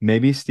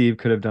 Maybe Steve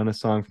could have done a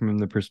song from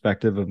the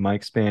perspective of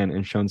Mike Spann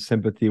and shown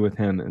sympathy with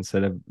him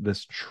instead of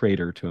this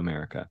traitor to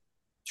America.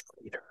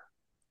 Traitor.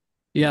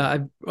 Yeah,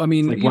 I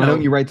mean, like, why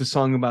don't you write the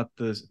song about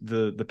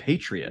the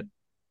patriot?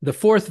 The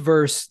fourth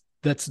verse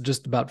that's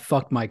just about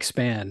fuck Mike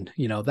Spann.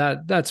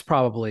 That's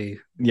probably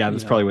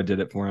that's probably what did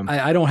it for him.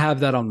 I don't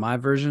have that on my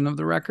version of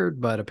the record,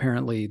 but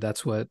apparently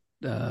that's what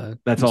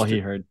that's all he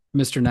heard.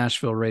 Mr.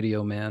 Nashville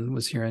Radio Man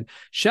was hearing.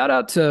 Shout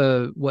out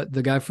to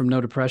the guy from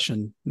No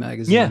Depression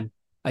magazine. Yeah.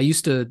 I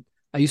used to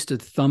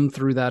thumb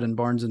through that in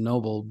Barnes and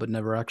Noble, but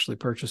never actually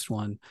purchased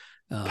one.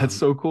 That's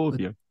so cool of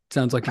you.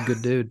 Sounds like a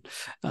good dude.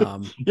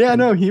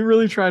 No, he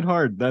really tried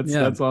hard.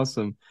 That's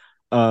awesome.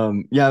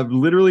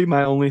 Literally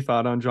my only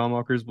thought on John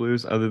Walker's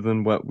Blues, other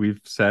than what we've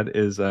said,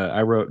 is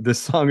I wrote this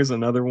song is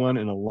another one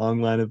in a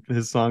long line of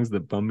his songs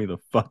that bum me the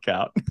fuck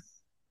out.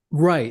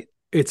 Right.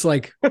 It's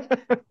like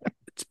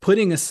it's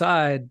putting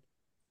aside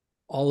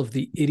all of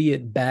the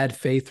idiot bad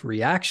faith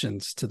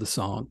reactions to the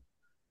song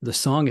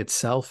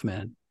itself,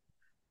 man.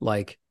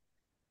 Like,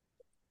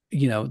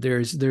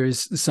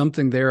 there's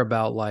something there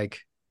about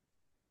like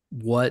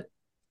what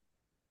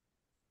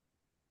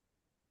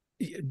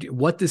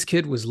this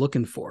kid was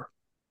looking for,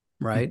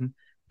 right? Mm-hmm.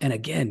 And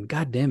again,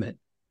 god damn it,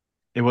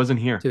 it wasn't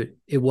here. Dude,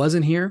 it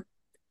wasn't here,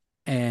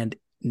 and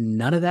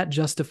none of that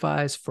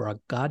justifies for a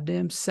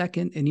goddamn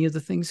second any of the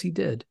things he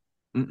did.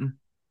 Mm-mm.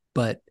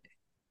 But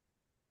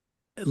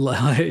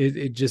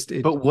it just.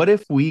 But what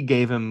if we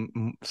gave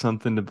him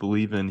something to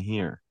believe in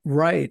here?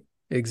 Right.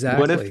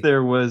 Exactly. What if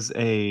there was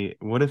a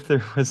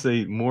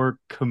more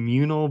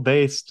communal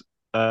based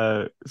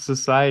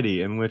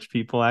society in which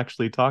people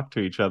actually talked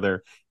to each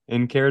other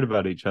and cared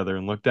about each other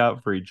and looked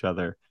out for each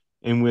other,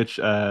 in which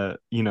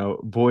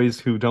boys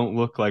who don't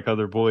look like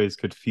other boys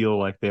could feel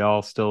like they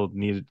all still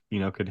needed,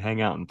 could hang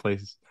out and play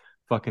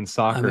fucking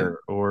soccer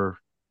or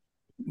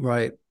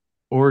right,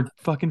 or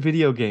fucking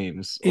video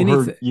games,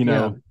 anything,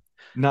 or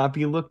not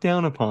be looked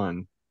down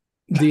upon.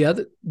 The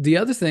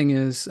other thing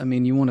is, I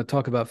mean, you want to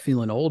talk about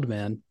feeling old,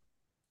 man.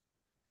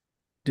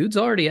 Dude's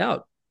already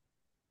out.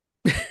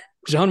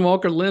 John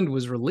Walker Lind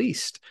was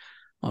released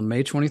on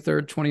May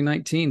 23rd,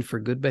 2019 for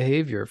good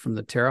behavior from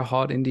the Terre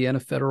Haute, Indiana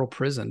Federal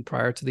Prison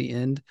prior to the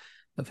end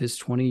of his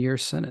 20-year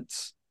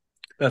sentence.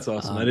 That's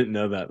awesome. I didn't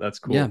know that. That's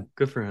cool. Yeah.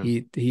 Good for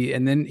him.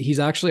 And then he's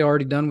actually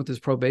already done with his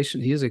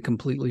probation. He is a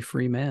completely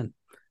free man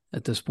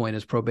at this point.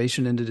 His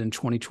probation ended in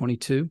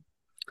 2022.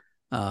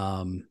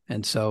 And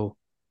so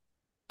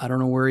I don't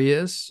know where he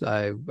is.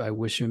 I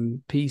wish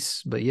him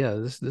peace, but yeah,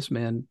 this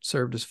man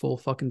served his full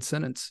fucking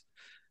sentence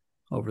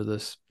over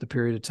the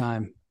period of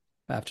time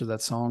after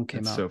that song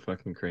came out. So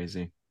fucking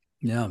crazy.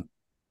 Yeah.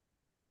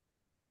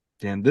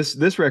 Damn,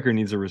 this record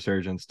needs a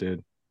resurgence,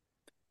 dude.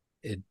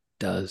 It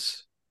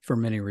does, for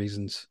many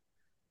reasons.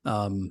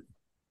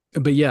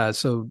 But yeah,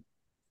 so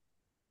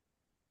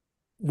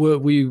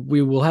we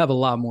will have a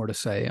lot more to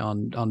say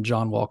on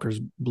John Walker's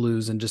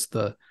Blues and just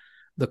the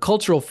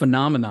cultural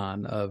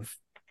phenomenon of,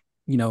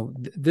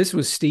 this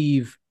was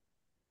Steve,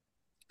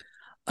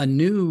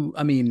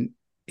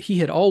 he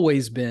had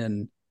always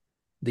been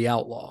the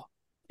outlaw.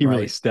 He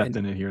really stepped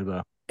in it here,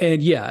 though.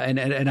 And yeah,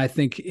 and I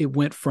think it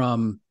went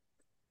from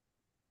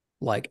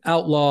like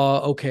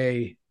outlaw,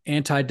 okay,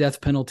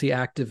 anti-death penalty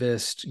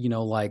activist,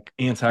 like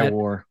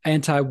Anti-war.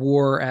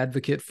 anti-war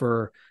advocate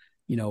for,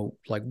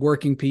 like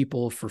working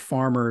people, for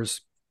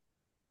farmers,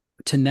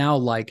 to now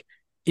like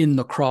in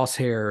the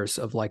crosshairs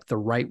of like the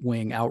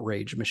right-wing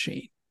outrage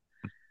machine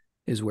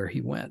is where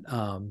he went.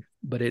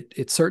 But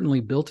it certainly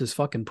built his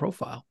fucking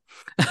profile.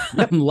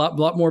 Yep. A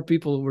lot more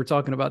people were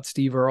talking about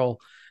Steve Earle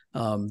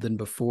than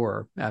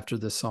before after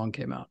this song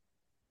came out.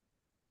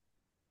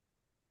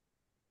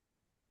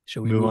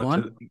 Shall we move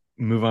on?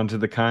 Move on to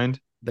the kind.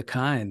 The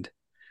kind.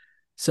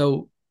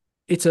 So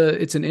it's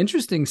an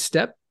interesting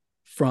step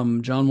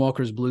from John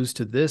Walker's Blues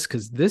to this,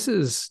 because I this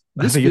think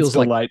it's feels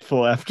like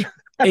delightful after,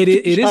 it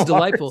is John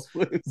delightful.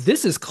 Walker's Blues.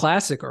 This is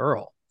classic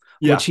Earl,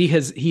 Yeah. which he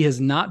has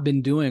not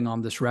been doing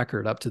on this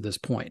record up to this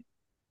point.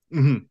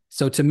 Mm-hmm.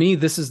 So to me,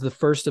 this is the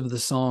first of the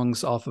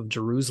songs off of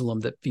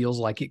Jerusalem that feels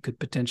like it could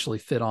potentially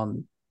fit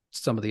on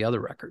some of the other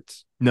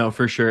records. No,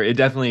 for sure. It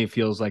definitely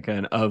feels like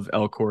an of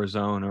El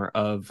Corazon, or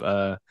of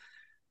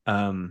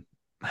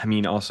I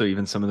mean, also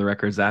even some of the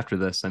records after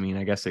this. I mean,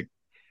 I guess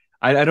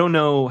I don't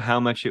know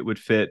how much it would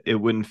fit. It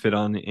wouldn't fit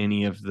on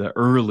any of the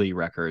early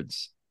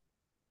records,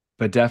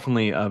 but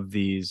definitely of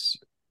these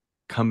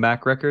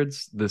comeback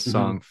records, this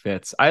song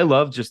fits. I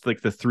love just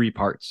like the three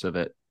parts of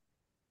it.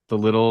 The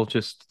little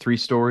just three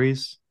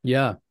stories.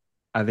 Yeah.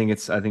 I think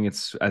it's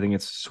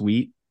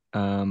sweet.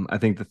 I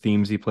think the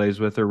themes he plays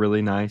with are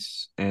really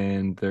nice,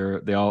 and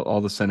they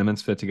all the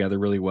sentiments fit together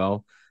really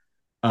well.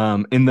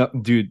 In the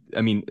dude,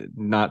 I mean,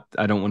 not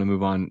I don't want to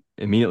move on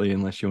immediately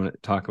unless you want to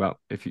talk about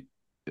if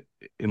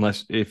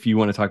you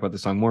want to talk about the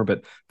song more,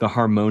 but the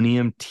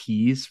harmonium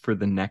tease for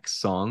the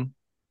next song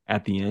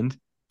at the end,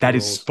 that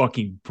is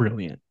fucking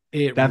brilliant.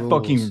 That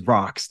fucking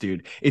rocks,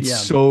 dude.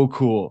 It's so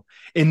cool.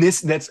 And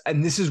this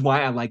is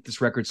why I like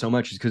this record so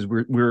much, is because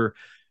we're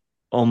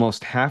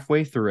almost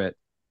halfway through it,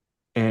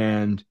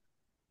 and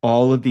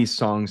all of these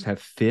songs have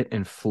fit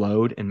and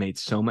flowed and made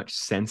so much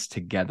sense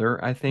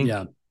together, I think.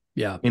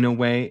 Yeah. In a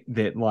way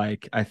that,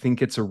 like, I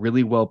think it's a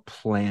really well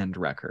planned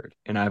record.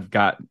 And I've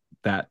got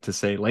that to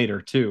say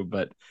later too,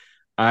 but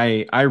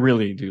I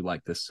really do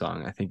like this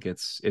song. I think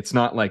it's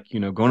not like,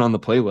 going on the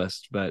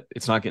playlist, but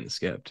it's not getting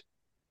skipped.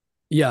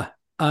 Yeah.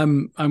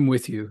 I'm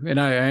with you, and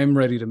I am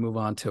ready to move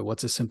on to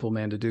What's a Simple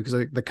Man to Do,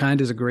 because the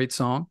kind is a great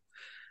song,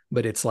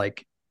 but it's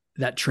like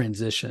that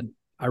transition.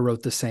 I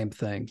wrote the same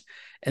thing,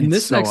 and it's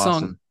this so next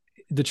awesome. song,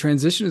 the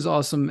transition is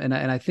awesome, and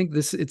I think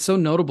it's so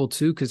notable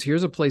too, because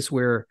here's a place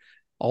where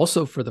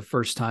also for the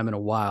first time in a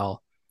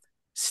while,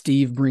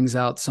 Steve brings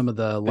out some of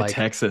the like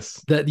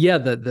Texas,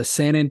 the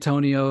San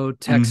Antonio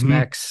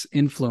Tex-Mex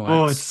influence.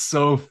 Oh, it's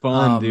so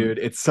fun, dude!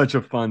 It's such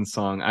a fun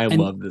song. I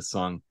love this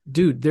song,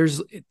 dude.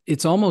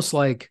 It's almost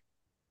like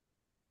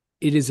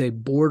it is a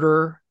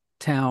border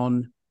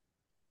town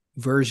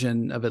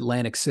version of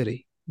Atlantic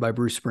City by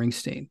Bruce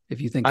Springsteen.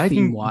 If you think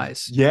theme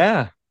wise,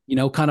 yeah,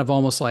 kind of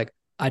almost like,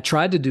 I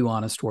tried to do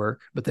honest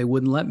work, but they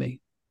wouldn't let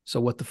me.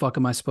 So what the fuck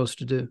am I supposed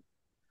to do?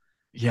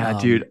 Yeah,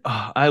 dude.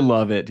 Oh, I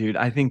love it, dude.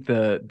 I think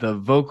the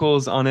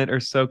vocals on it are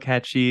so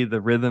catchy. The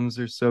rhythms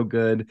are so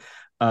good.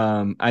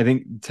 I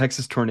think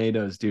Texas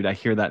Tornadoes, dude. I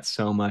hear that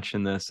so much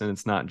in this, and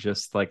it's not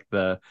just like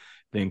the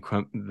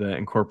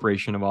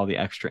incorporation of all the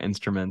extra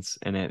instruments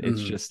in it.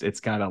 It's just,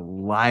 it's got a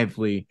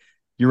lively.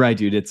 You're right,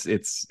 dude.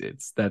 It's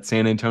that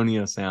San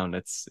Antonio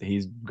sound.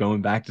 He's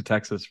going back to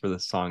Texas for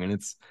this song, and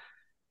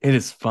it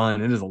is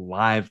fun. It is a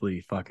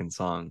lively fucking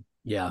song.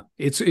 Yeah,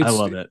 it's I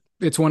love it.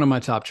 It's one of my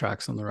top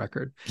tracks on the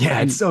record.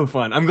 Yeah, it's so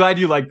fun. I'm glad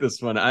you like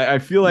this one. I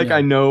feel like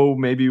I know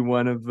maybe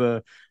one of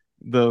the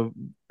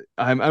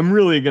I'm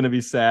really gonna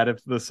be sad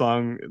if the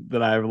song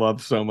that I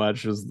love so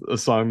much is a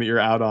song that you're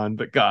out on.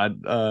 But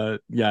God,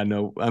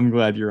 no, I'm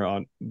glad you're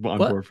on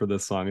board for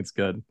this song. It's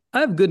good.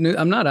 I have good news.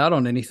 I'm not out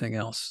on anything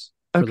else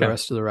for the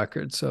rest of the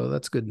record, so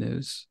that's good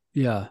news.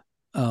 Yeah.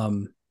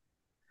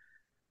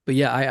 But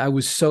yeah, I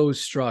was so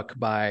struck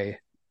by,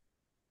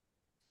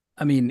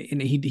 I mean,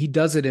 he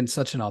does it in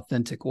such an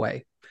authentic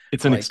way.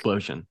 It's an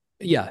explosion.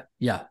 Yeah,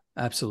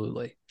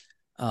 absolutely.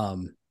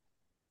 And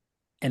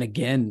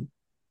again,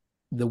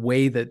 the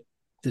way that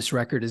this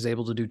record is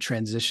able to do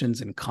transitions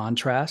and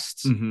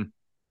contrasts. Mm-hmm.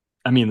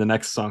 I mean, the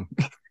next song.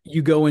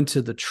 You go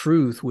into The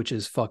Truth, which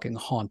is fucking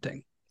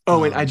haunting.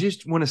 Oh, and I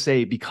just want to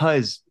say,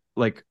 because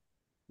like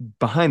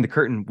behind the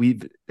curtain,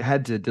 we've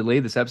had to delay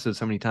this episode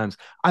so many times.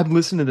 I've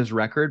listened to this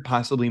record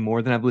possibly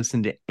more than I've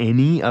listened to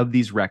any of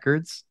these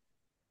records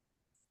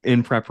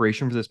in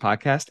preparation for this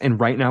podcast, and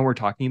right now we're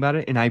talking about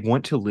it, and I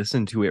want to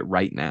listen to it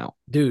right now,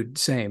 dude.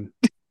 Same.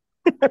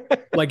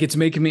 Like, it's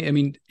making me, I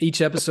mean,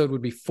 each episode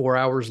would be 4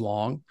 hours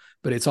long,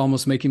 but it's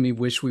almost making me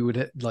wish we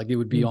would, like, it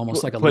would be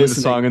almost like a play the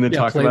song and then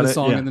talk about it. Play the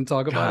song and then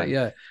talk about it.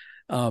 Yeah.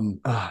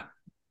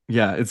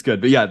 Yeah, it's good.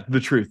 But yeah, The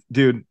Truth,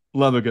 dude.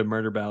 Love a good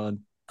murder ballad.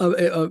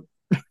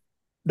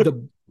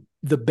 The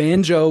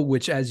banjo,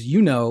 which, as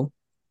you know,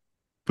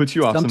 puts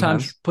you off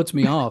sometimes. Puts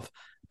me off.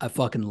 I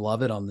fucking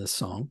love it on this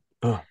song.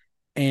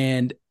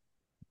 And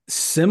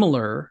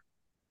similar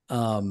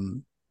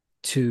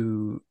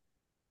to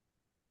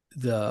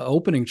the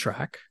opening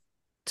track,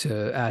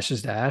 to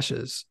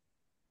Ashes,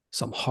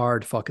 some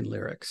hard fucking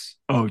lyrics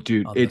Oh,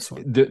 dude, on it's this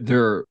one.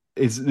 there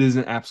is this is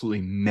an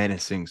absolutely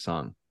menacing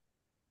song.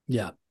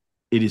 Yeah.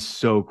 It is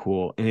so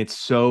cool, and it's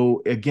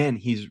so again,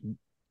 he's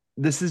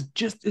this is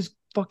just as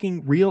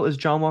fucking real as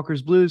John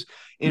Walker's Blues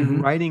in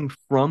Hmm. writing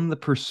from the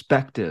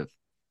perspective.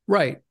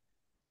 Right.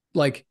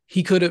 Like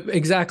he could have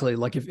exactly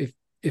like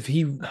if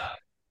he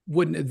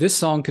wouldn't, this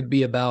song could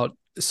be about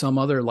some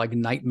other like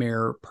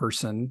nightmare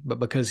person, but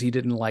because he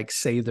didn't like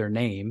say their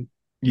name,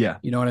 Yeah,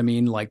 you know what I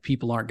mean? Like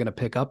people aren't going to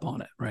pick up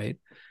on it, right?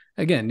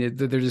 Again,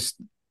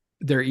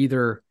 they're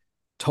either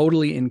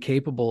totally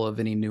incapable of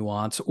any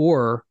nuance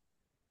or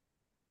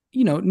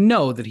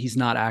know that he's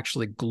not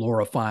actually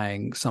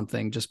glorifying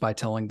something just by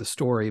telling the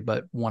story,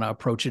 but want to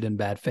approach it in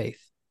bad faith.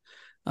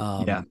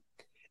 yeah. Um,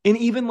 And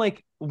even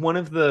like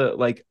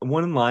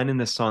one line in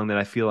this song that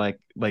I feel like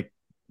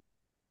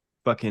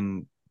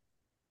fucking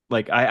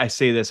like I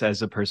say this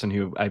as a person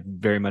who I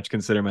very much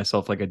consider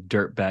myself like a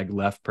dirtbag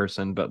left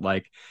person, but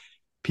like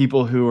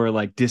people who are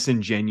like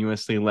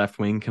disingenuously left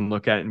wing can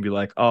look at it and be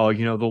like, oh,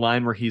 the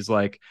line where he's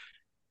like,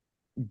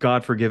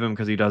 God forgive him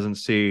because he doesn't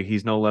see.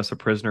 He's no less a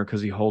prisoner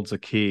because he holds a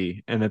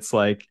key. And it's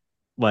like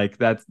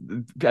that's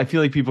I feel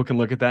like people can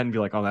look at that and be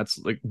like, oh, that's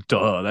like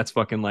duh, that's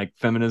fucking like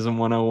feminism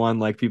 101.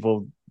 Like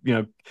people,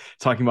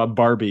 talking about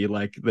Barbie,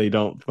 like they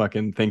don't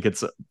fucking think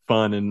it's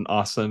fun and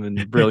awesome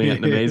and brilliant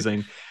and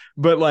amazing.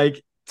 But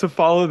like to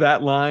follow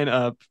that line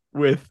up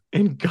with,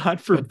 and God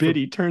but forbid for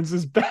he turns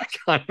his back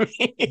on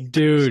me.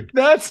 dude,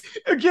 That's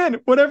again,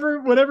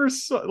 whatever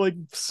like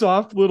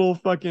soft little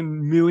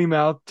fucking mealy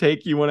mouth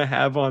take you want to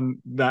have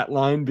on that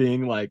line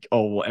being like,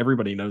 oh well,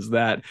 everybody knows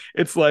that.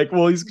 It's like,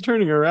 well, he's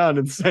turning around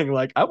and saying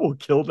like, I will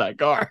kill that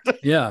guard,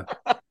 yeah.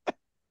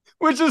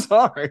 which is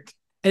hard.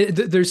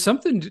 There's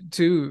something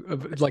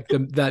to like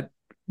that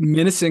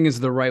menacing is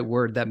the right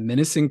word. That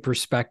menacing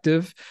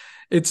perspective.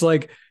 It's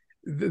like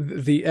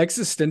the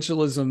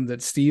existentialism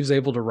that Steve's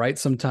able to write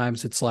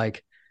sometimes. It's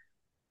like,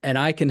 and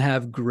I can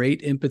have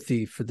great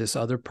empathy for this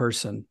other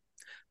person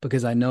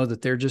because I know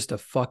that they're just a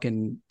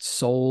fucking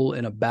soul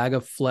in a bag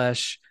of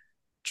flesh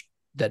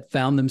that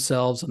found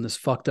themselves on this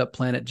fucked up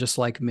planet just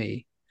like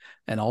me.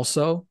 And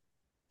also,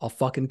 I'll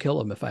fucking kill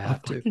them if I I'll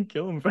have to. fucking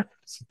kill him fast.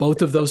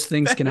 Both of those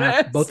things can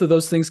happen. Both That's of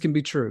those things can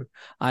be true.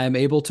 I am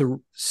able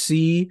to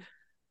see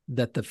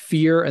that the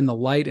fear and the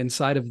light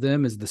inside of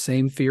them is the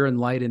same fear and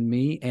light in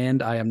me,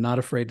 and I am not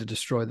afraid to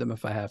destroy them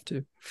if I have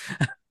to.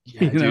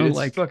 yeah, dude, it's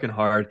Like fucking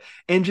hard.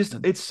 And just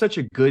it's such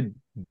a good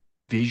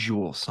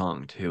visual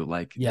song too.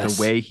 Like the yes,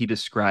 way he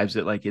describes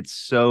it, like it's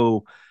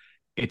so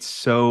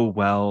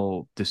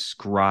well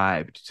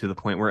described to the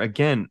point where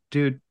again,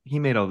 dude, he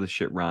made all this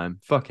shit rhyme.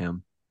 Fuck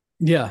him.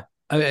 yeah.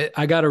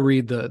 I got to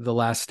read the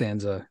last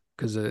stanza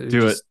because it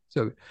Do it. just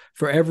so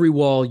for every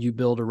wall you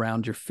build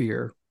around your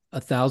fear,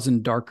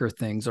 1,000 darker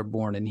things are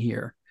born in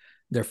here.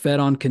 They're fed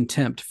on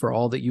contempt for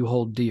all that you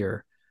hold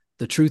dear.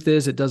 The truth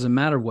is, it doesn't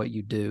matter what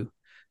you do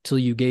till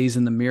you gaze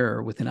in the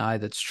mirror with an eye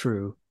that's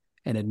true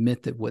and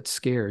admit that what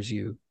scares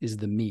you is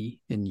the me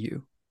in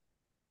you.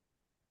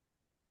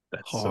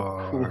 That's so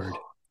cool. Hard.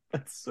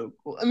 That's so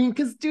cool. I mean,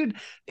 because dude,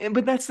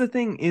 but that's the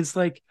thing is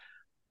like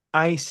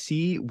I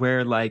see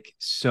where like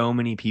so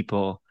many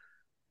people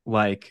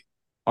like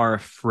are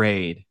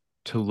afraid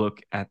to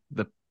look at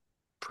the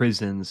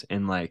prisons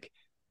and like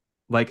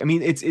I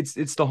mean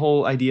it's the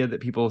whole idea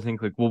that people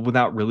think like, well,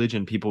 without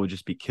religion people would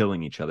just be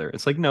killing each other.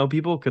 It's like no,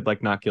 people could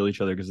like not kill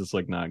each other because it's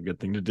like not a good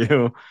thing to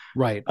do.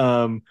 Right.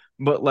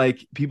 But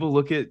like people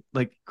look at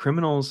like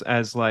criminals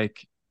as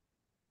like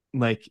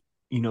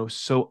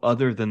so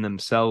other than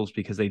themselves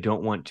because they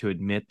don't want to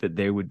admit that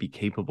they would be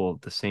capable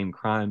of the same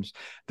crimes.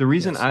 The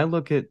reason Yes. I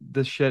look at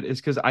this shit is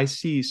because I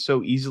see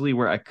so easily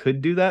where I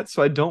could do that,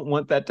 so I don't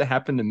want that to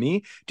happen to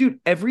me.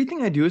 Dude,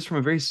 everything I do is from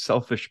a very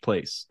selfish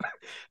place.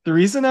 The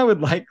reason I would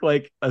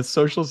like a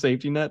social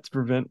safety net to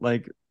prevent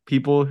like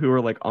people who are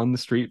like on the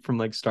street from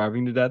like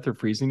starving to death or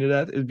freezing to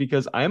death is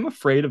because I am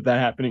afraid of that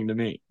happening to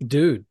me.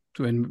 Dude.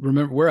 And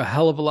remember, we're a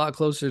hell of a lot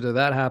closer to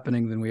that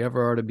happening than we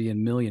ever are to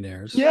being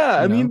millionaires, Yeah,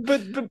 you I know? mean,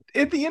 but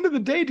at the end of the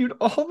day, dude,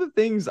 all the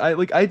things I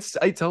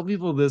tell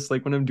people this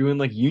like when I'm doing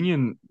like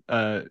union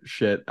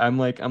shit. I'm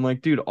like,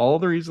 dude, all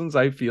the reasons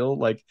I feel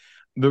like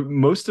the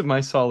most of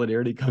my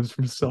solidarity comes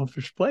from a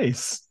selfish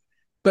place.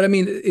 But I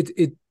mean,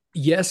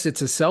 yes,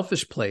 it's a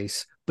selfish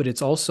place, but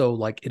it's also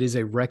like it is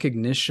a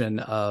recognition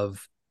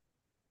of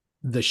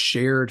the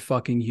shared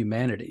fucking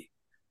humanity,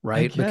 I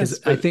right? Because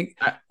guess, I but think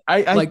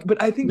I like but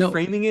I think no,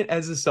 framing it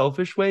as a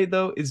selfish way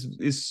though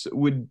is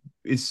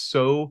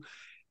so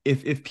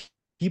if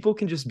people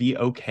can just be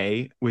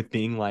okay with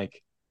being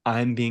like,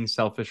 I'm being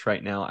selfish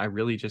right now, I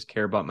really just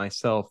care about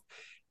myself,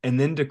 and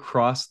then to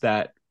cross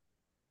that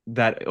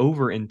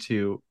over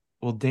into,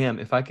 well, damn,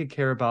 if I could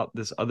care about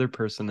this other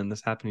person and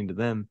this happening to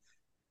them,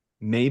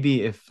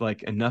 maybe if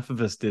like enough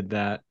of us did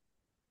that,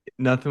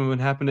 nothing would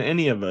happen to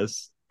any of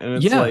us. And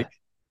it's like, yeah,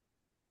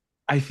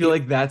 I feel it,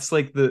 like that's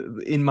like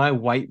the in my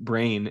white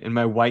brain, in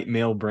my white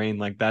male brain,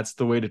 like that's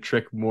the way to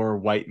trick more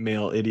white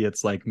male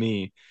idiots like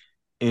me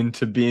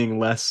into being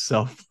less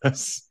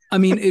selfless. I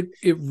mean,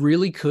 it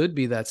really could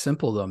be that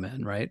simple though,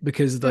 man, right?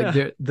 Because like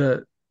Yeah.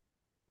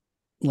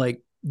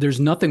 there's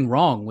nothing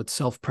wrong with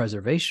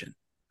self-preservation,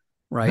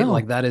 right?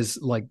 Like No. that is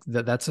like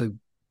that's a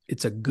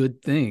it's a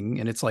good thing.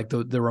 And it's like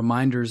the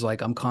reminders,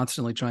 like I'm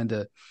constantly trying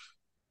to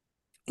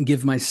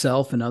give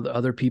myself and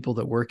other people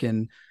that work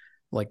in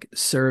like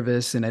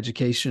service and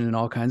education and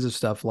all kinds of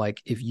stuff.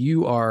 Like if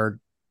you are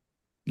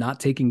not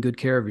taking good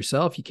care of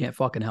yourself, you can't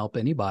fucking help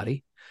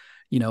anybody,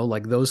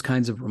 like those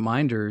kinds of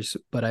reminders.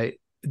 But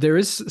there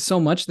is so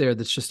much there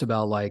that's just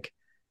about like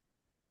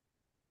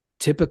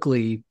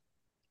typically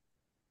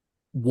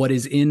what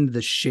is in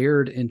the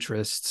shared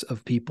interests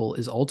of people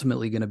is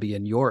ultimately going to be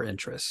in your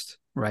interest.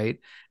 Right.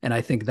 And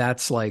I think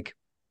that's like,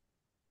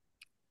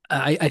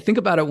 I think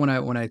about it when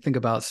I think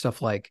about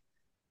stuff like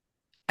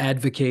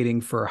advocating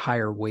for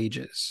higher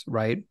wages.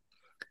 Right.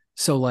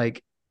 So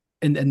like,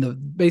 and the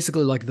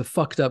basically like the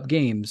fucked up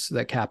games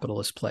that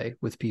capitalists play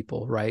with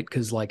people, right?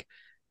 Because like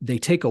they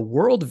take a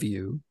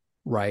worldview,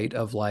 right,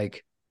 of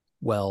like,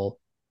 well,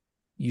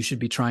 you should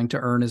be trying to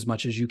earn as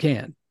much as you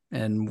can,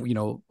 and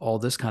all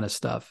this kind of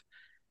stuff.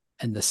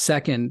 And the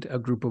second a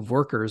group of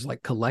workers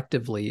like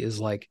collectively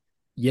is like,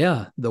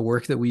 yeah, the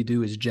work that we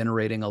do is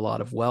generating a lot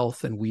of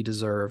wealth, and we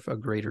deserve a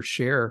greater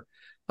share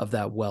of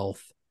that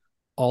wealth.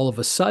 All of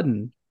a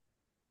sudden,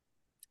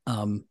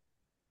 um,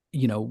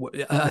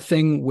 a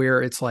thing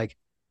where it's like,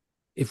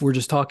 if we're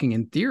just talking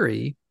in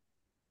theory,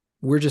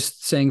 we're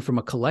just saying from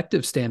a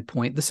collective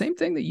standpoint the same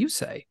thing that you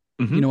say.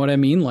 You Hmm. know what I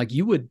mean? Like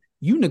you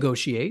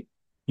negotiate.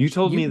 You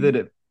told me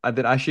You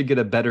that I should get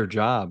a better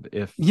job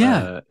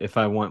Yeah. if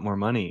I want more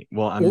money.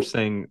 Well, I'm Or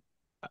saying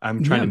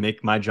I'm trying to yeah,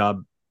 make my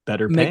job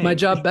better make my paying.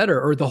 job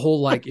better, or the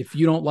whole like if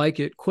you don't like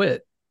it,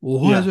 quit. Well,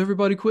 why is Yeah.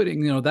 everybody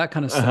quitting? That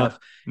kind of Uh-huh. stuff.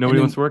 And Nobody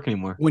wants then to work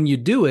anymore. when you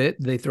do it,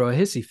 they throw a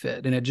hissy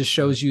fit, and it just Mhm.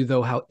 shows you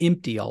though how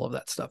empty all of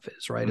that stuff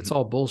is, right? It's Mhm.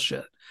 all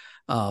bullshit.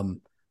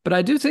 But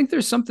I do think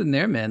there's something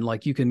there, man.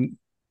 Like you can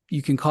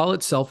call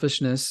it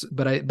selfishness,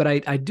 but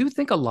I do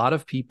think a lot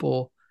of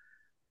people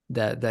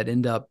that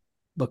end up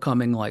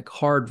becoming like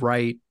hard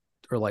right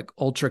or like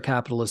ultra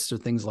capitalists or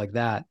things like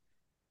that,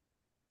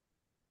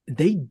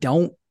 they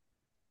don't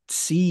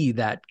see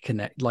that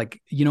connect.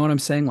 Like, you know what I'm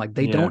saying? Like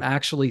they Yeah. don't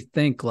actually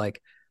think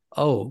like,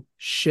 oh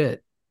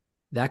shit,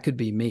 that could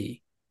be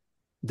me.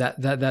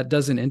 That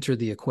doesn't enter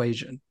the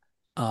equation.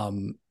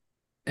 Um,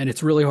 and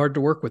it's really hard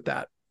to work with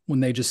that when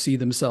they just see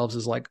themselves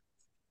as like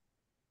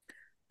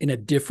in a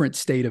different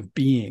state of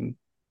being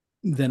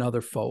than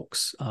other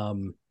folks.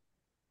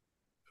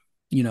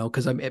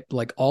 Because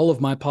like all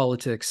of my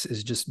politics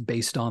is just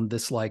based on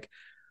this like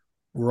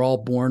we're all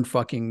born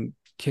fucking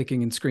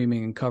kicking and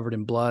screaming and covered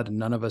in blood, and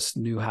none of us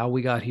knew how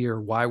we got here,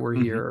 why we're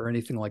Hmm. here, or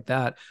anything like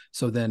that.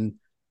 So then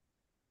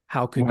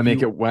how could you?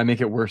 Why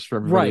make it worse for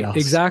everybody Right, else?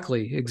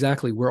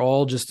 exactly. We're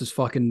all just as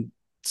fucking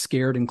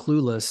scared and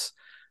clueless.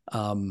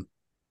 Um,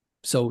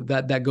 so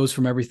that goes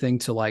from everything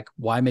to like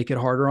why make it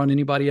harder on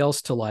anybody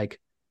else to like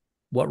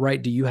what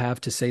right do you have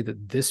to say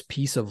that this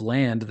piece of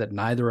land that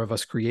neither of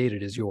us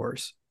created is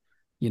yours?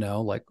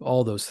 Like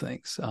all those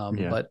things.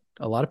 Yeah. But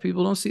a lot of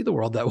people don't see the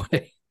world that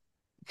way.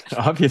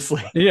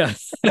 Obviously. Yeah.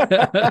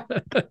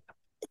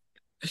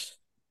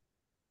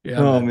 Yeah,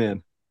 Oh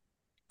man.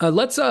 man.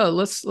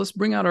 Let's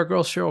bring out our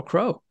girl Cheryl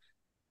Crow.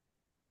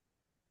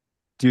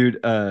 Dude,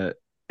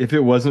 if it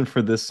wasn't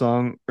for this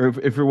song, or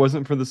if it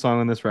wasn't for the song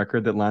on this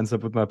record that lines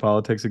up with my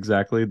politics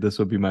exactly, this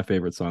would be my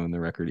favorite song on the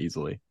record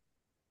easily.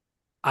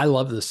 I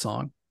love this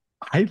song.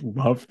 I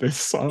love this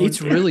song, It's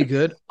dude. really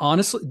good.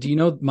 Honestly, do you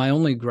know my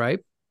only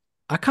gripe?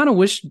 I kind of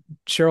wish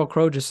Cheryl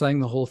Crow just sang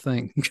the whole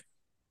thing.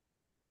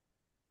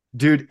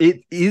 Dude,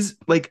 it is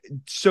like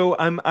so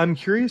I'm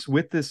curious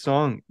with this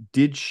song.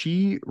 Did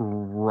she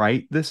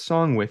write this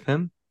song with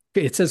him?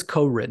 It says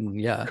co-written,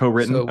 yeah. So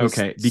Co-written? it was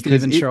Okay, Steve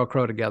because and Cheryl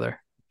Crow together.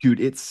 dude,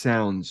 it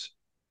sounds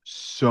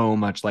so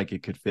much like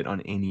it could fit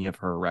on any of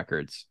her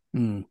records.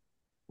 Mm.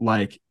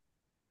 Like,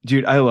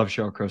 dude, I love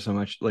Sheryl Crow so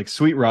much. Like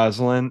Sweet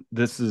Rosalind,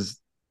 this is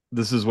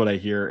what I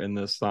hear in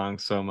this song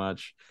so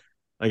much.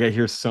 Like I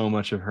hear so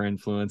much of her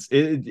influence.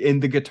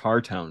 And the guitar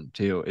tone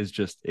too is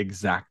just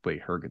exactly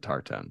her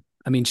guitar tone.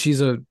 I mean,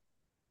 she's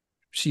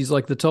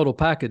like the total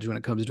package when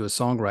it comes to a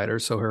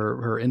songwriter. So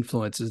her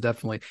influence is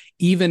definitely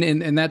even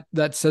in and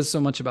that says so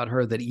much about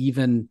her that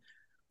even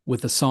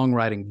with a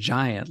songwriting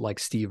giant like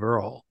Steve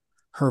Earle,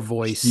 her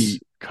voice She and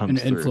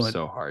comes through influence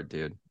so hard,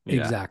 dude.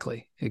 Yeah.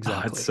 exactly, Oh, it's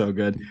exactly. so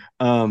good.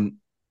 Um,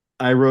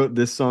 I wrote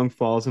this song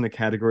falls in a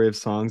category of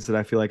songs that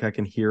I feel like I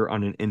can hear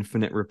on an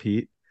infinite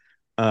repeat.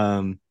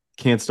 Um,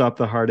 Can't Stop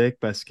the Heartache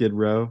by Skid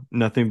Row,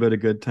 Nothing But a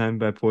Good Time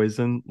by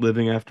Poison,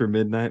 Living After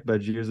Midnight by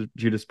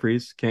Judas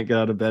Priest, Can't Get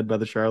Out of Bed by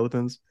the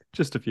Charlatans.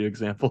 Just a few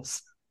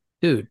examples.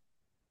 Dude,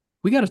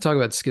 we got to talk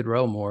about Skid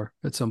Row more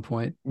at some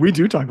point. We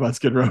do talk about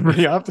Skid Row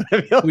pretty often.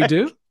 I feel We like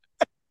do?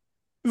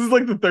 this is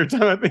like the third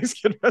time I think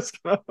Skid Row's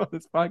come up on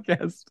this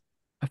podcast.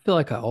 I feel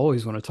like I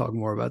always want to talk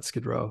more about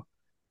Skid Row.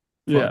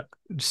 Yeah. Fuck,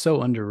 it's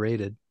so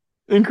underrated.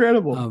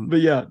 Incredible. But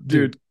yeah,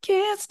 Dude, dude,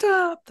 can't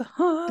stop the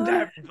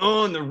heart.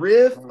 and the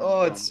riff,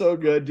 oh, it's so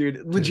good, dude.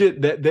 Dude,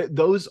 Legit, that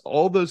those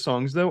all those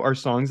songs though are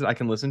songs that I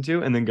can listen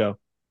to and then go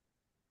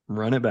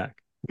run it back.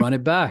 run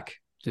it back,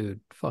 dude.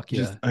 Fuck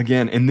Just yeah.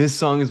 again, and this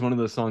song is one of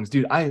those songs,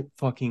 dude. I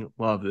fucking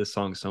love this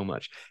song so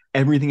much.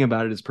 Everything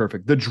about it is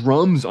perfect. The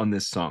drums on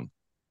this song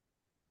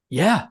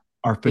Yeah.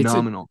 are It's a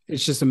phenomenal.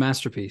 it's just a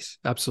masterpiece.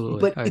 Absolutely.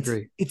 But I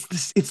agree.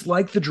 it's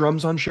like the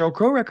drums on Sheryl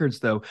Crow records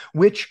though,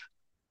 which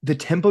the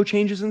tempo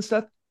changes and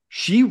stuff.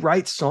 She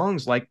writes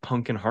songs like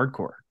punk and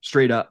hardcore,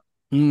 straight up.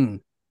 Mm.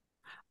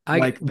 I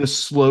Like the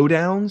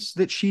slowdowns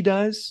that she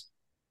does,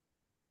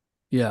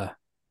 yeah,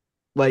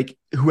 like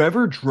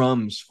whoever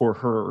drums for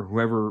her or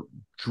whoever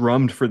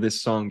drummed for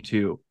this song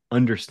too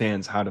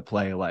understands how to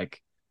play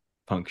like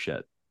punk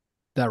shit.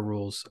 that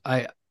rules.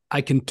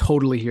 I can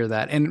totally hear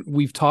that. And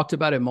we've talked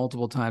about it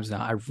multiple times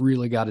now. I've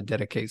really got to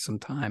dedicate some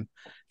time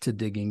to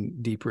digging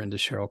deeper into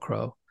Sheryl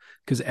Crow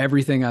because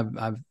everything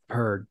I've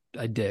heard,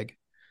 I dig.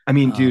 I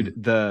mean, dude, Um,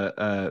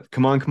 the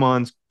Come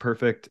On's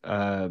perfect.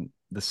 The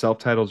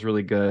self-title's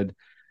really good.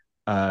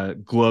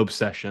 Globe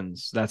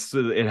Sessions.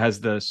 It has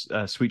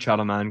the Sweet Child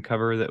of Mine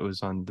cover that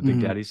was on the Big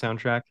mhm. Daddy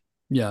soundtrack.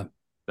 Yeah,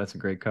 That's a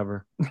great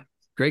cover.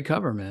 great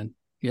cover, man.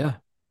 Yeah,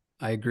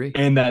 I agree.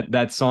 And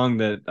that song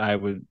that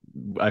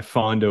I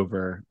fawned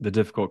over, The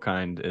Difficult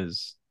Kind,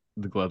 is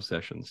the Globe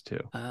Sessions too.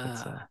 It's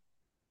Ah,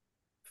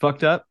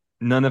 fucked up.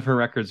 None of her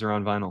records are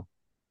on vinyl.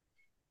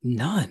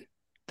 none.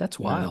 That's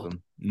None of wild.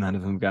 them. None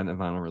of them got a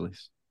vinyl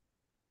release.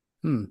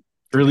 Hmm.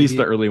 Or at least the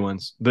Maybe early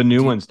ones. The new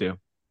do you, ones do.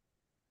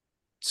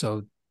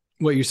 so.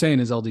 What you're saying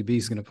is LDB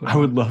is going to put I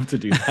them would out. love to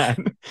do that.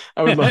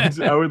 I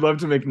would love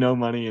to make no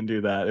money and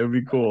do that. It would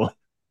be cool.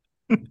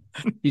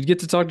 You'd get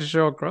to talk to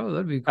Sheryl Crow.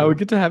 That'd be I would cool.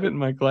 get to have it in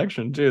my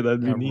collection too.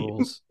 That'd be That neat.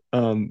 rules.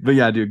 But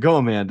yeah, dude, go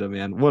Amanda,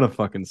 man. What a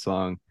fucking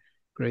song.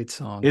 Great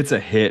song. It's a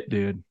hit,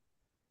 dude.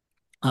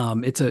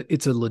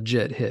 It's a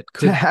legit hit. To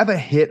Could have a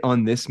hit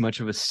on this much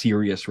of a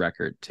serious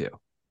record too.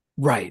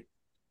 right.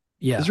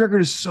 This Yeah. record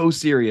is so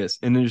serious,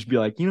 and then just be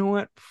like, you know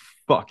what?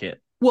 Fuck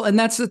it. Well, and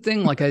that's the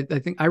thing. Like, I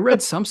think I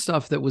read some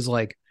stuff that was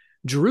like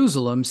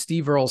Jerusalem,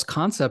 Steve Earle's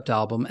concept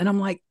album, and I'm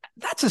like,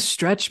 that's a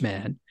stretch,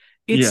 man.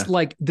 It's Yeah.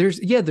 like there's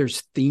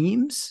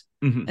themes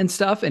Mhm. and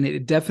stuff, and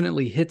it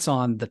definitely hits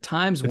on the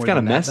times It's more got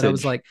a than that. But I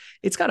was message. like,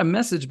 it's got a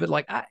message, but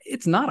like,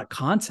 it's not a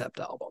concept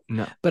album.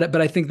 No. But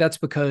I think that's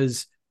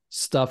because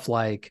stuff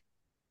like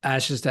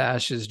Ashes to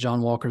Ashes,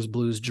 John Walker's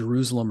Blues,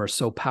 Jerusalem are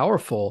so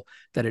powerful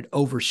that it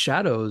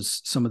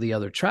overshadows some of the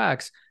other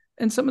tracks.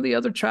 And some of the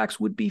other tracks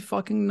would be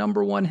fucking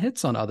number one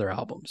hits on other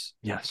albums,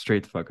 Yeah,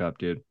 straight the fuck up,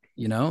 dude.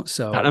 you know? God,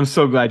 So I'm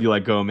so glad you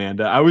like Go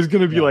Amanda. I was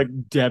gonna be yeah,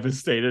 like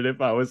devastated if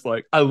I was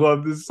like, I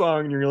love this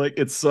song, and you're like,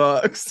 it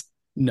sucks.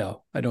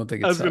 no, I don't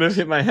think I it was gonna sucks.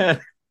 hit my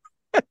head.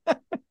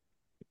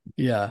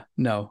 Yeah,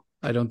 no,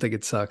 I don't think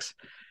it sucks.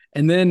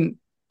 And then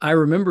I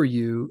remember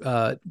you,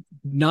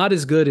 not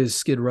as good as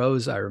Skid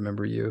Row's, I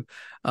remember you,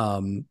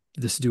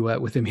 this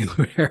duet with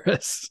Emmylou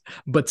Harris,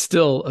 but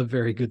still a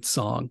very good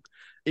song.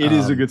 It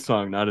is a Um, good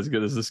song, not as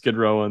good as the Skid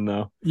Row one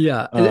though.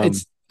 Yeah, Um,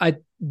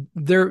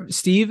 they're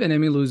Steve and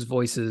Emmylou's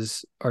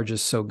voices are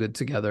just so good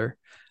together.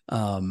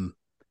 Um,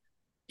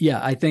 yeah,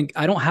 I think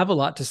I don't have a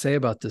lot to say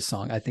about this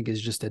song. I think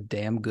it's just a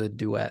damn good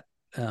duet.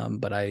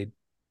 But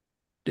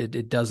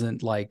it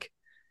doesn't like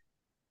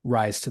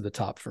rise to the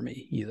top for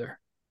me either.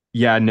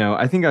 yeah, no,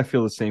 I think I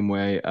feel the same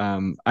way.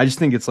 I just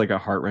think it's like a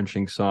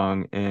heart-wrenching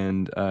song,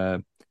 and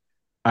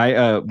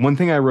I one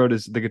thing I wrote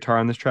is the guitar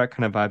on this track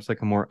kind of vibes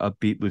like a more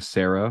upbeat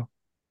Lucero.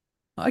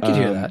 I could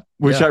hear that.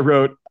 Which I Yeah,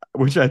 wrote,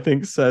 which I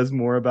think says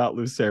more about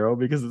Lucero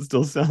because it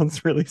still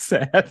sounds really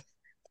sad.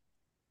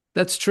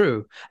 that's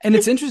true. And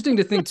it's interesting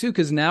to think too,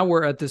 because now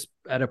we're at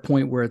a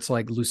point where it's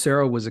like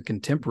Lucero was a Going,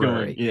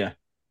 contemporary. yeah.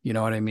 You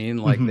know what I mean?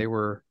 Like Mhm. they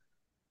were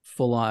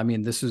full on. I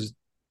mean, this is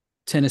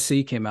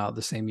Tennessee came out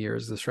the same year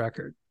as this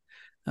record.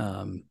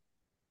 Um,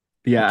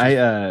 Yeah,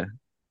 which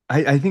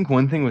is I think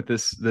one thing with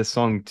this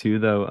song too,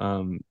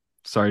 though,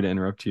 sorry to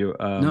interrupt you,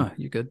 no,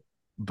 you good.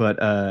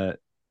 but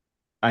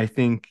I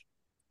think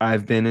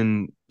I've been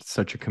in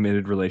such a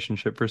committed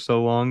relationship for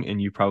so long,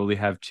 and you probably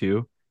have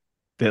too,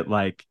 that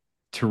like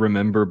to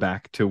remember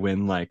back to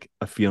when like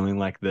a feeling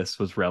like this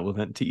was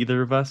relevant to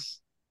either of us.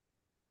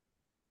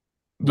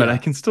 But I Yeah,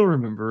 can still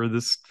remember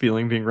this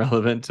feeling being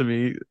relevant to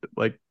me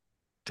like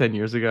 10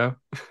 years ago.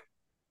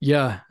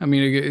 yeah. I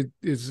mean,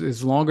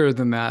 it's longer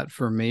than that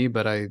for me,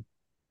 but I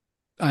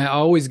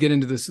always get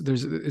into this.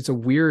 It's a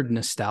weird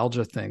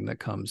nostalgia thing that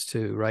comes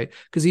too, right?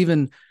 Because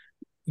even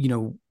you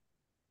know,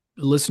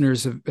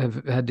 listeners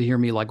have had to hear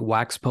me like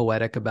wax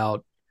poetic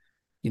about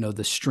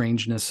the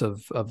strangeness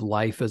of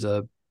life as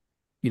a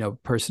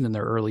person in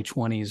their early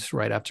 20s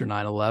right after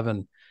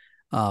 9/11.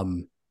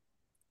 Um,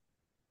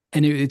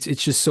 and it's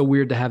just so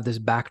weird to have this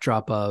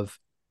backdrop of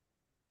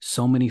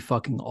so many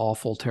fucking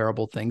awful,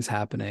 terrible things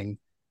happening,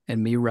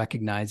 and me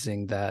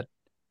recognizing that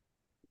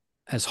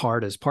as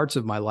hard as parts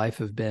of my life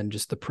have been,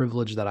 just the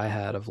privilege that I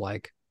had of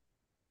like,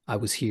 I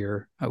was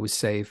here, I was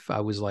safe,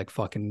 I was like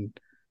fucking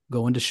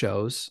going to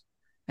shows,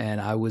 and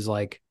I was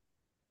like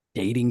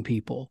dating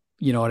people,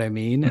 You know what I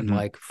mean? And Mhm.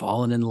 like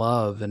falling in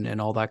love and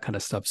all that kind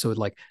of stuff. So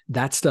like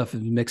that stuff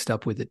is mixed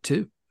up with it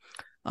too.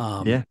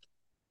 Yeah.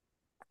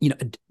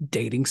 Um,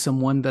 dating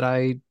someone that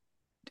I,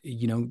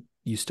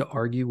 used to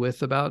argue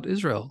with about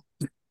Israel.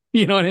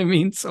 You know what I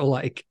mean? So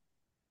like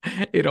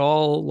it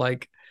all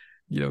like,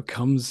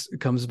 comes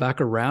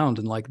back around,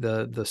 and like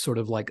the sort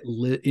of like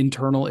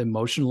internal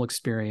emotional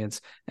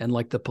experience and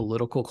like the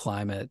political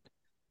climate.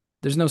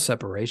 There's no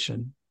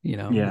separation,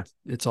 Yeah.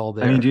 it's all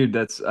I mean, there. dude,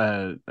 that's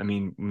I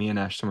mean, me and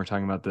Ashton were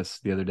talking about this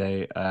the other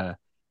day.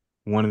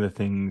 One of the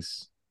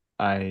things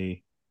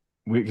I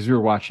because we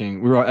were watching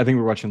I think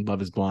we were watching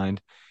Love is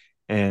Blind,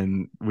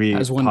 and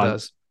As one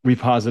does. we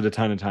paused it a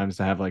ton of times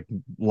to have like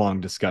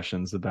long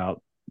discussions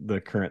about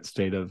the current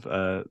state of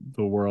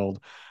the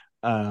world.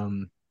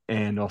 Um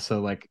and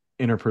also like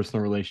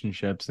interpersonal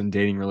relationships and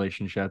dating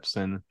relationships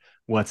and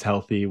what's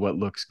healthy, what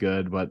looks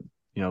good, what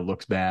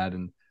looks bad.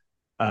 And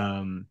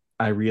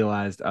I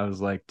realized, I was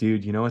like,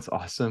 dude, you know what's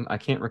awesome? I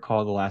can't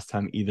recall the last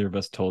time either of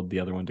us told the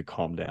other one to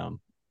calm down.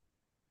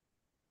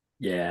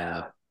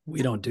 Yeah,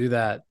 we don't do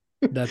that.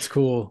 That's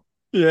cool.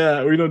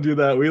 Yeah, we don't do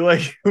that. We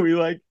like we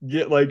like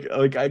get like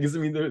I guess I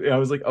mean I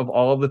was like, of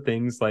all the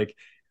things, like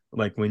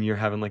when you're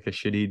having like a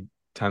shitty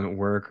time at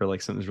work, or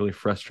like something's really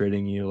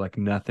frustrating you, like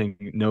nothing,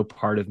 no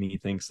part of me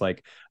thinks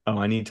like, oh,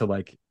 I need to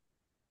like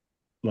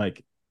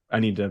I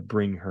need to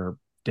bring her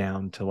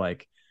down to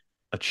like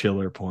a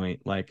chiller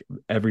point. Like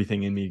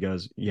everything in me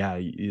goes, yeah,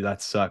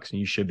 that sucks and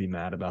you should be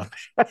mad about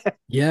that.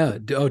 Yeah.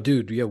 Oh,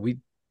 dude. Yeah, we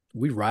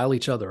rile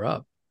each other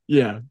up,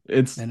 Yeah,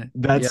 it's and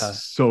that's yeah,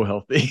 so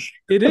healthy.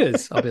 it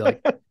is. I'll be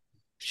like,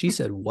 she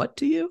said what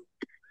to you?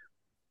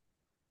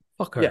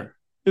 Fuck Yeah, her.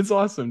 it's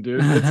awesome,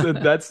 dude. It's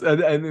that's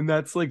and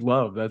that's like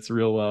love. That's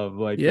real love.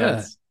 Like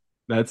Yeah.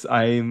 that's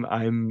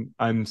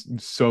I'm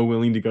so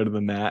willing to go to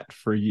the mat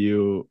for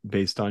you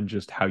based on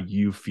just how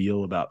you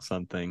feel about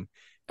something.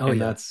 Oh And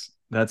yeah.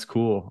 that's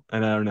cool.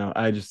 And I don't know.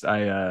 I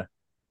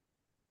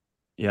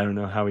yeah, I don't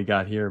know how we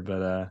got here,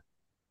 but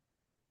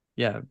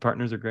yeah,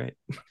 partners are great.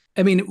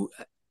 I mean,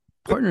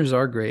 partners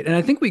are great, and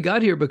I think we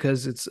got here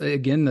because it's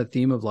again the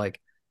theme of like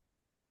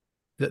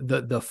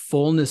the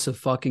fullness of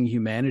fucking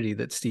humanity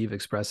that Steve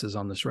expresses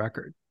on this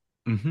record,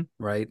 Hmm.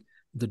 right?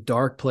 The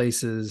dark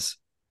places,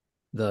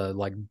 the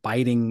like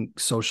biting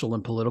social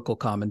and political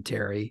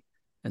commentary,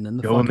 and then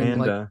the Go fucking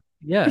like, Amanda.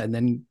 yeah, and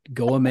then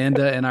go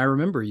Amanda and I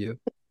remember you.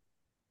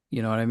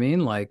 You know what I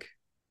mean? Like,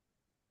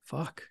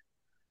 fuck.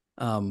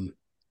 Um,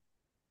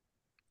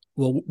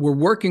 well, we're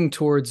working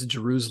towards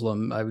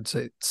Jerusalem. I would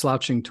say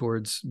slouching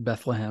towards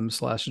Bethlehem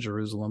slash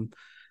Jerusalem,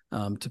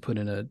 to put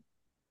in a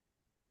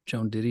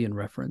Joan Didion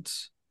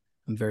reference.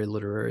 I'm very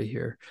literary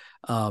here.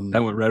 That Um,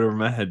 went right over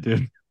my head,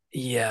 dude.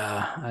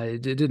 yeah,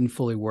 it didn't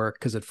fully work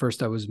because at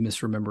first I was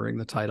misremembering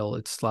the title.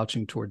 It's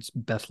slouching towards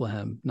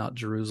Bethlehem, not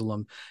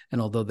Jerusalem. And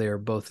although they are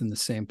both in the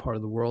same part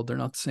of the world, they're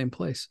not the same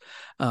place.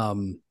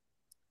 Um,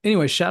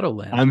 anyway,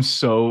 Shadowland. I'm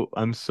so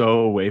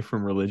away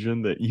from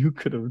religion that you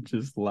could have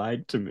just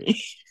lied to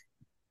me.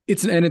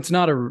 It's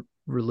not a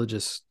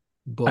religious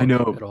I book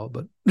know. at all,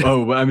 but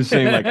Oh, but I'm just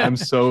saying, like, I'm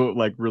so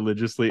like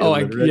religiously oh,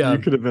 illiterate. You yeah,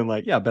 could have been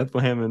like, yeah,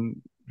 Bethlehem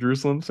and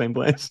Jerusalem, same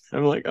place.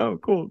 I'm like, oh,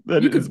 cool.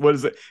 That you is, could what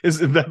is it?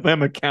 Is it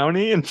Bethlehem a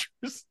county in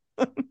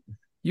Jerusalem?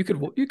 you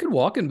could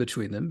walk in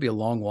between them. It'd be a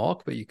long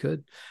walk, but you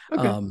could.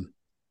 Okay. Um,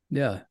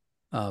 yeah.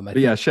 I But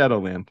yeah, think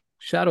Shadowland.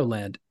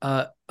 Shadowland.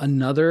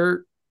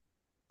 Another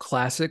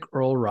classic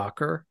Earl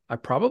Rocker. I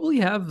probably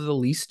have the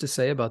least to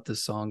say about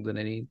this song than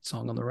any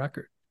song on the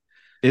record.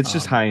 It's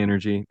just Um, high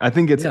energy. I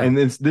think yeah,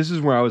 this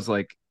is where I was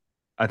like,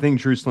 I think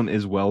Jerusalem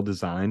is well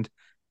designed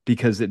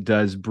because it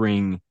does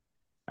bring,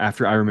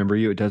 after I Remember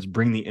You, it does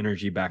bring the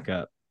energy back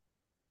up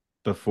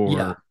yeah,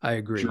 before I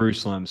agree.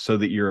 Jerusalem, so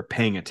that you're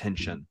paying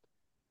attention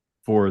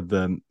for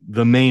the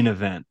main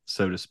event,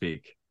 so to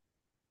speak.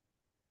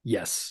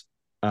 Yes,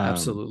 Um,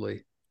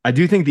 absolutely. I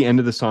do think the end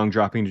of the song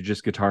dropping to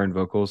just guitar and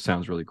vocals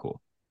sounds really cool.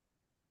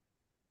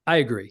 I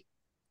agree.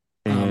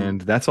 Um,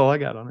 And that's all I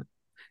got on it.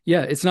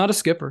 yeah, it's not a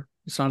skipper.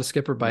 It's not a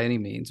skipper by No. any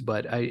means,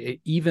 but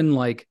even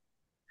like,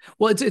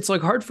 well, it's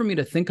like hard for me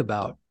to think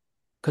about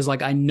because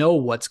like I know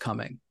what's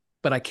coming,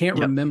 but I can't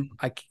Yep. remember.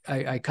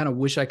 I kind of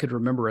wish I could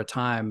remember a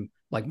time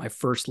like my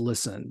first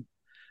listen,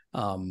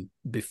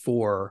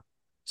 before.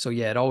 So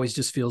yeah, it always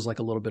just feels like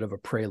a little bit of a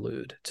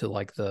prelude to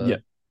like Yeah.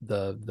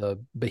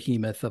 the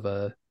behemoth of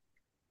a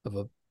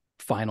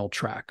final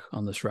track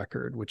on this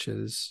record, which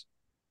is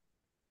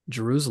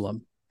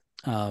Jerusalem.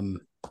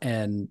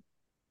 And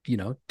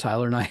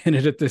Tyler and I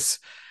hinted at this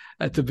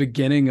at the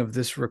beginning of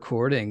this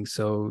recording.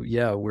 So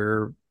yeah,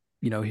 we're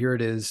here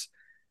it is.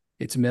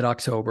 It's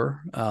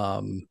mid-October,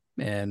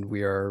 and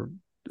we are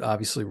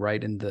obviously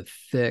right in the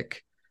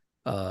thick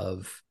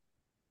of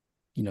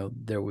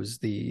there was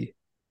the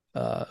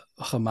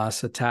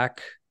Hamas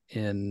attack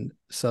in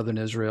southern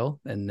Israel,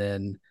 and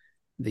then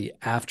the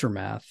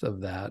aftermath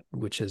of that,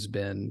 which has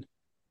been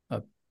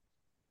a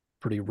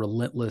pretty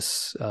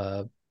relentless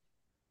Siege.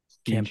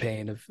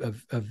 campaign of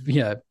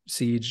yeah,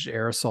 siege,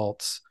 air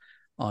assaults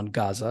on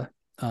Gaza,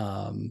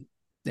 and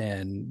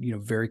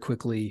very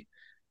quickly.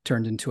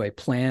 turned into a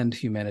planned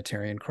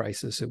humanitarian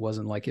crisis. It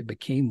wasn't like it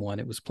became one.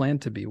 It was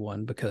planned to be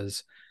one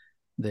because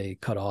they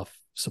cut off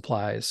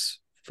supplies,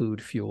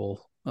 food,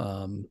 fuel,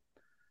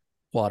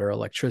 water,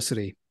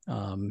 electricity.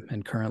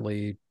 And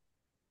currently,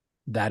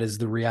 that is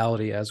the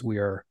reality as we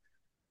are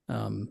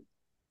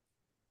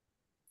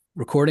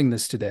recording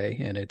this today.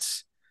 And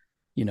it's,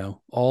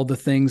 all the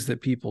things that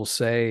people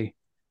say,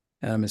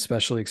 I'm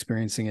especially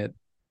experiencing it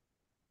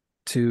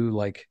too.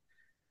 Like,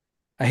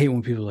 I hate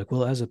when people are like,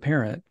 well, as a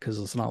parent, because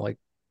it's not like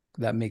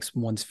that makes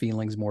one's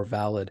feelings more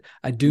valid.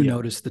 I do Yeah.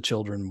 notice the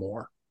children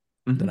more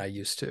than I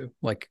used to.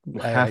 Like,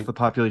 Half the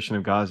population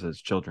of Gaza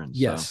is children.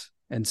 yes.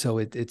 And so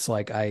it's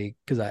like,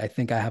 because I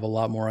think I have a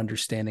lot more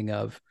understanding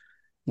of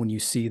when you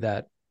see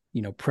that,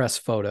 press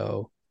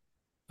photo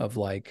of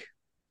like,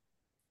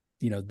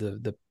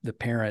 the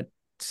parent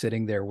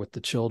sitting there with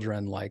the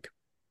children, like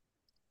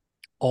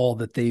all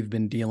that they've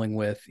been dealing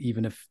with,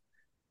 even if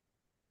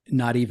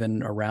not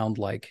even around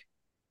like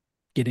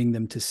getting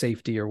them to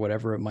safety or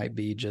whatever it might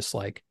be, just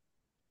like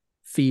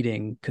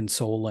feeding,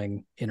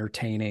 consoling,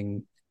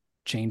 entertaining,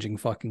 changing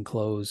fucking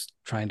clothes,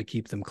 trying to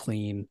keep them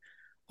clean,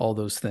 all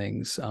those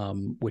things,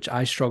 which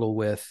I struggle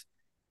with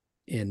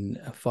in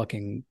a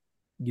fucking,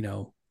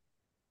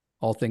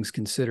 all things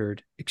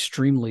considered,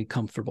 extremely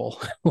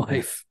comfortable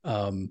life.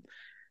 And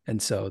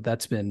so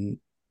that's been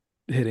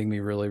hitting me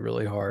really,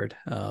 really hard.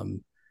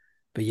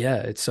 But yeah,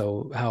 it's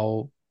so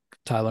how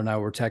Tyler and I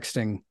were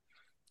texting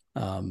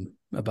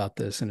about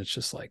this, and it's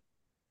just like,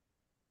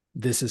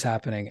 this is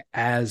happening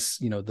as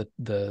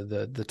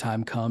the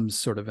time comes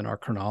sort of in our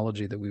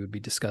chronology that we would be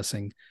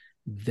discussing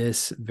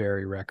this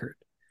very record.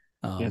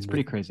 Yeah, it's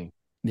pretty crazy.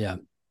 Yeah,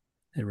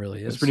 it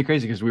really is. It's pretty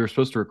crazy because we were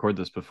supposed to record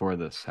this before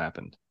this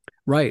happened.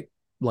 Right.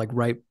 Like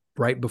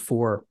right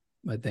before,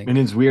 I think. And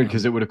it's weird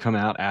because it would have come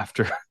out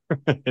after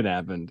it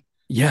happened.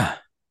 Yeah.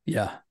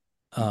 Yeah.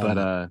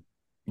 But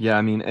yeah,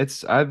 I mean,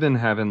 I've been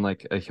having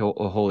like a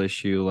whole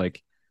issue.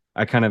 Like,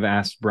 I kind of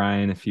asked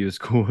Brian if he was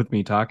cool with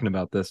me talking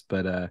about this,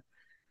 but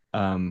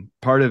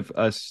part of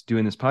us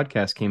doing this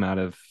podcast came out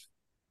of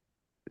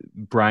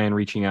Brian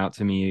reaching out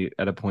to me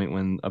at a point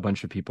when a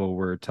bunch of people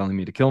were telling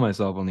me to kill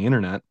myself on the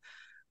internet,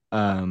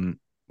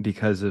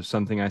 because of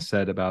something I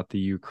said about the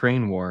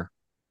Ukraine war,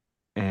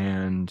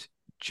 and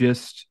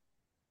just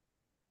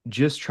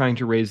trying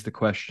to raise the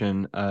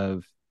question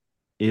of,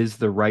 is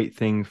the right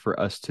thing for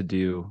us to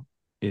do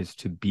is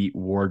to beat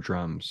war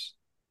drums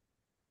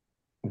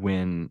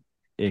when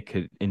it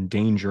could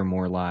endanger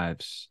more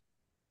lives.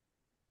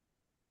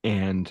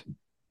 And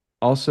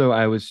also,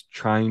 I was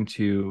trying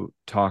to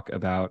talk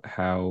about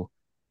how,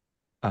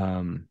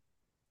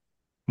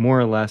 more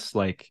or less,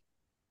 like,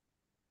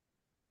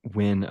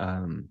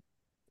 when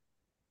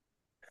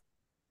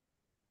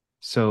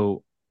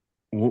so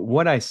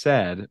what I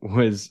said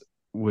was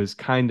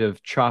kind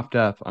of chopped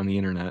up on the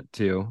internet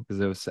too,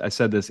 because I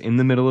said this in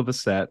the middle of a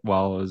set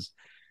while I was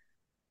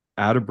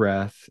out of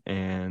breath,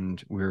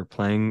 and we were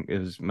playing. It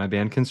was my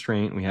band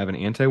Constraint. We have an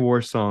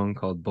anti-war song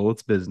called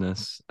Bullets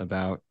Business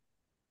about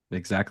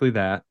exactly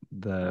that,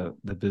 the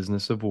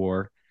business of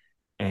war.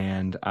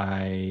 And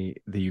the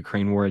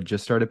Ukraine war had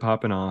just started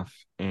popping off,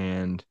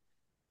 and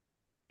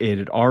it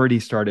had already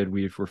started.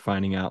 We were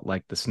finding out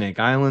like the Snake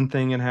Island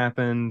thing had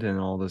happened and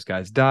all those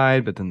guys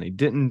died, but then they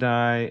didn't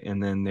die.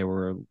 And then there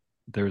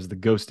was the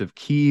Ghost of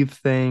Kiev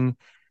thing.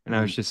 And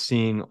I was just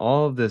seeing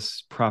all of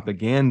this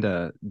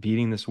propaganda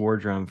beating this war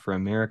drum for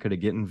America to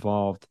get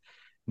involved,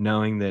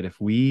 knowing that if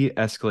we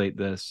escalate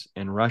this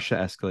and Russia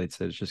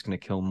escalates it, it's just going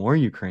to kill more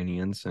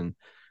Ukrainians, and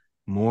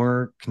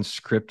more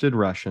conscripted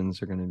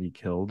Russians are going to be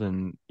killed.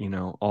 And,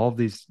 all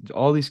these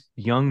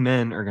young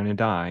men are going to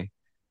die.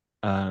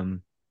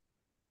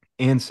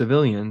 And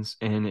civilians.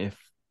 And if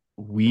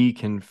we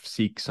can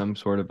seek some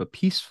sort of a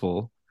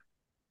peaceful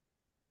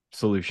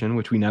solution,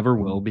 which we never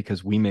will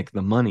because we make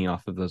the money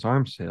off of those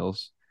arms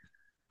sales.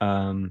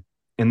 And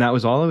that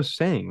was all I was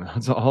saying.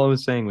 That's all I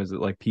was saying, was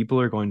that like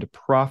people are going to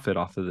profit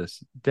off of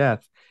this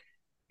death.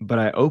 But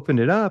I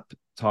opened it up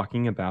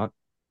talking about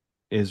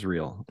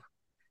Israel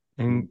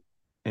and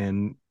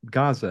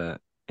Gaza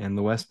and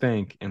the West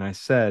Bank. And I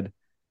said,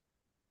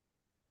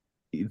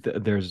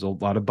 there's a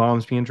lot of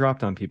bombs being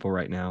dropped on people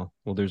right now.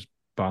 Well, there's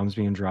bombs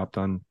being dropped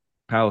on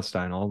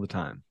Palestine all the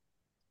time,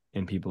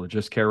 and people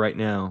just care right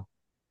now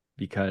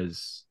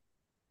because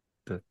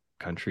the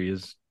country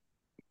is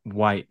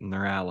white and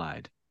they're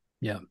allied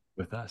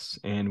with us,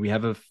 and we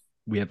have a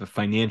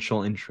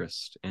financial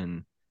interest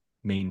in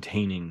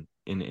maintaining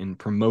in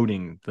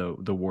promoting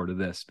the war to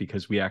this,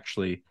 because we have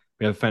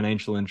a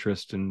financial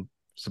interest in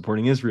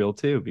supporting Israel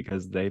too,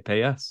 because they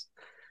pay us.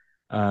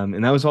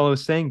 And that was all I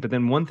was saying. But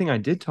then one thing I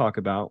did talk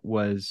about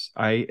was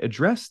I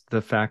addressed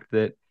the fact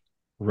that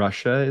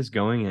Russia is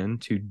going in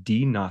to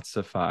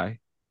denazify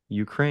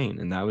Ukraine,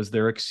 and that was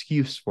their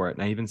excuse for it.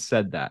 And I even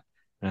said that.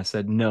 And I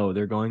said, no,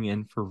 they're going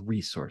in for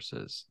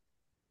resources.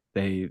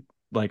 I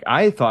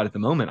thought at the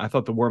moment, I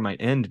thought the war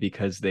might end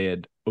because they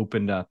had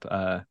opened up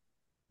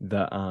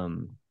the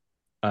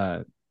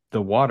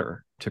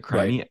water to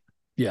Crimea. Right.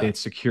 Yeah. They had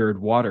secured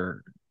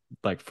water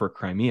like for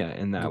Crimea,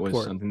 and The that was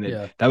port. something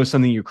Yeah. that was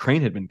something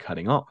Ukraine had been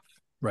cutting off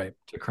Right.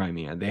 to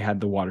Crimea. They had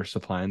the water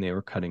supply and they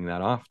were cutting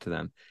that off to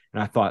them.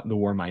 And I thought the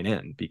war might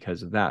end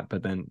because of that.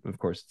 But then, of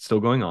course, it's still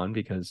going on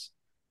because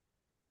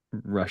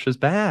Russia's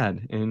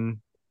bad. And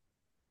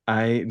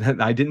I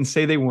didn't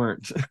say they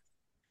weren't.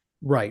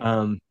 Right.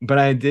 But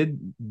I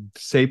did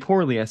say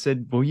poorly. I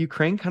said, well,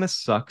 Ukraine kind of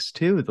sucks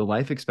too. The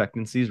life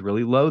expectancy is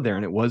really low there,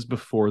 and it was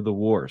before the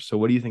war. So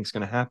what do you think is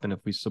going to happen if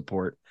we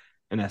support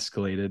an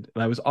escalated?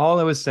 That was all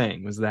I was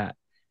saying was that.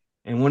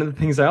 And one of the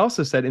things I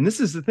also said, and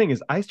this is the thing,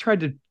 is I tried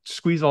to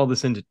squeeze all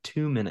this into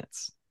 2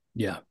 minutes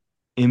Yeah.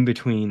 in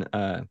between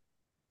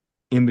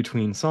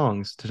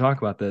songs to talk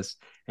about this.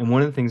 And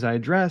one of the things I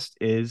addressed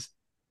is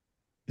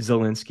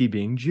Zelensky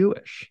being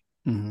Jewish.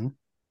 Mm-hmm.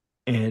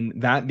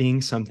 And that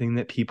being something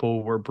that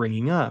people were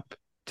bringing up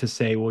to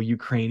say, well,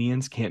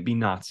 Ukrainians can't be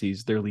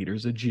Nazis. Their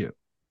leader's a Jew.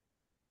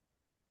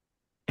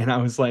 And I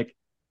was like,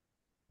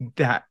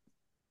 that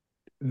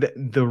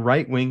the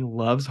right wing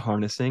loves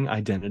harnessing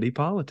identity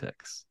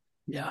politics.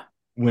 Yeah.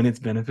 When it's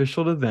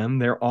beneficial to them,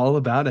 they're all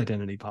about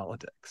identity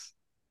politics.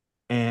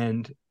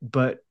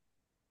 But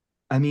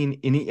I mean,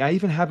 I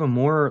even have a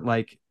more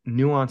like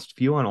nuanced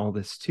view on all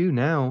this too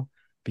now,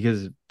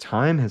 because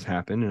time has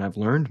happened and I've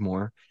learned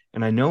more.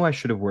 And I know I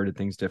should have worded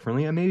things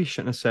differently. I maybe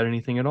shouldn't have said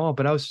anything at all,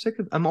 but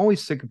I'm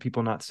always sick of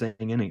people not saying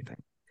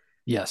anything.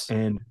 Yes.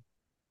 And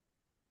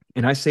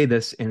I say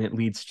this, and it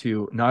leads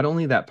to not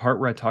only that part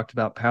where I talked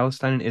about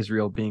Palestine and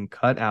Israel being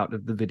cut out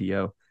of the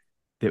video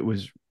that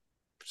was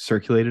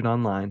circulated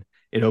online.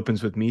 It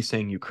opens with me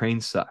saying Ukraine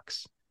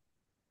sucks.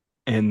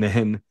 And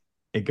then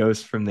it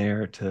goes from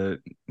there to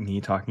me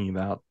talking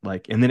about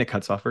like, and then it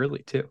cuts off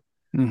early too.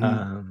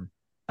 Mm-hmm.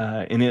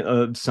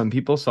 Some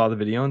people saw the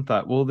video and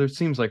thought, well, there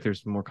seems like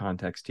there's more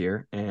context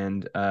here.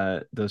 And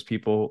those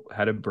people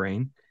had a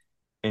brain,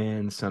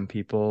 and some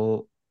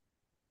people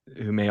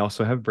who may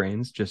also have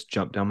brains just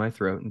jumped down my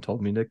throat and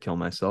told me to kill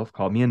myself,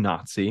 called me a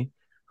Nazi,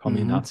 called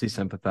me a Mm-hmm. Nazi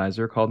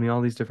sympathizer, called me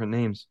all these different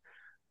names.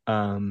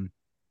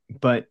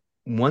 But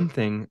one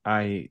thing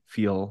I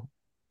feel,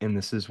 and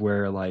this is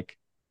where like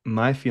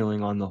my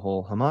feeling on the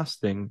whole Hamas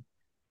thing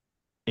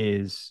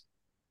is,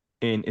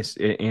 and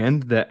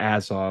the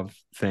Azov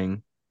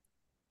thing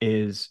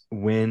is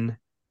when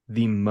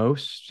the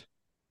most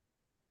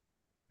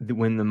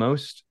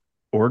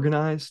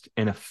organized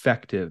and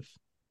effective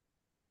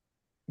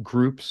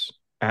groups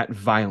at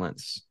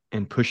violence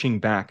and pushing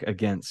back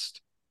against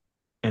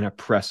an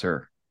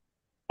oppressor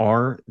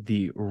are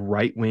the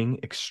right-wing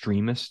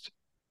extremist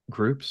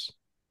groups,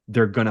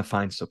 they're going to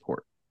find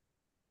support.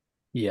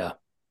 Yeah.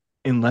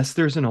 Unless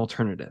there's an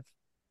alternative,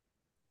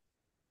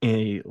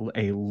 a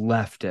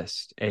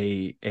leftist,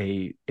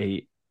 an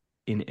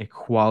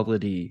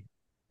equality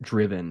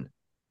driven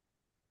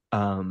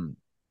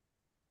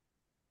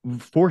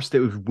force that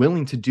was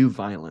willing to do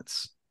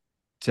violence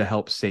to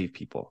help save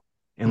people.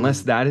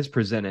 Unless that is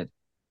presented,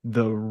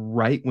 the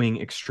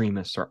right-wing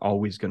extremists are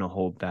always going to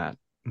hold that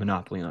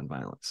monopoly on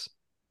violence.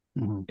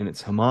 Mm-hmm. And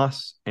it's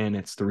Hamas, and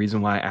it's the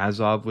reason why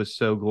Azov was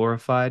so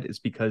glorified is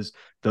because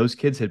those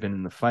kids had been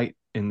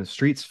in the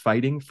streets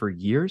fighting for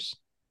years,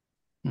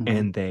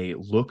 and they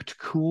looked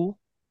cool.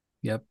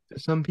 Yep. To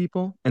some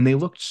people, and they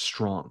looked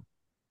strong.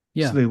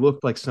 Yeah. So they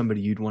looked like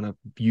somebody you'd want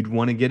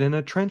to get in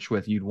a trench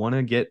with. You'd want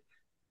to get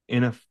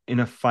in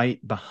a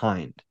fight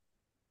behind.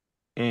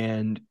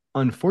 And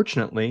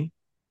unfortunately,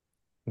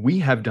 we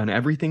have done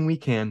everything we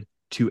can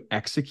to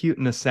execute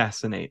and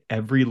assassinate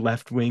every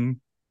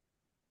left-wing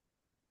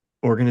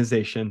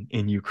organization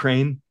in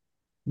Ukraine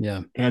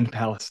and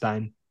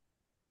Palestine.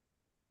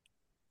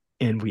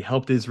 And we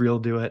helped Israel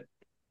do it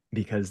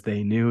because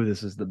they knew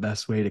this is the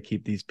best way to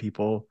keep these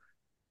people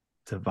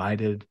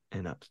divided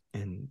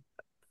and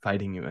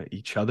fighting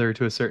each other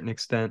to a certain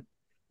extent.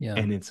 Yeah.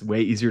 And it's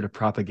way easier to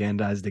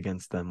propagandize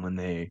against them when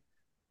they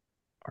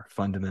are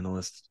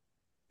fundamentalist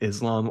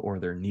Islam or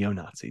they're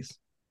neo-Nazis.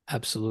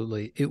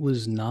 Absolutely. It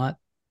was not,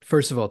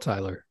 first of all,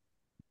 Tyler,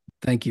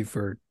 thank you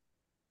for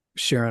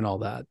sharing all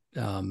that.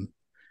 And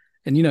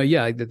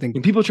I think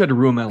and people tried to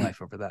ruin my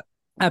life over that.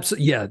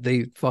 Absolutely. Yeah,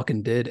 they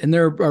fucking did. And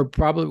there are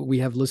probably, we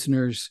have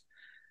listeners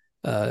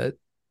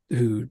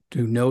who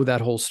know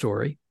that whole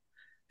story.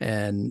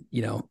 And,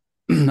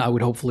 I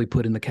would hopefully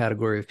put in the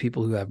category of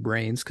people who have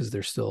brains because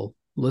they're still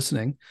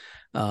listening.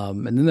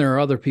 And then there are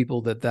other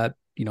people that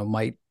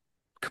might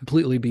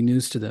completely be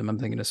news to them. I'm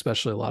thinking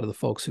especially a lot of the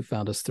folks who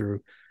found us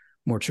through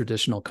more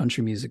traditional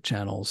country music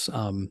channels.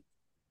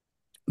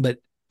 But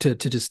to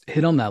just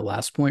hit on that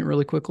last point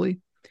really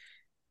quickly,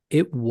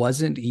 it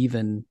wasn't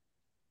even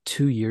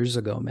 2 years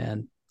ago,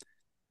 man,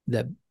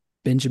 that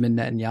Benjamin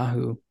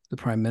Netanyahu, the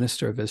prime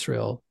minister of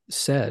Israel,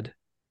 said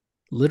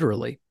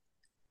literally,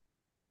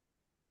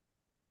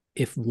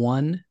 if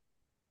one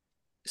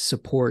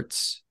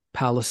supports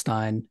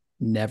Palestine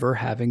never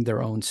having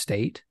their own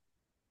state,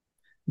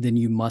 then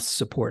you must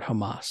support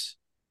Hamas.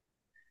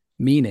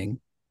 Meaning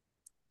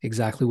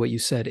exactly what you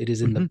said. It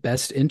is in the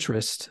best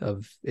interest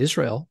of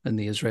Israel and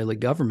the Israeli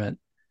government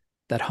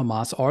that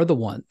Hamas are the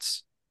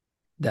ones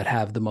that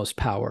have the most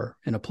power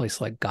in a place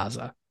like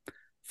Gaza.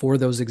 for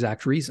those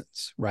exact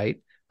reasons, right?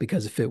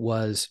 Because if it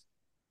was,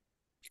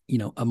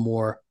 a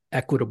more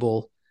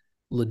equitable,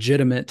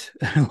 legitimate,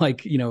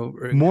 like,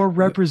 More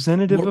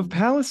representative more, of right,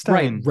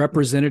 Palestine.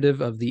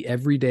 representative of the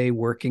everyday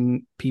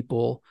working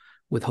people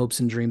with hopes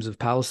and dreams of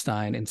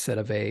Palestine, instead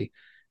of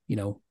you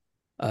know,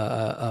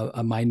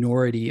 a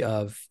minority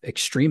of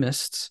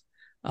extremists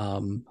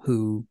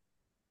who,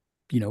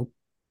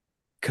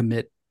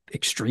 commit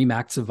extreme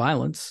acts of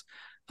violence,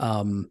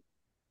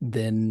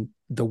 then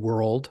the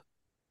world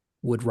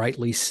would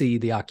rightly see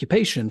the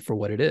occupation for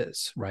what it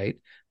is, right?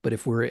 But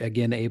if we're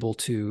again able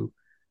to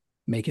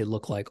make it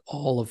look like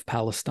all of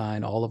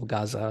Palestine, all of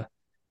Gaza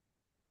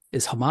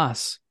is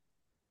Hamas,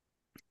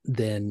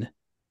 then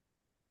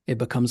it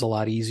becomes a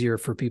lot easier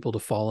for people to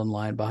fall in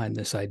line behind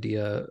this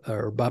idea,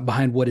 or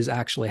behind what is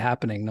actually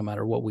happening, no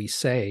matter what we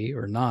say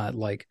or not,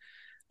 like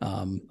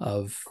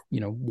of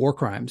war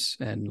crimes,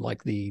 and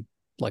like the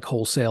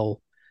wholesale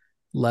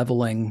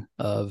leveling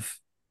of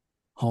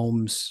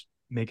homes.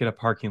 Make it a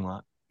parking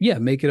lot. Yeah,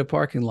 make it a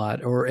parking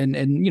lot, or and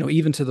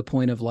even to the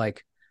point of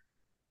like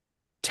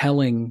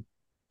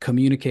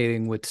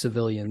communicating with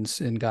civilians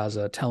in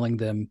Gaza, telling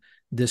them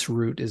this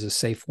route is a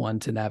safe one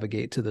to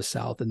navigate to the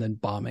south, and then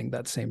bombing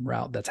that same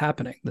route.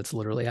 That's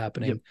literally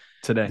happening. Yep.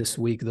 Today. This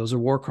week. Those are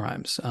war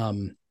crimes.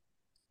 And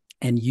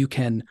you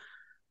can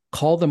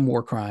call them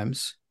war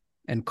crimes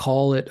and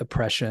call it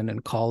oppression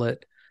and call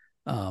it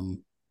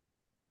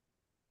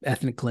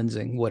ethnic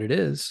cleansing, what it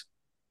is,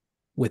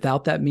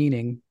 without that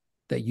meaning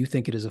that you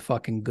think it is a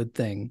fucking good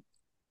thing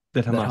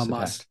that that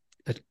Hamas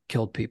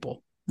killed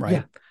people, right?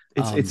 Yeah.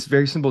 It's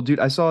very simple, dude.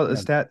 I saw a Yeah.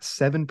 stat: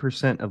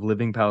 7% of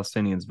living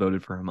Palestinians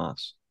voted for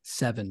Hamas.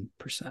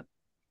 7%.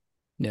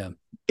 Yeah.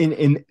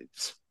 In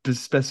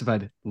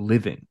specified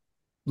living.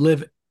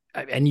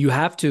 And you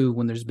have to,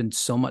 when there's been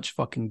so much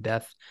fucking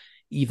death,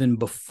 even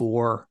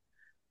before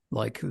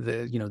like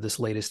this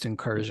latest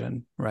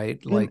incursion, right?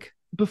 And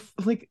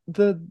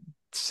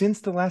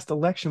since the last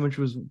election, which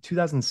was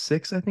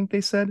 2006, I think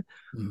they said,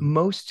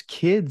 most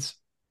kids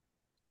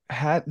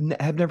have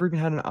never even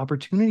had an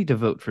opportunity to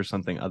vote for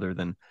something other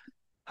than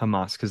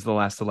Hamas, because the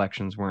last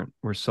elections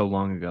were so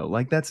long ago.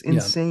 Like, that's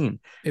insane.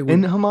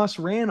 And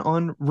Hamas ran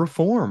on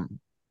reform.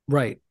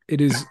 Right.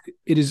 It is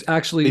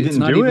actually, they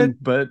didn't do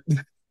it, but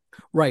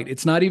right.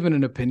 It's not even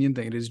an opinion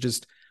thing. It is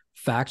just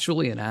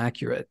factually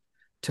inaccurate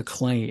to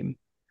claim,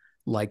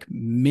 like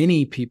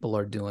many people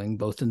are doing,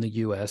 both in the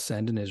US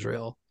and in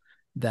Israel,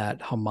 that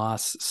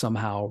Hamas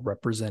somehow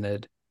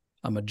represented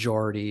a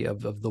majority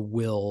of the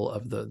will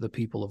of the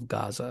people of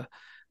Gaza.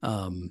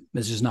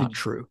 It's just not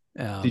true.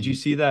 Did you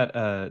see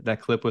that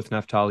clip with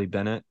Naftali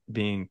Bennett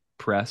being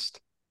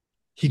pressed?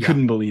 He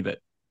couldn't believe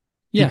it.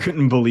 He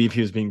couldn't believe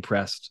he was being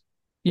pressed.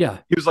 Yeah.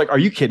 He was like, "Are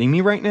you kidding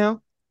me right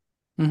now?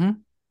 Mm-hmm.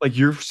 Like,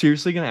 you're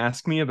seriously going to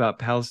ask me about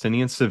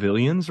Palestinian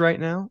civilians right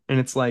now?" And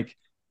it's like,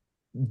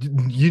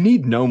 you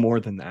need no more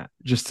than that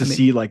just to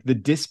see like the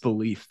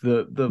disbelief,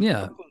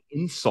 the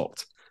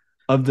insult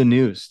of the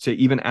news, to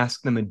even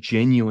ask them a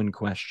genuine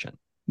question.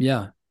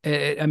 Yeah.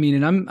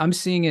 And I'm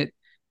seeing it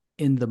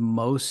in the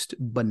most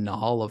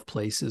banal of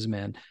places,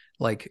 man.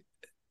 Like,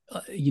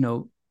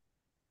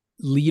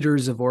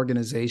 leaders of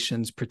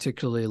organizations,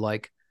 particularly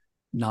like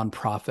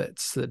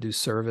nonprofits that do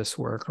service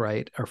work,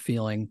 right, are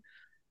feeling,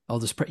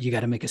 you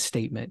got to make a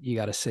statement. You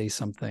got to say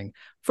something.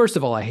 First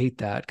of all, I hate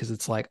that, because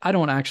it's like, I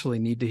don't actually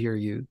need to hear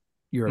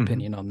your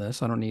opinion on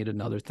this. I don't need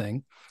another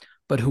thing.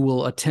 But who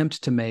will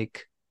attempt to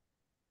make,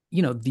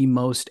 the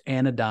most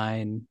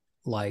anodyne,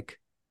 like,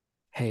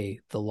 hey,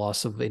 the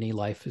loss of any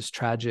life is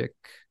tragic.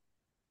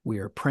 We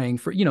are praying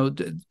for,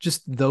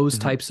 just those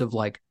types of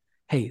like,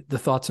 hey, the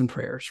thoughts and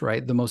prayers,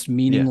 right? The most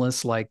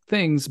meaningless like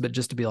things, but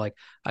just to be like,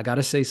 I got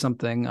to say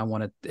something. I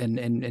want to,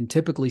 and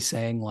typically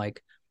saying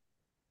like,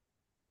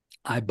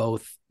 I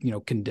both,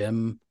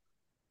 condemn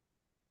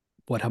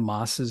what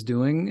Hamas is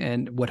doing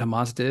and what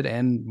Hamas did,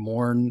 and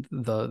mourn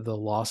the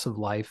loss of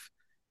life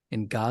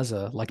in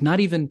Gaza. Like, not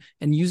even,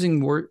 and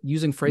using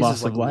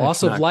phrases like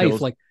loss of life,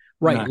 like,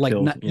 right, like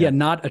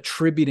not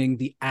attributing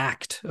the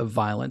act of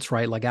violence,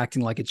 right? Like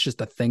acting like it's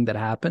just a thing that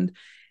happened.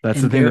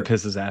 That's the thing that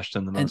pisses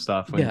Ashton the most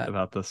off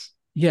about this.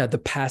 Yeah,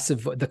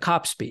 the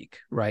cop speak,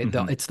 right?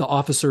 It's the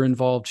officer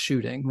involved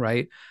shooting,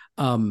 right?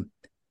 But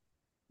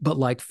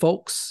like,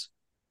 folks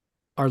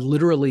are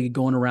literally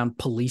going around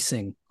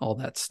policing all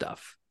that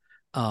stuff,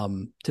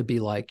 to be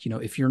like,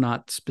 if you're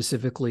not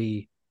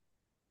specifically,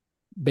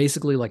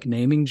 basically like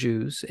naming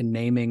Jews and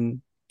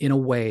naming in a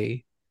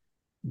way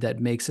that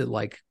makes it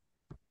like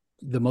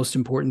the most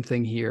important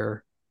thing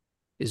here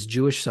is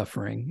Jewish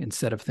suffering,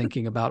 instead of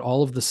thinking about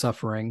all of the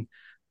suffering,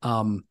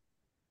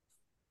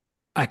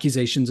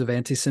 accusations of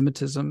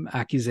anti-Semitism,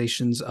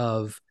 accusations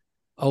of,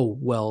 oh,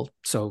 well,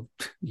 so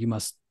you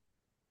must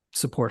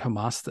support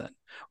Hamas then,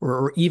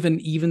 or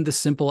even the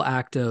simple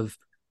act of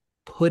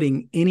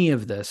putting any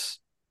of this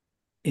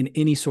in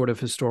any sort of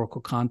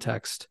historical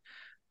context,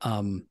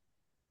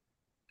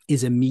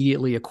 is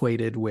immediately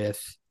equated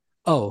with,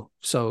 oh,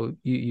 so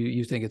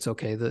you think it's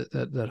okay that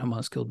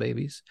Hamas killed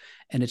babies.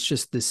 And it's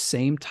just this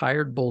same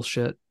tired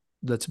bullshit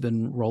that's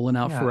been rolling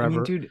out Yeah, I mean,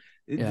 forever. dude,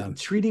 Yeah.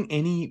 treating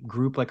any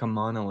group like a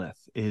monolith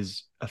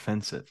is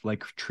offensive.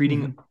 Like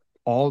treating Mhm.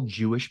 all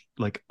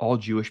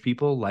Jewish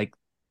people like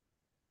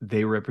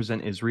they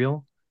represent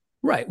Israel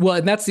Right. Well,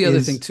 and that's the other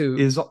thing is too.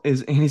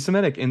 is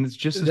anti-Semitic, and it's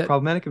just as That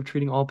problematic of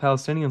treating all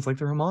Palestinians like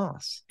they're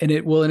Hamas. and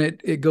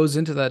it goes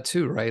into that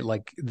too, right?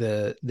 Like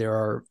there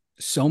are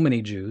so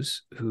many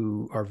Jews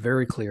who are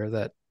very clear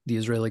that the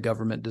Israeli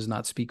government does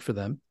not speak for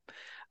them.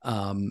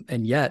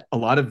 And yet A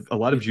lot of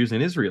it, Jews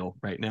in Israel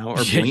right now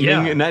are blaming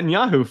yeah,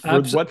 Netanyahu for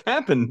abs- what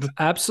happened.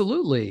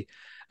 absolutely.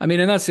 I mean,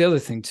 and that's the other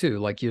thing too.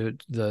 Like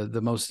the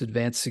most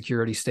advanced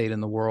security state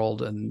in the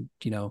world, and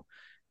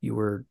you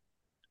were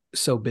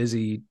so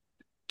busy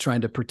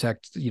trying to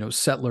protect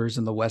settlers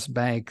in the West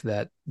Bank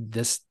that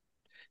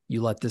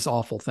you let this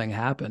awful thing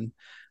happen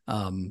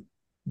um,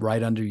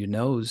 right under your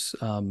nose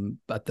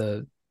at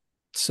the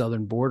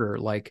southern border.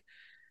 Like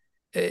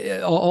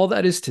all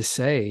that is to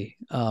say,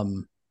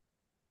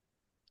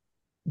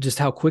 just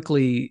how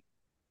quickly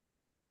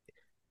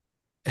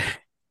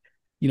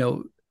you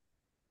know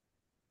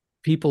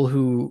people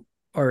who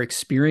are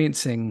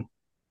experiencing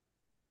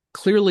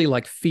clearly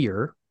like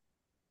fear,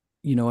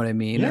 you know what I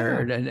mean,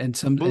 or Yeah. and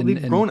some Well, they've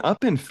and grown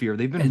up in fear.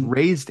 They've been and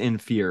raised in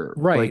fear.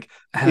 right Like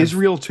have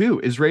Israel too.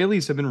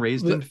 Israelis have been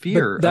raised in but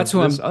fear of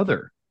this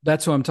other.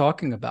 that's who I'm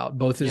talking about,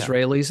 both Yeah.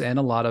 Israelis and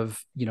a lot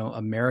of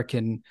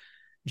American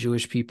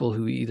Jewish people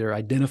who either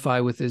identify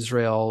with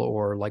Israel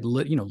or like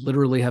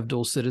literally have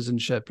dual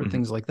citizenship or Mhm.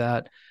 things like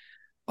that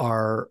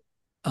are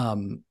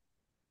um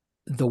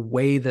the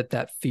way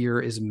that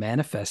fear is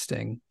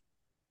manifesting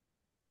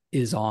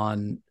is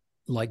on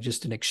like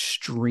just an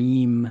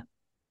extreme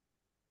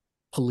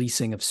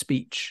policing of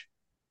speech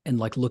and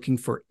like looking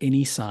for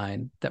any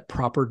sign that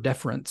proper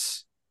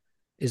deference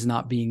is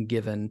not being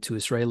given to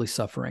Israeli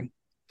suffering.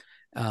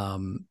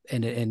 And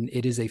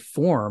it is a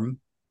form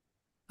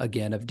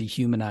again of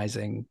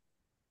dehumanizing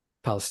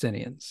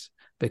Palestinians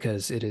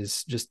because it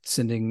is just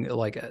sending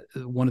like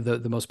one of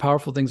the most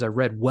powerful things I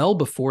read well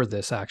before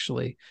this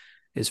actually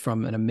is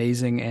from an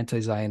amazing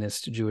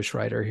anti-Zionist Jewish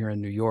writer here in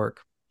New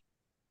York.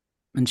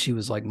 And she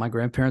was like, my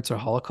grandparents are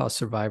Holocaust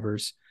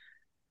survivors.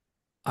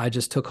 I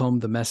just took home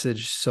the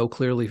message so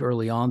clearly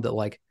early on that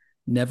like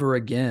never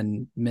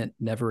again meant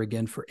never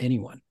again for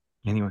anyone,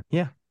 Anyway,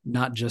 yeah.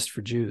 not just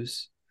for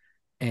Jews.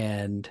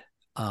 And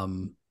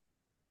um,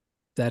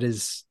 that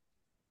is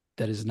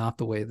not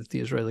the way that the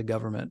Israeli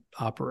government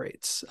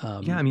operates.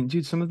 Yeah, I mean,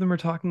 dude, some of them are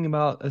talking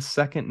about a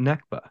second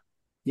Nakba,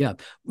 Yeah,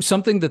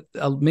 something that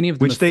many of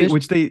them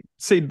which they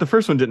say the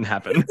first one didn't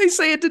happen. they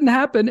say it didn't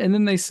happen, and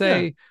then they Yeah.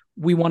 say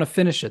we want to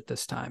finish it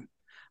this time.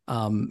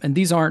 And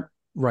these aren't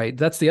right.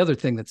 That's the other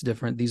thing that's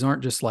different. These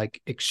aren't just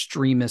like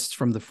extremists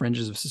from the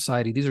fringes of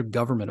society. These are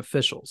government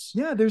officials.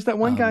 Yeah, there's that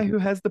one guy Um, who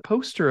has the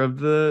poster of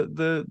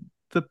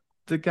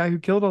the guy who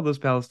killed all those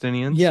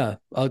Palestinians yeah,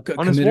 on his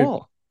committed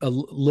wall. a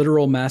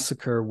literal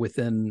massacre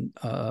within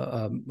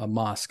a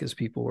mosque as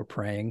people were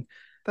praying.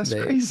 That's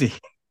They crazy.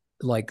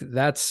 like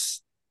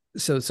that's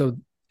so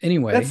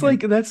anyway, That's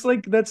like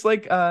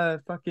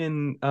and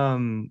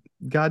fucking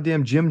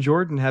goddamn Jim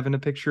Jordan having a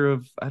picture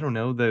of, I don't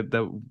know,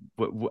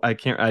 I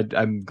can't,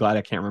 I'm glad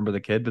I can't remember the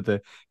kid, but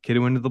the kid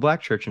who went to the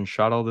black church and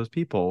shot all those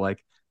people.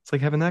 Like it's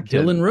like having that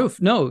kid. Dylan Roof.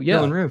 No, Dylan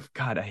yeah, Roof.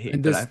 God, I hate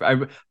and that. this I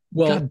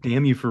well God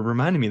damn you for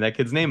reminding me that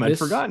kid's name. I'd this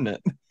forgotten it.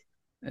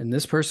 and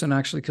this person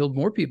actually killed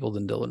more people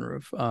than Dylan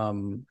Roof.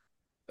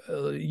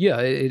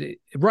 Yeah,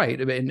 right.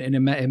 And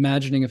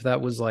imagining if that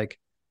was like,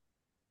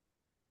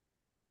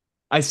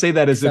 I say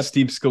that as if except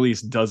Steve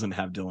Scalise doesn't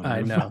have Dylan I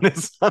Roof on know,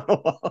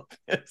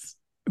 his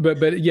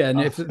but yeah, and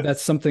if that's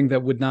office. something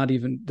that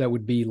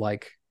would be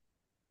like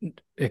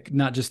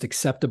not just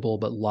acceptable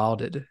but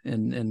lauded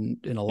in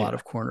a lot Yeah.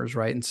 of corners,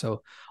 right? And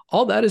so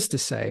all that is to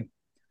say,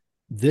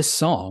 this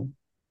song,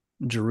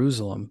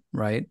 Jerusalem,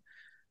 right?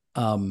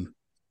 Um,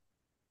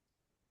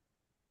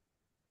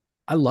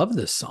 I love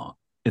this song.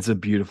 It's a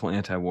beautiful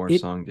anti-war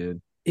It song,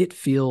 dude. it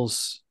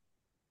feels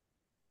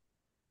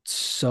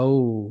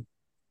so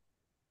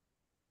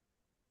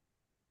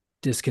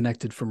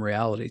disconnected from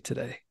reality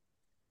today,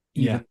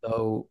 Yeah. even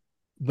though,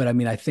 but I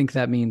mean, I think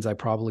that means I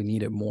probably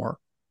need it more.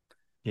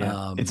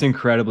 Yeah. It's Um,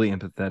 incredibly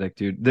empathetic,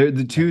 dude. The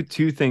yeah.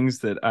 two things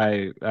that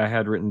I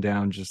had written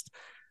down just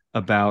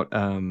about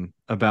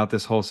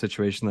this whole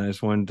situation that I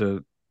just wanted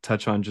to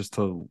touch on just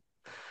to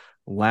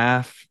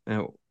laugh,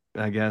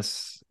 I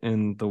guess,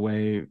 in the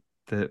way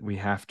that we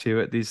have to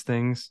at these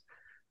things.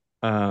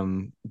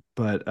 Um,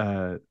 but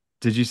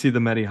did you see the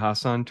Mehdi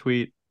Hassan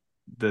tweet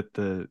that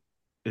the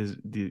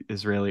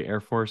Israeli Air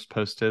Force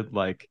posted,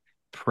 like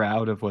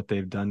proud of what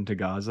they've done to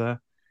Gaza,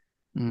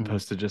 and Mm.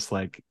 posted just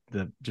like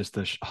the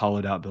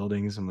hollowed out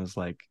buildings, and was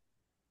like,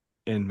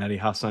 in Mehdi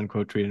Hassan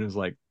quote tweet, and was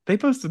like, they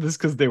posted this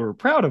because they were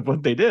proud of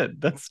what they did.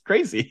 That's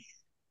crazy.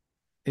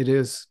 It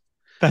is.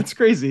 That's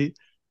crazy.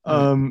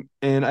 Right.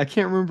 And I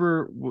can't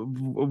remember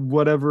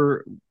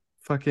whatever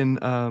fucking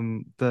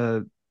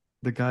the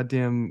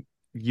goddamn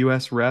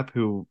U.S. rep,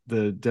 who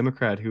the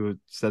Democrat who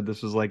said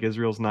this was like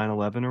Israel's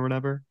 9/11 or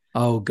whatever.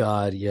 Oh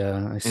God,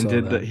 yeah, I and saw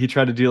that. he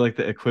tried to do like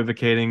the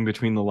equivocating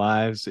between the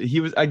lives.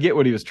 I get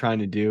what he was trying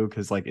to do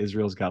because like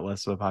Israel's got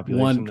less of a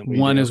population than we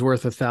One do. is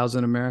worth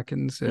 1,000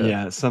 Americans. Yeah.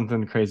 Yeah,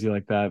 something crazy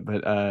like that.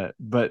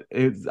 But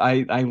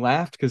I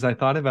laughed because I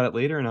thought about it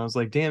later and I was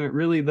like, damn, it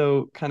really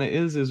though kind of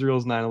is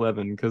Israel's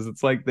 9/11 because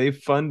it's like they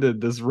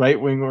funded this right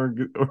wing or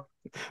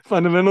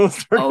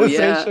fundamentalist Oh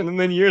yeah, organization, and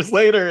then years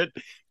later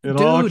it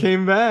all dude,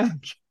 came back.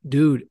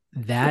 dude,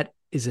 that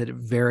is a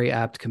very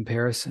apt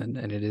comparison,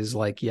 and it is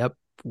like, yep,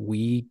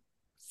 we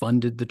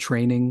funded the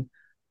training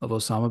of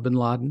Osama bin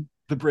Laden,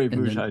 The brave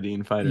and then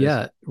Mujahideen fighters.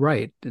 yeah,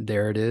 right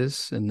there it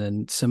is, and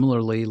then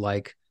similarly,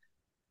 like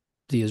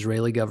the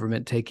Israeli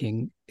government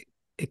taking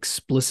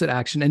explicit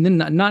action, and then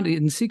not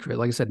in secret.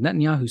 Like I said,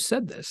 Netanyahu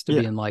said this to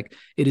Yeah, being like,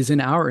 it is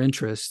in our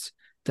interest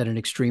that an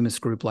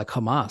extremist group like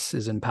Hamas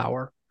is in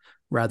power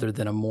rather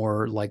than a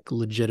more like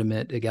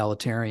legitimate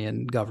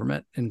egalitarian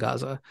government in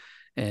Gaza.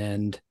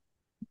 And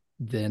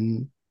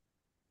then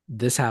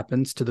this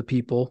happens to the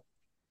people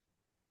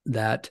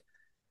that,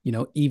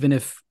 even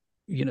if,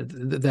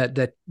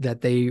 that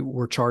they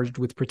were charged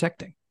with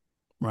protecting,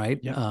 right?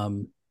 yeah.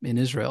 In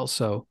Israel.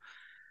 So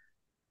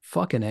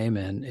fucking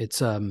amen.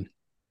 It's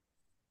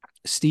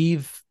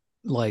Steve,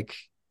 like,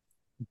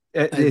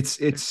 I,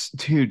 It's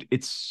dude,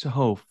 it's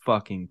so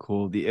fucking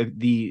cool.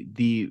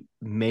 The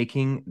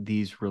making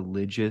these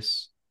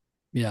religious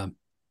yeah.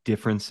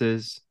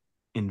 differences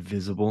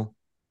invisible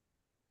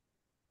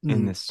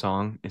in Mm, this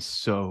song is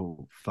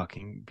so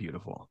fucking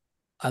beautiful.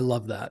 I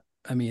love that.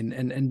 I mean,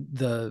 and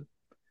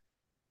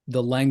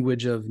the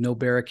language of no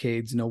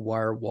barricades, no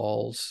wire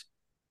walls,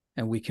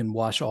 and we can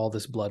wash all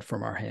this blood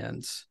from our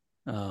hands.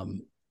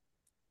 Um,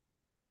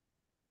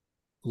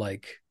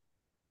 like,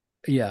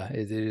 yeah,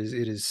 it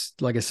is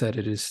like I said,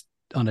 it is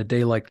on a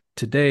day like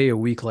today, a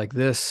week like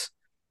this,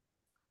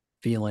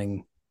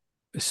 feeling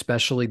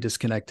especially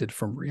disconnected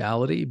from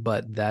reality,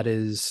 but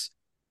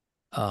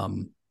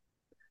um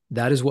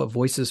that is what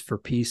Voices for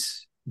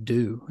Peace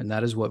do, and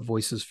that is what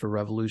Voices for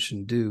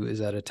Revolution do,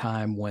 is at a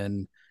time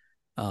when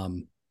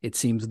it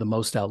seems the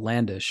most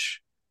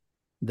outlandish,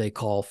 they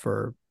call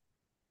for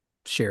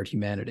shared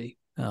humanity.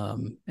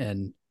 And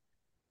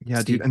Yeah,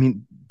 dude. Steve, I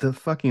mean, the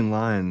fucking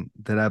line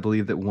that I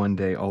believe that one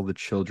day all the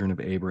children of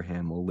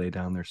Abraham will lay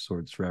down their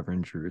swords forever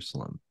in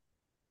Jerusalem.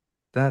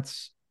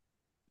 That's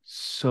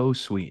so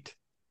sweet.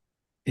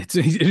 it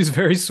is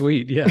very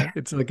sweet. Yeah,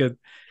 it's like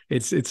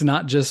it's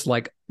not just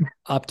like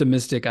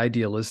optimistic,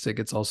 idealistic.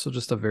 It's also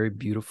just a very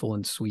beautiful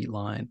and sweet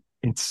line.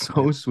 It's Yeah.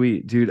 so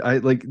sweet, dude. I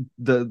like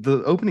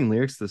the opening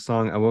lyrics to the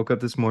song. I woke up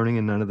this morning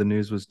and none of the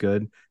news was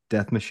good.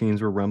 Death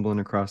machines were rumbling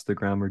across the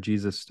ground where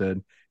Jesus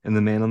stood, and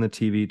the man on the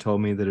TV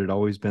told me that it had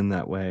always been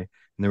that way, and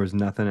there was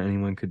nothing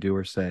anyone could do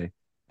or say.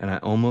 And I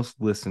almost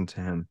listened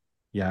to him.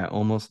 Yeah, I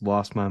almost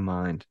lost my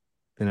mind.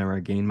 Then I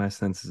regained my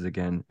senses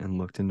again and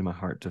looked into my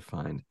heart to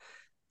find.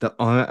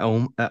 I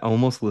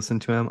almost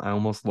listened to him. I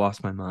almost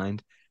lost my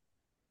mind.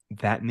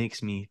 That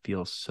makes me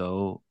feel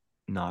so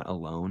not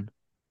alone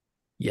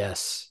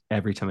Yes,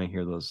 every time I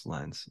hear those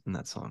lines in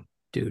that song.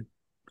 dude,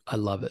 I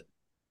love it.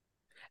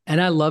 And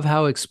I love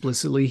how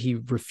explicitly he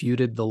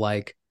refuted the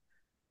like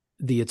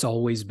the "it's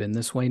always been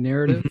this way" Mhm.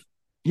 narrative.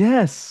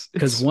 Yes,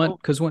 it's Because so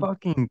one,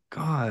 fucking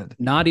God.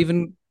 not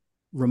even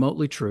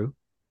remotely true,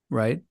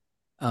 right?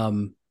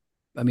 Um,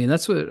 I mean,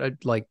 that's what I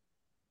like.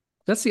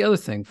 That's the other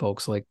thing,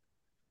 folks. Like,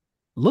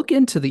 look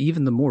into the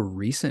more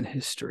recent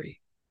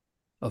history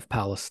of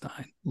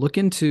Palestine. Look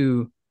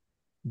into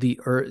the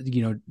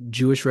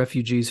Jewish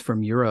refugees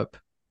from Europe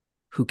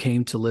who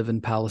came to live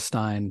in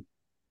Palestine,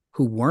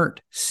 who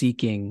weren't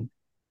seeking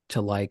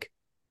to like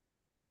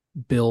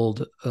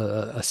build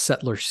a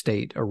settler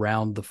state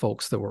around the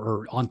folks that were,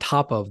 or on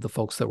top of the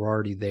folks that were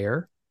already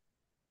there.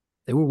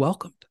 They were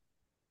welcomed. I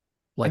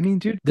Like, mean,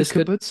 dude, the this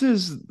could,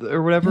 kibbutzes or yeah,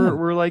 whatever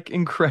were like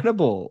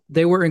incredible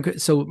they were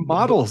so,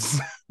 models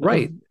of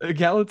right,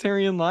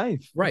 egalitarian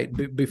life. right.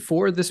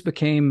 Before this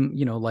became,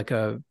 like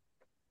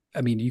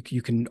I mean,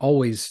 you can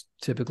always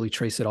typically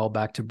trace it all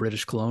back to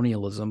British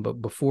colonialism,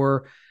 but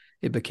before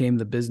it became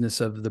the business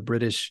of the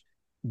British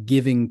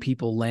giving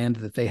people land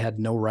that they had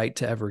no right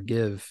to ever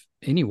give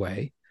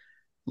anyway,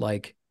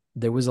 like,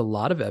 there was a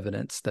lot of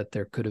evidence that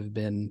there could have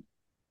been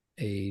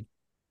a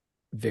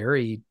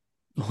very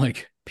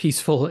like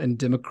peaceful and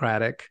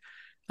democratic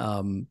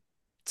um,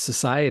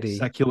 society,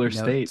 Secular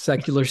state.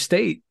 secular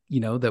state,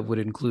 that would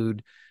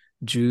include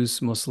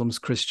Jews, Muslims,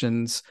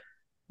 Christians,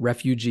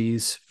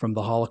 refugees from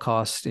the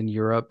Holocaust in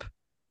Europe,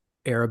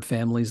 Arab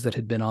families that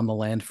had been on the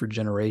land for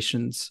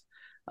generations.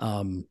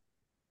 Um,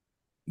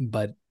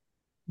 but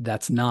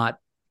that's not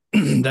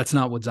that's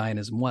not what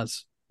Zionism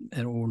was,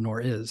 and or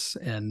nor is.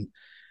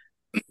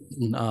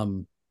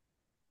 Um,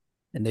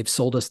 and they've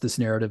sold us this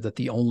narrative that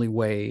the only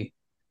way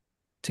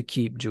to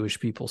keep Jewish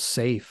people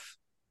safe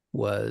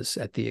was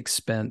at the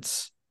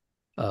expense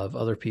of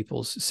other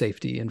people's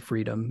safety and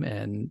freedom.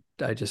 And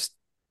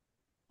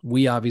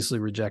we obviously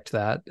reject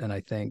that. And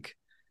I think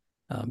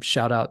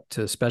shout out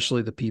to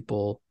especially the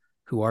people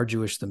who are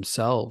Jewish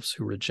themselves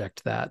who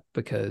reject that,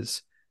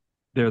 because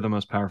They're the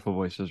most powerful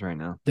voices right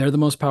now. They're the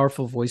most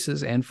powerful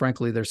voices, and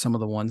frankly, they're some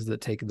of the ones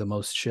that take the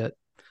most shit.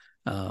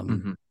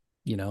 Um,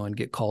 Mm-hmm. and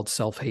get called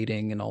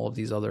self-hating and all of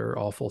these other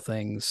awful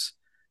things,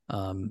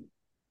 um,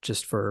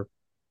 just for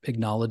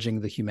acknowledging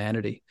the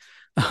humanity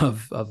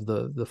of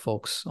the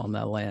folks on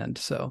that land.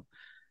 So,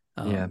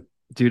 Yeah. um,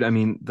 Dude, I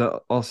mean, the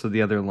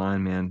other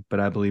line, man, but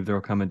I believe there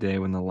will come a day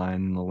when the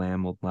lion and the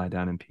lamb will lie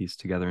down in peace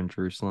together in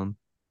Jerusalem.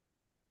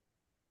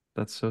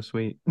 That's so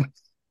sweet.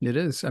 it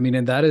is. I mean,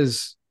 and that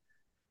is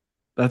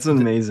That's th-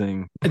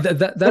 amazing.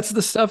 that's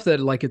the stuff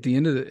that, like, at the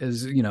end of it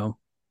is,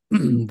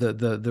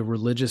 the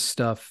religious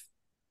stuff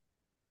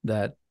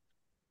that,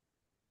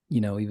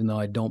 even though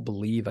I don't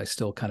believe, I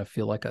still kind of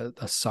feel like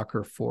a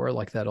sucker for,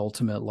 like, that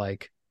ultimate,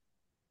 like,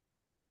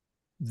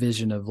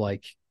 vision of,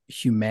 like,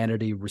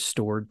 humanity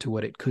restored to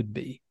what it could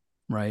be,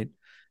 right?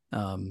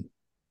 um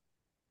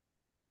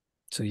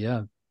so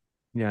yeah,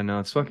 Yeah, no,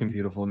 it's fucking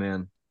beautiful,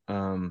 man.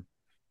 Um,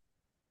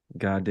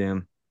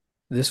 Goddamn.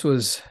 this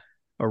was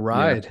a Yeah.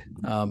 ride,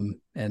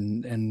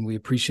 and we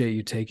appreciate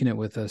you taking it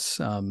with us.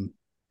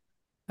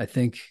 I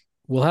think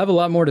we'll have a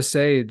lot more to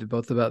say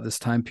both about this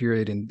time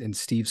period in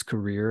Steve's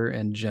career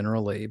and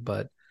generally,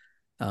 but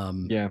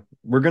Yeah.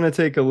 We're gonna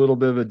take a little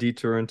bit of a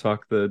detour and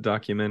talk the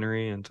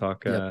documentary and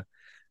talk yep,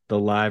 the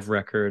live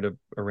record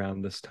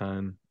around this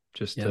time,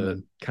 just yeah, to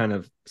man, kind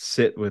of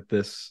sit with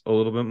this a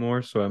little bit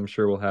more. So I'm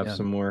sure we'll have yeah,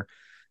 some more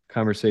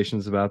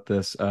conversations about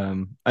this.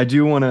 I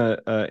do want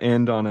to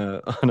end on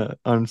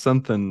on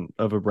something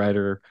of a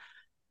brighter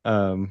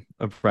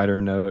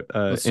note,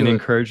 let's and do it.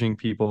 encouraging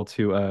people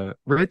to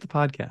rate the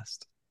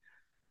podcast.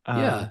 Uh,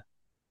 Yeah,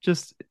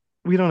 just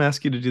We don't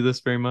ask you to do this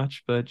very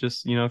much, but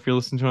just if you're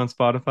listening to it on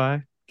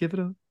Spotify, give it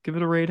a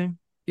rating.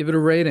 give it a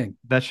rating.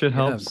 That shit Yeah,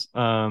 helps.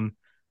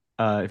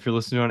 If you're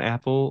listening on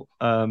Apple,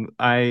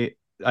 I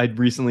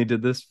recently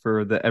did this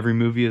for the Every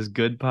Movie is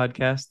Good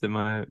podcast that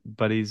my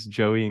buddies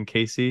Joey and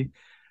Casey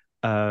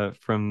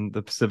from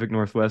the Pacific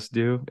Northwest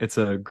do. It's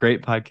a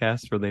great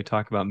podcast where they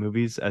talk about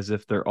movies as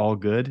if they're all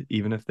good,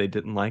 even if they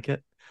didn't like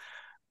it.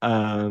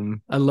 I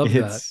love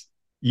that. It's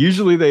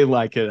usually they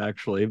like it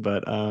actually,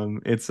 but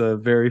it's a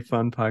very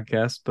fun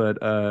podcast. But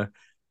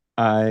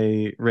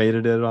I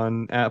rated it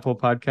on Apple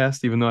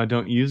Podcast, even though I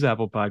don't use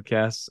Apple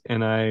Podcasts,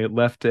 and I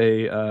left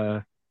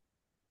a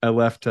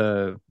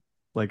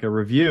like a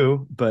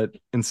review, but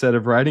instead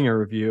of writing a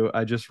review,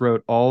 I just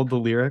wrote all the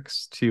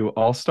lyrics to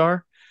All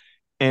Star,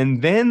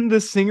 and then the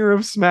singer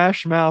of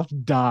Smash Mouth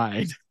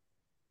died.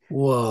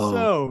 Whoa.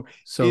 So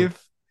So,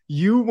 if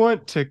you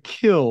want to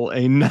kill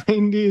a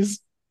 90s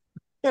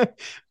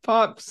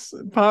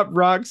pop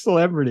rock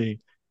celebrity,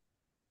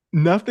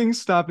 nothing's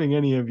stopping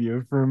any of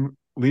you from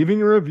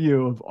leaving a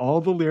review of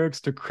all the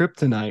lyrics to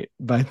Kryptonite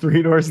by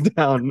Three Doors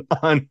Down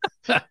on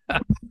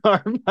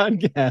our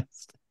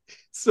podcast.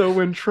 So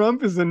when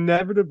Trump is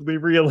inevitably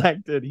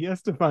reelected, he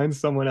has to find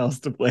someone else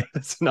to play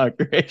this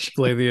inauguration.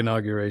 play the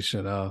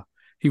inauguration.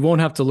 He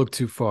won't have to look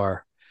too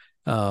far.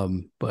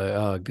 But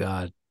oh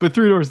god, But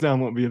Three Doors Down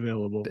won't be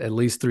available. at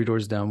least Three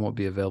Doors Down won't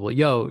be available.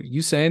 Yo,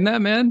 you saying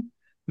that, man,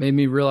 made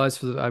me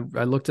realize. I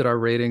looked at our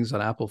ratings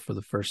on Apple for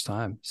the first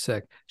time.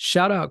 Sick.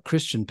 Shout out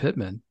Christian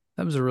Pittman.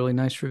 That was a really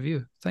nice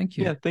review. Thank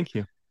you. Yeah, thank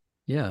you.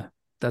 Yeah,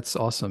 that's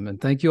awesome. And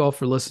thank you all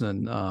for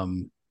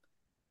listening.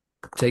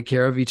 Take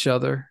care of each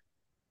other.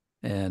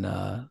 And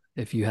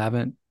if you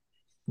haven't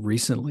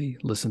recently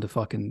listened to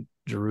fucking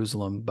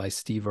Jerusalem by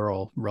Steve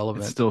Earle, It's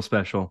relevant, still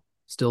special.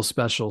 still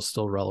special,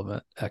 still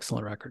relevant.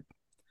 Excellent record.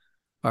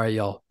 All right,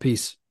 y'all.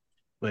 Peace.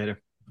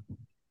 Later.